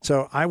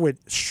 So I would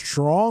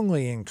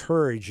strongly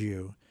encourage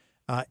you,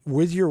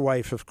 with your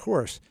wife, of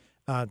course,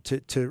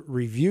 to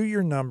review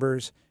your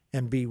numbers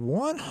and be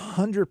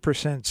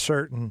 100%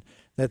 certain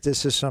that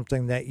this is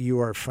something that you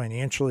are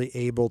financially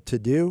able to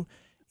do.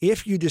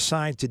 If you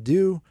decide to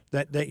do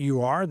that,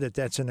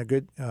 that's in a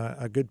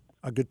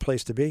good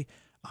place to be.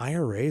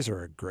 IRAs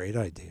are a great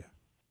idea.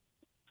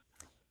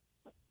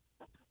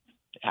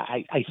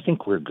 I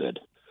think we're good.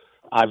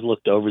 I've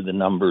looked over the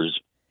numbers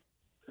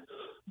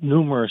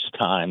numerous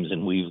times,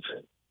 and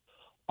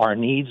our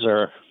needs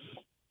are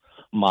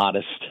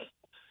modest,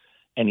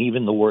 and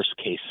even the worst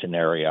case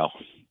scenario,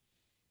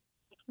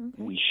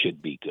 we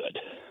should be good.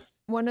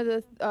 One of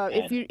the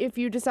if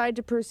you decide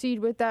to proceed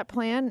with that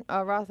plan,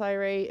 a Roth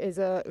IRA is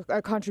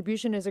a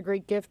contribution is a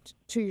great gift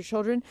to your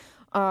children.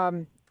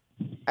 I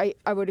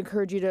would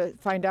encourage you to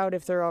find out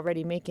if they're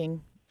already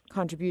making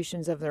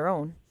contributions of their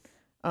own.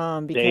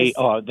 Because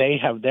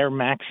they're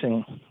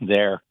maxing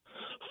their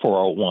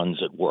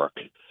 401s at work.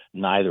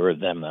 Neither of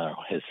them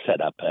has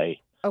set up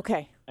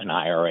an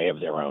IRA of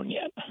their own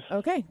yet.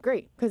 Okay,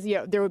 great. Because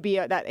there would be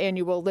that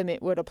annual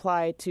limit would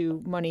apply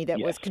to money that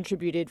was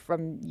contributed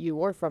from you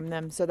or from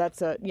them. So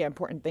that's a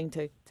important thing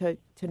to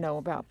know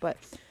about. But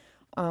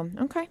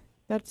okay,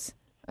 that's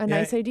a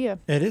nice idea.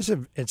 It is.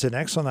 It's an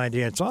excellent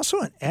idea. It's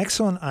also an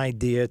excellent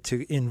idea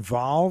to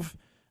involve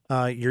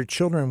your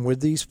children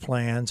with these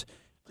plans.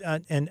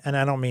 And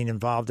I don't mean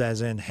involved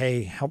as in,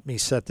 hey, help me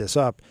set this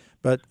up,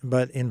 but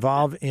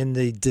involved in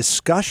the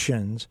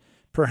discussions.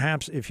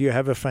 Perhaps if you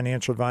have a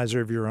financial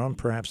advisor of your own,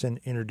 perhaps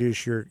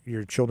introduce your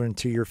children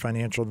to your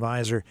financial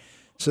advisor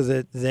so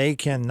that they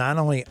can not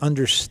only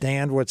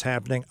understand what's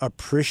happening,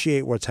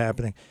 appreciate what's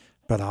happening,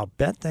 but I'll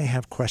bet they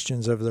have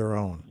questions of their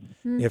own.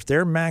 Mm-hmm. If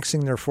they're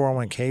maxing their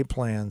 401k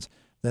plans,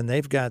 then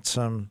they've got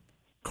some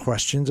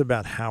questions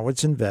about how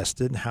it's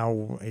invested,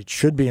 how it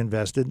should be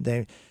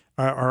invested.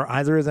 Are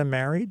either of them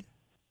married?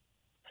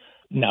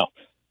 No.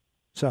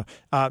 So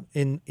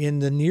in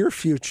the near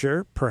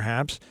future,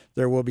 perhaps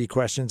there will be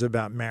questions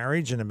about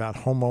marriage and about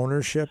home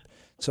ownership.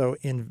 So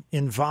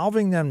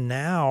involving them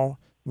now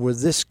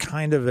with this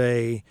kind of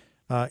a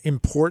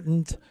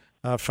important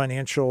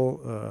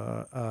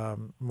financial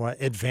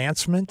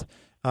advancement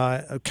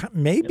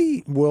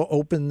maybe will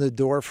open the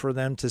door for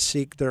them to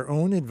seek their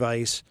own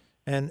advice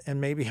and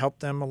maybe help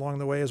them along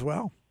the way as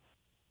well.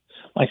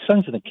 My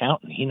son's an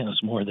accountant. He knows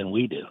more than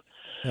we do.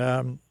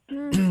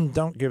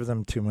 Don't give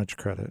them too much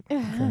credit.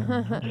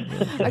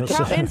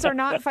 Accountants are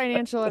not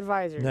financial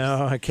advisors.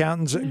 No,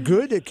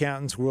 good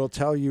accountants will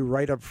tell you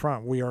right up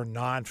front, we are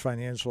not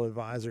financial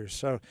advisors.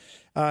 So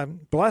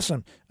bless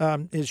them.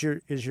 Is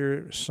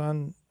your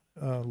son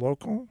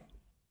local?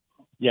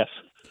 Yes.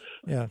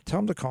 Yeah, tell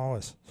him to call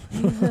us.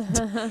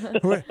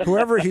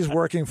 Whoever he's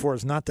working for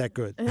is not that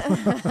good. He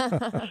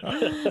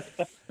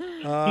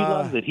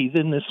loves it. He's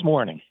in this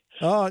morning.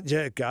 Oh,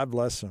 yeah, God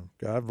bless him.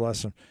 God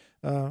bless him.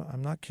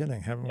 I'm not kidding.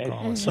 Have him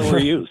call us. So are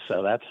you.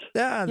 So that's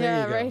there you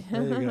go. Right.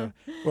 There you go.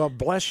 Well,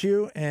 bless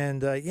you,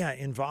 and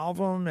involve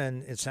them.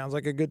 And it sounds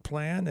like a good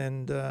plan.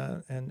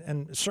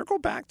 And circle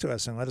back to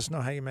us and let us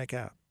know how you make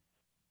out.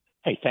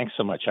 Hey, thanks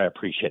so much. I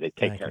appreciate it.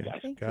 Take care,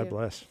 guys. God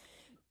bless.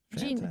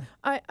 Gene,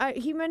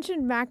 he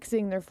mentioned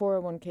maxing their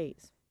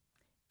 401ks,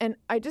 and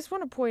I just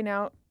want to point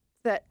out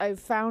that I've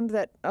found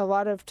that a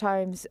lot of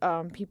times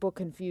people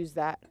confuse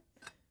that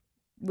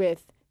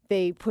with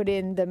they put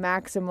in the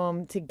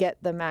maximum to get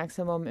the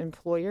maximum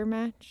employer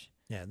match.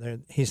 Yeah,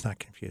 he's not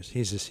confused.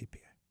 He's a CPA.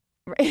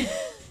 Right.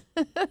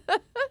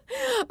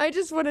 I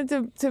just wanted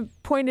to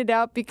point it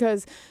out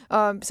because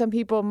some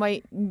people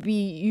might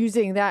be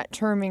using that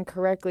term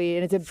incorrectly,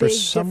 and it's a big difference. For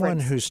someone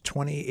who's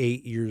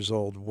 28 years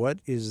old, what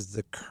is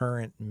the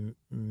current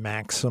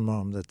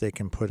maximum that they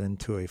can put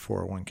into a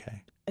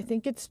 401k? I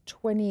think it's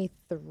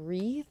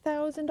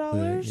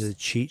 $23,000. The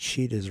cheat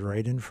sheet is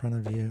right in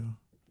front of you.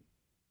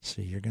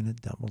 So you're going to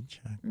double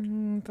check.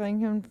 If I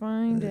can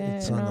find it.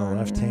 It's on the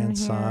left-hand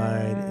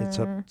side. It's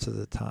up to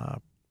the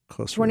top.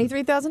 Closer.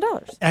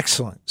 $23,000.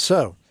 Excellent.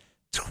 So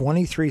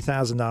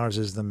 $23,000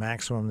 is the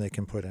maximum they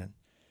can put in.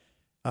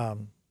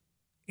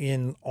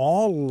 In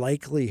all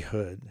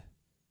likelihood,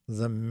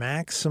 the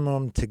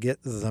maximum to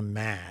get the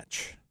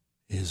match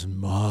is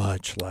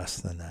much less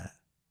than that.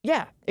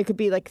 Yeah, it could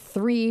be like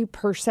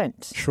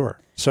 3%.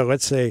 Sure. So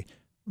let's say,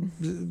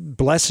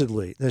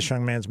 blessedly, this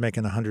young man's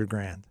making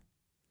 $100,000,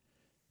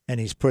 and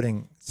he's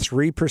putting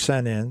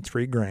 3% in,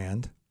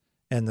 $3,000,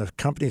 and the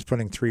company's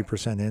putting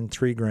 3% in,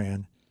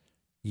 $3,000.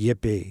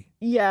 Yippee.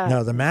 Yeah.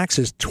 No, the max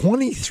is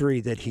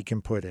 23 that he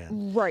can put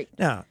in. Right.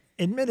 Now,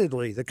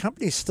 admittedly, the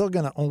company's still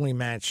going to only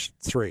match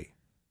 3.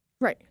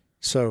 Right.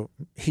 So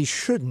he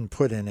shouldn't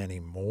put in any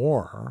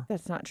more.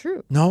 That's not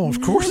true. No,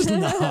 of course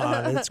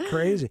not. It's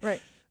crazy.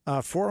 Right.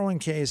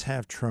 401ks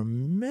have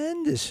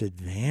tremendous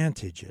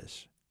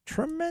advantages.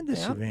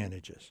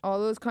 Advantages. All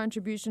those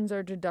contributions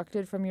are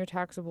deducted from your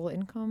taxable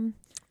income.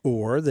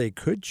 Or they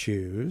could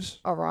choose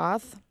a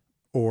Roth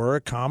or a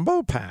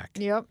combo pack.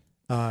 Yep.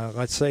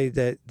 Let's say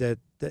that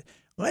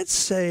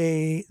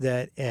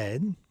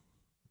Ed,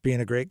 being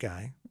a great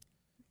guy,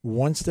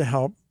 wants to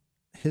help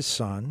his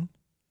son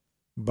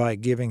by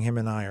giving him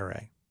an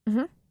IRA.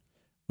 Mm-hmm.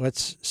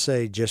 Let's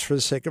say, just for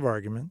the sake of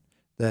argument,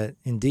 that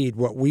indeed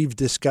what we've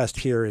discussed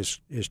here is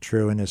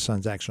true, and his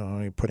son's actually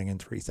only putting in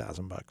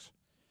 $3,000.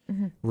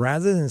 Mm-hmm.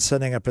 Rather than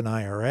setting up an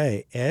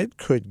IRA, Ed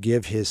could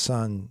give his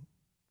son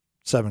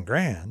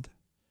 $7,000.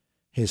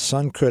 His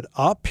son could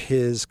up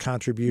his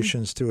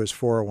contributions to his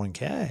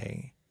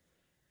 401k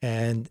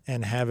and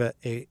have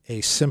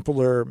a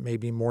simpler,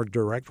 maybe more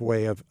direct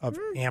way of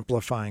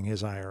amplifying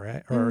his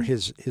IRA or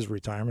his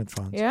retirement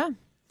funds. Yeah.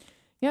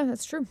 Yeah,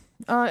 that's true.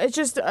 It's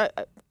just I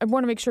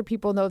want to make sure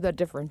people know the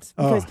difference.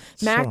 Because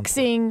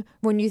maxing,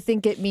 when you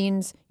think it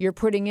means you're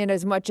putting in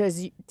as much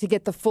as to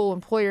get the full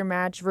employer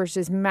match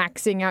versus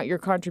maxing out your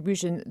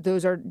contribution,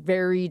 those are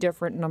very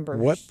different numbers.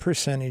 What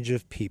percentage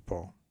of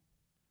people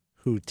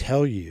who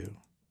tell you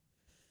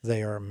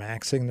they are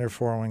maxing their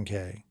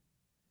 401k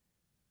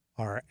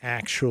are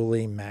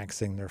actually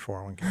maxing their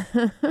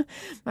 401k?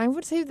 I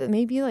would say that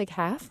maybe like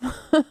half.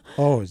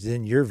 Oh,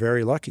 then you're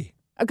very lucky.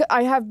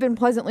 I have been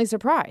pleasantly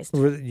surprised.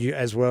 You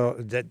as well.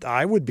 That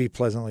I would be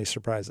pleasantly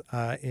surprised.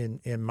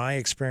 In my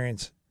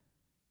experience,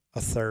 a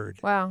third.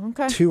 Wow.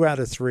 Okay. 2 out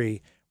of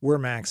 3 we're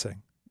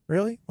maxing.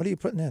 Really? What are you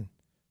putting in?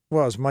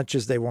 Well, as much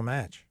as they will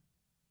match.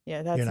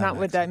 Yeah, that's not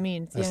what that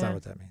means. That's not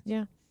what that means.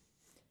 Yeah.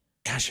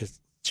 Gosh, it's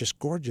just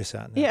gorgeous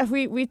out there. Yeah,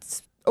 we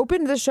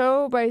opened the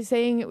show by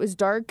saying it was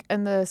dark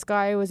and the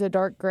sky was a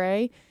dark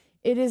gray.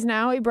 It is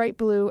now a bright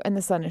blue and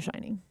the sun is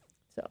shining.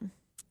 So.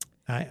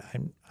 I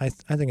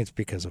think it's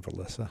because of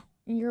Alyssa.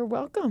 You're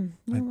welcome.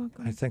 You're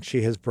welcome. I think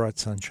she has brought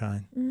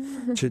sunshine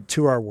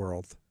to our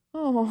world.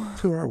 Oh.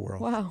 To our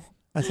world. Wow.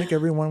 I think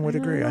everyone would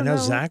agree. I know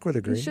Zach would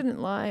agree. You shouldn't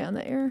lie on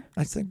the air.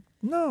 I think,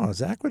 no,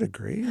 Zach would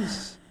agree.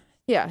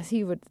 Yes,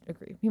 he would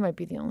agree. He might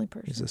be the only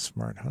person. He's a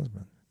smart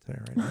husband. I'll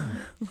tell you right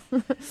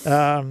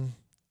now.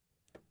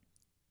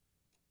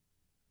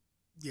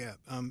 Yeah.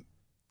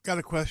 Got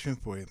a question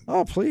for you.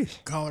 Oh, please.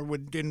 Caller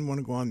didn't want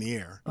to go on the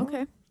air.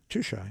 Okay.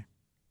 Too shy.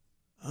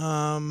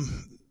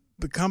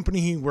 The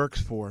company he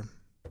works for,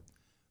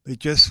 they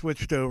just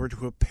switched over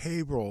to a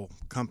payroll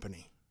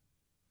company.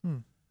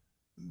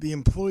 The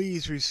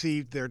employees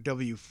received their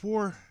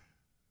W-4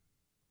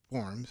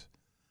 forms,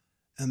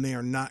 and they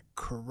are not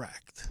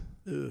correct.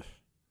 Ugh.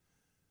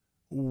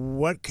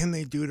 What can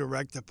they do to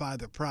rectify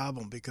the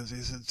problem? Because they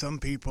said some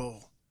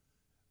people,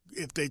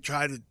 if they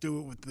try to do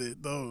it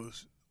with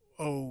those,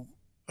 owe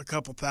a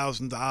couple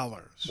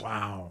 $1,000s.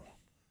 Wow.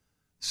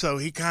 So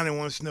he kind of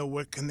wants to know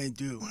what can they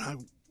do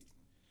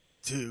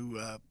to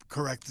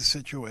correct the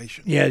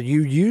situation. Yeah,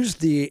 you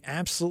used the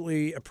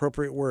absolutely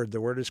appropriate word.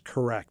 The word is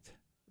correct.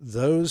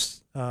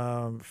 Those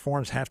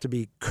forms have to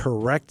be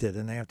corrected,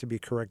 and they have to be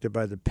corrected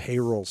by the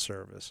payroll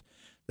service.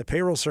 The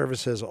payroll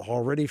service has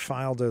already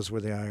filed those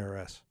with the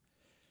IRS.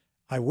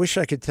 I wish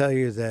I could tell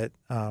you that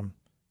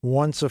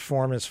once a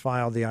form is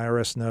filed, the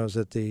IRS knows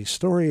that the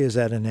story is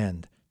at an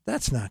end.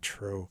 That's not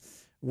true.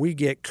 We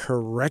get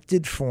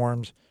corrected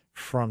forms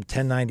from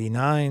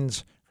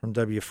 1099s, from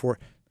W-4.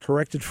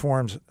 Corrected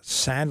forms,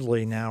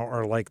 sadly, now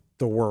are like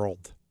the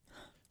world.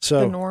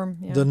 So the norm.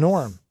 Yeah. The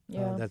norm.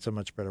 Yeah. That's a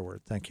much better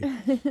word. Thank you.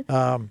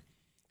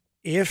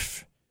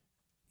 If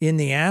in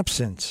the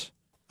absence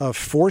of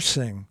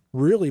forcing,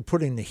 really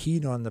putting the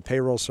heat on the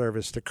payroll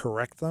service to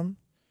correct them,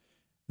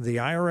 the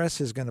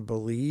IRS is going to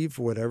believe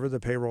whatever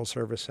the payroll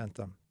service sent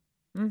them.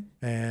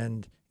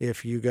 And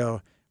if you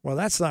go, well,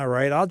 that's not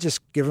right, I'll just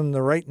give them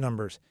the right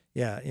numbers.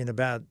 Yeah, in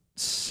about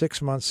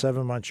 6 months,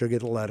 7 months, you'll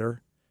get a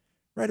letter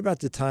right about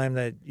the time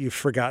that you've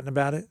forgotten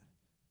about it.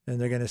 And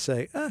they're going to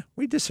say,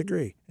 we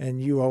disagree,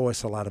 and you owe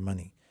us a lot of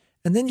money.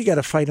 And then you got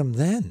to fight them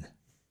then.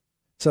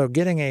 So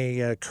getting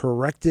a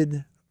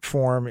corrected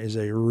form is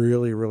a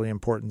really, really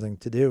important thing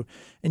to do.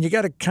 And you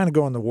got to kind of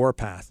go on the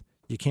warpath.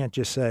 You can't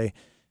just say,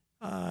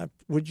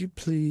 would you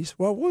please?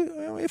 Well,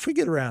 if we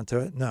get around to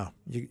it. No,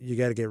 you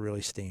got to get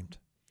really steamed.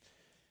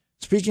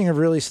 Speaking of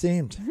really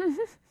steamed.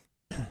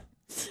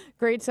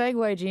 Great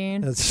segue,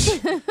 Gene.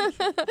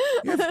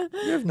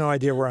 You have no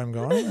idea where I'm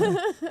going.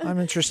 I'm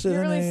interested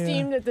You're in really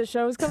steamed that the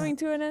show's coming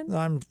to an end?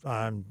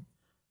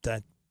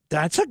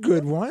 That's a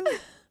good one.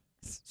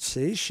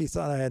 See, she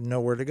thought I had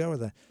nowhere to go with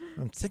that.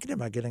 I'm thinking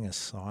about getting a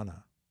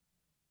sauna.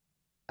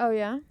 Oh,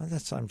 yeah?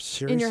 I'm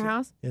serious. In your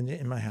house?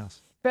 In my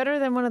house. Better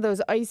than one of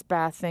those ice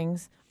bath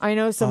things. I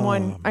know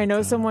someone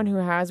someone who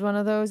has one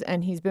of those,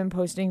 and he's been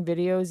posting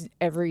videos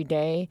every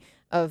day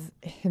of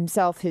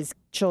himself, his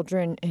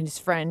children, and his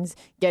friends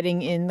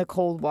getting in the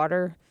cold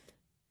water.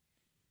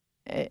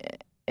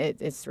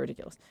 It's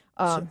ridiculous.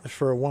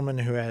 For a woman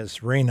who has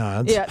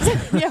Raynaud's.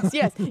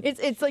 Yes.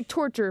 It's like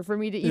torture for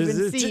me to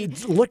even see.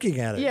 It's looking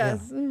at it.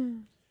 Yes. Yeah.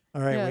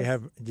 All right, yes. we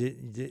have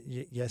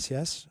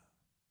yes.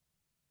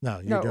 No,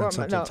 you're doing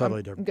something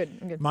totally different.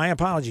 I'm good. My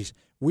apologies.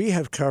 We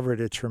have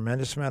covered a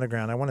tremendous amount of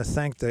ground. I want to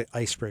thank the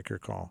icebreaker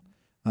call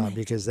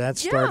because that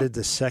started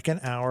the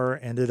second hour,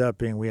 ended up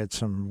being, we had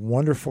some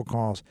wonderful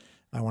calls.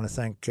 I want to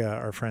thank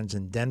our friends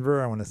in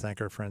Denver. I want to thank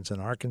our friends in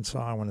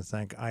Arkansas. I want to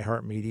thank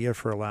iHeartMedia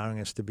for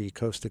allowing us to be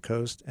coast to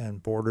coast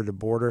and border to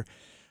border.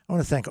 I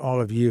want to thank all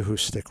of you who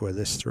stick with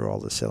us through all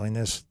the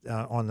silliness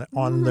on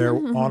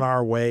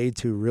our way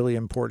to really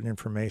important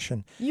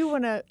information. You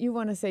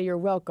wanna say you're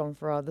welcome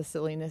for all the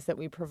silliness that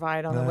we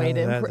provide on the way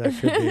to that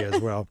could be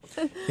as well.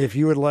 If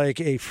you would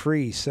like a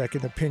free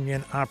second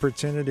opinion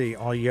opportunity,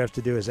 all you have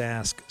to do is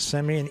ask.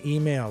 Send me an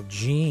email,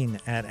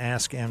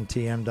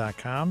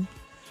 gene@askmtm.com.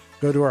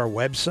 Go to our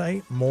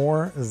website,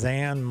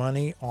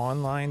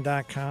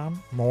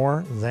 morethanmoneyonline.com,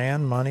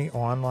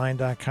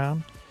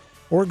 morethanmoneyonline.com.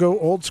 Or go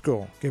old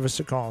school. Give us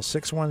a call,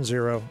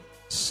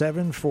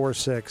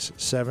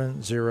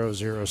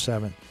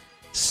 610-746-7007.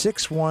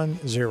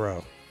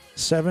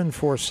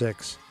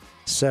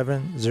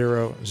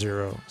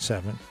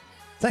 610-746-7007.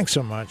 Thanks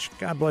so much.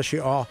 God bless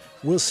you all.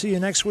 We'll see you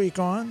next week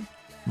on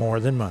More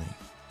Than Money.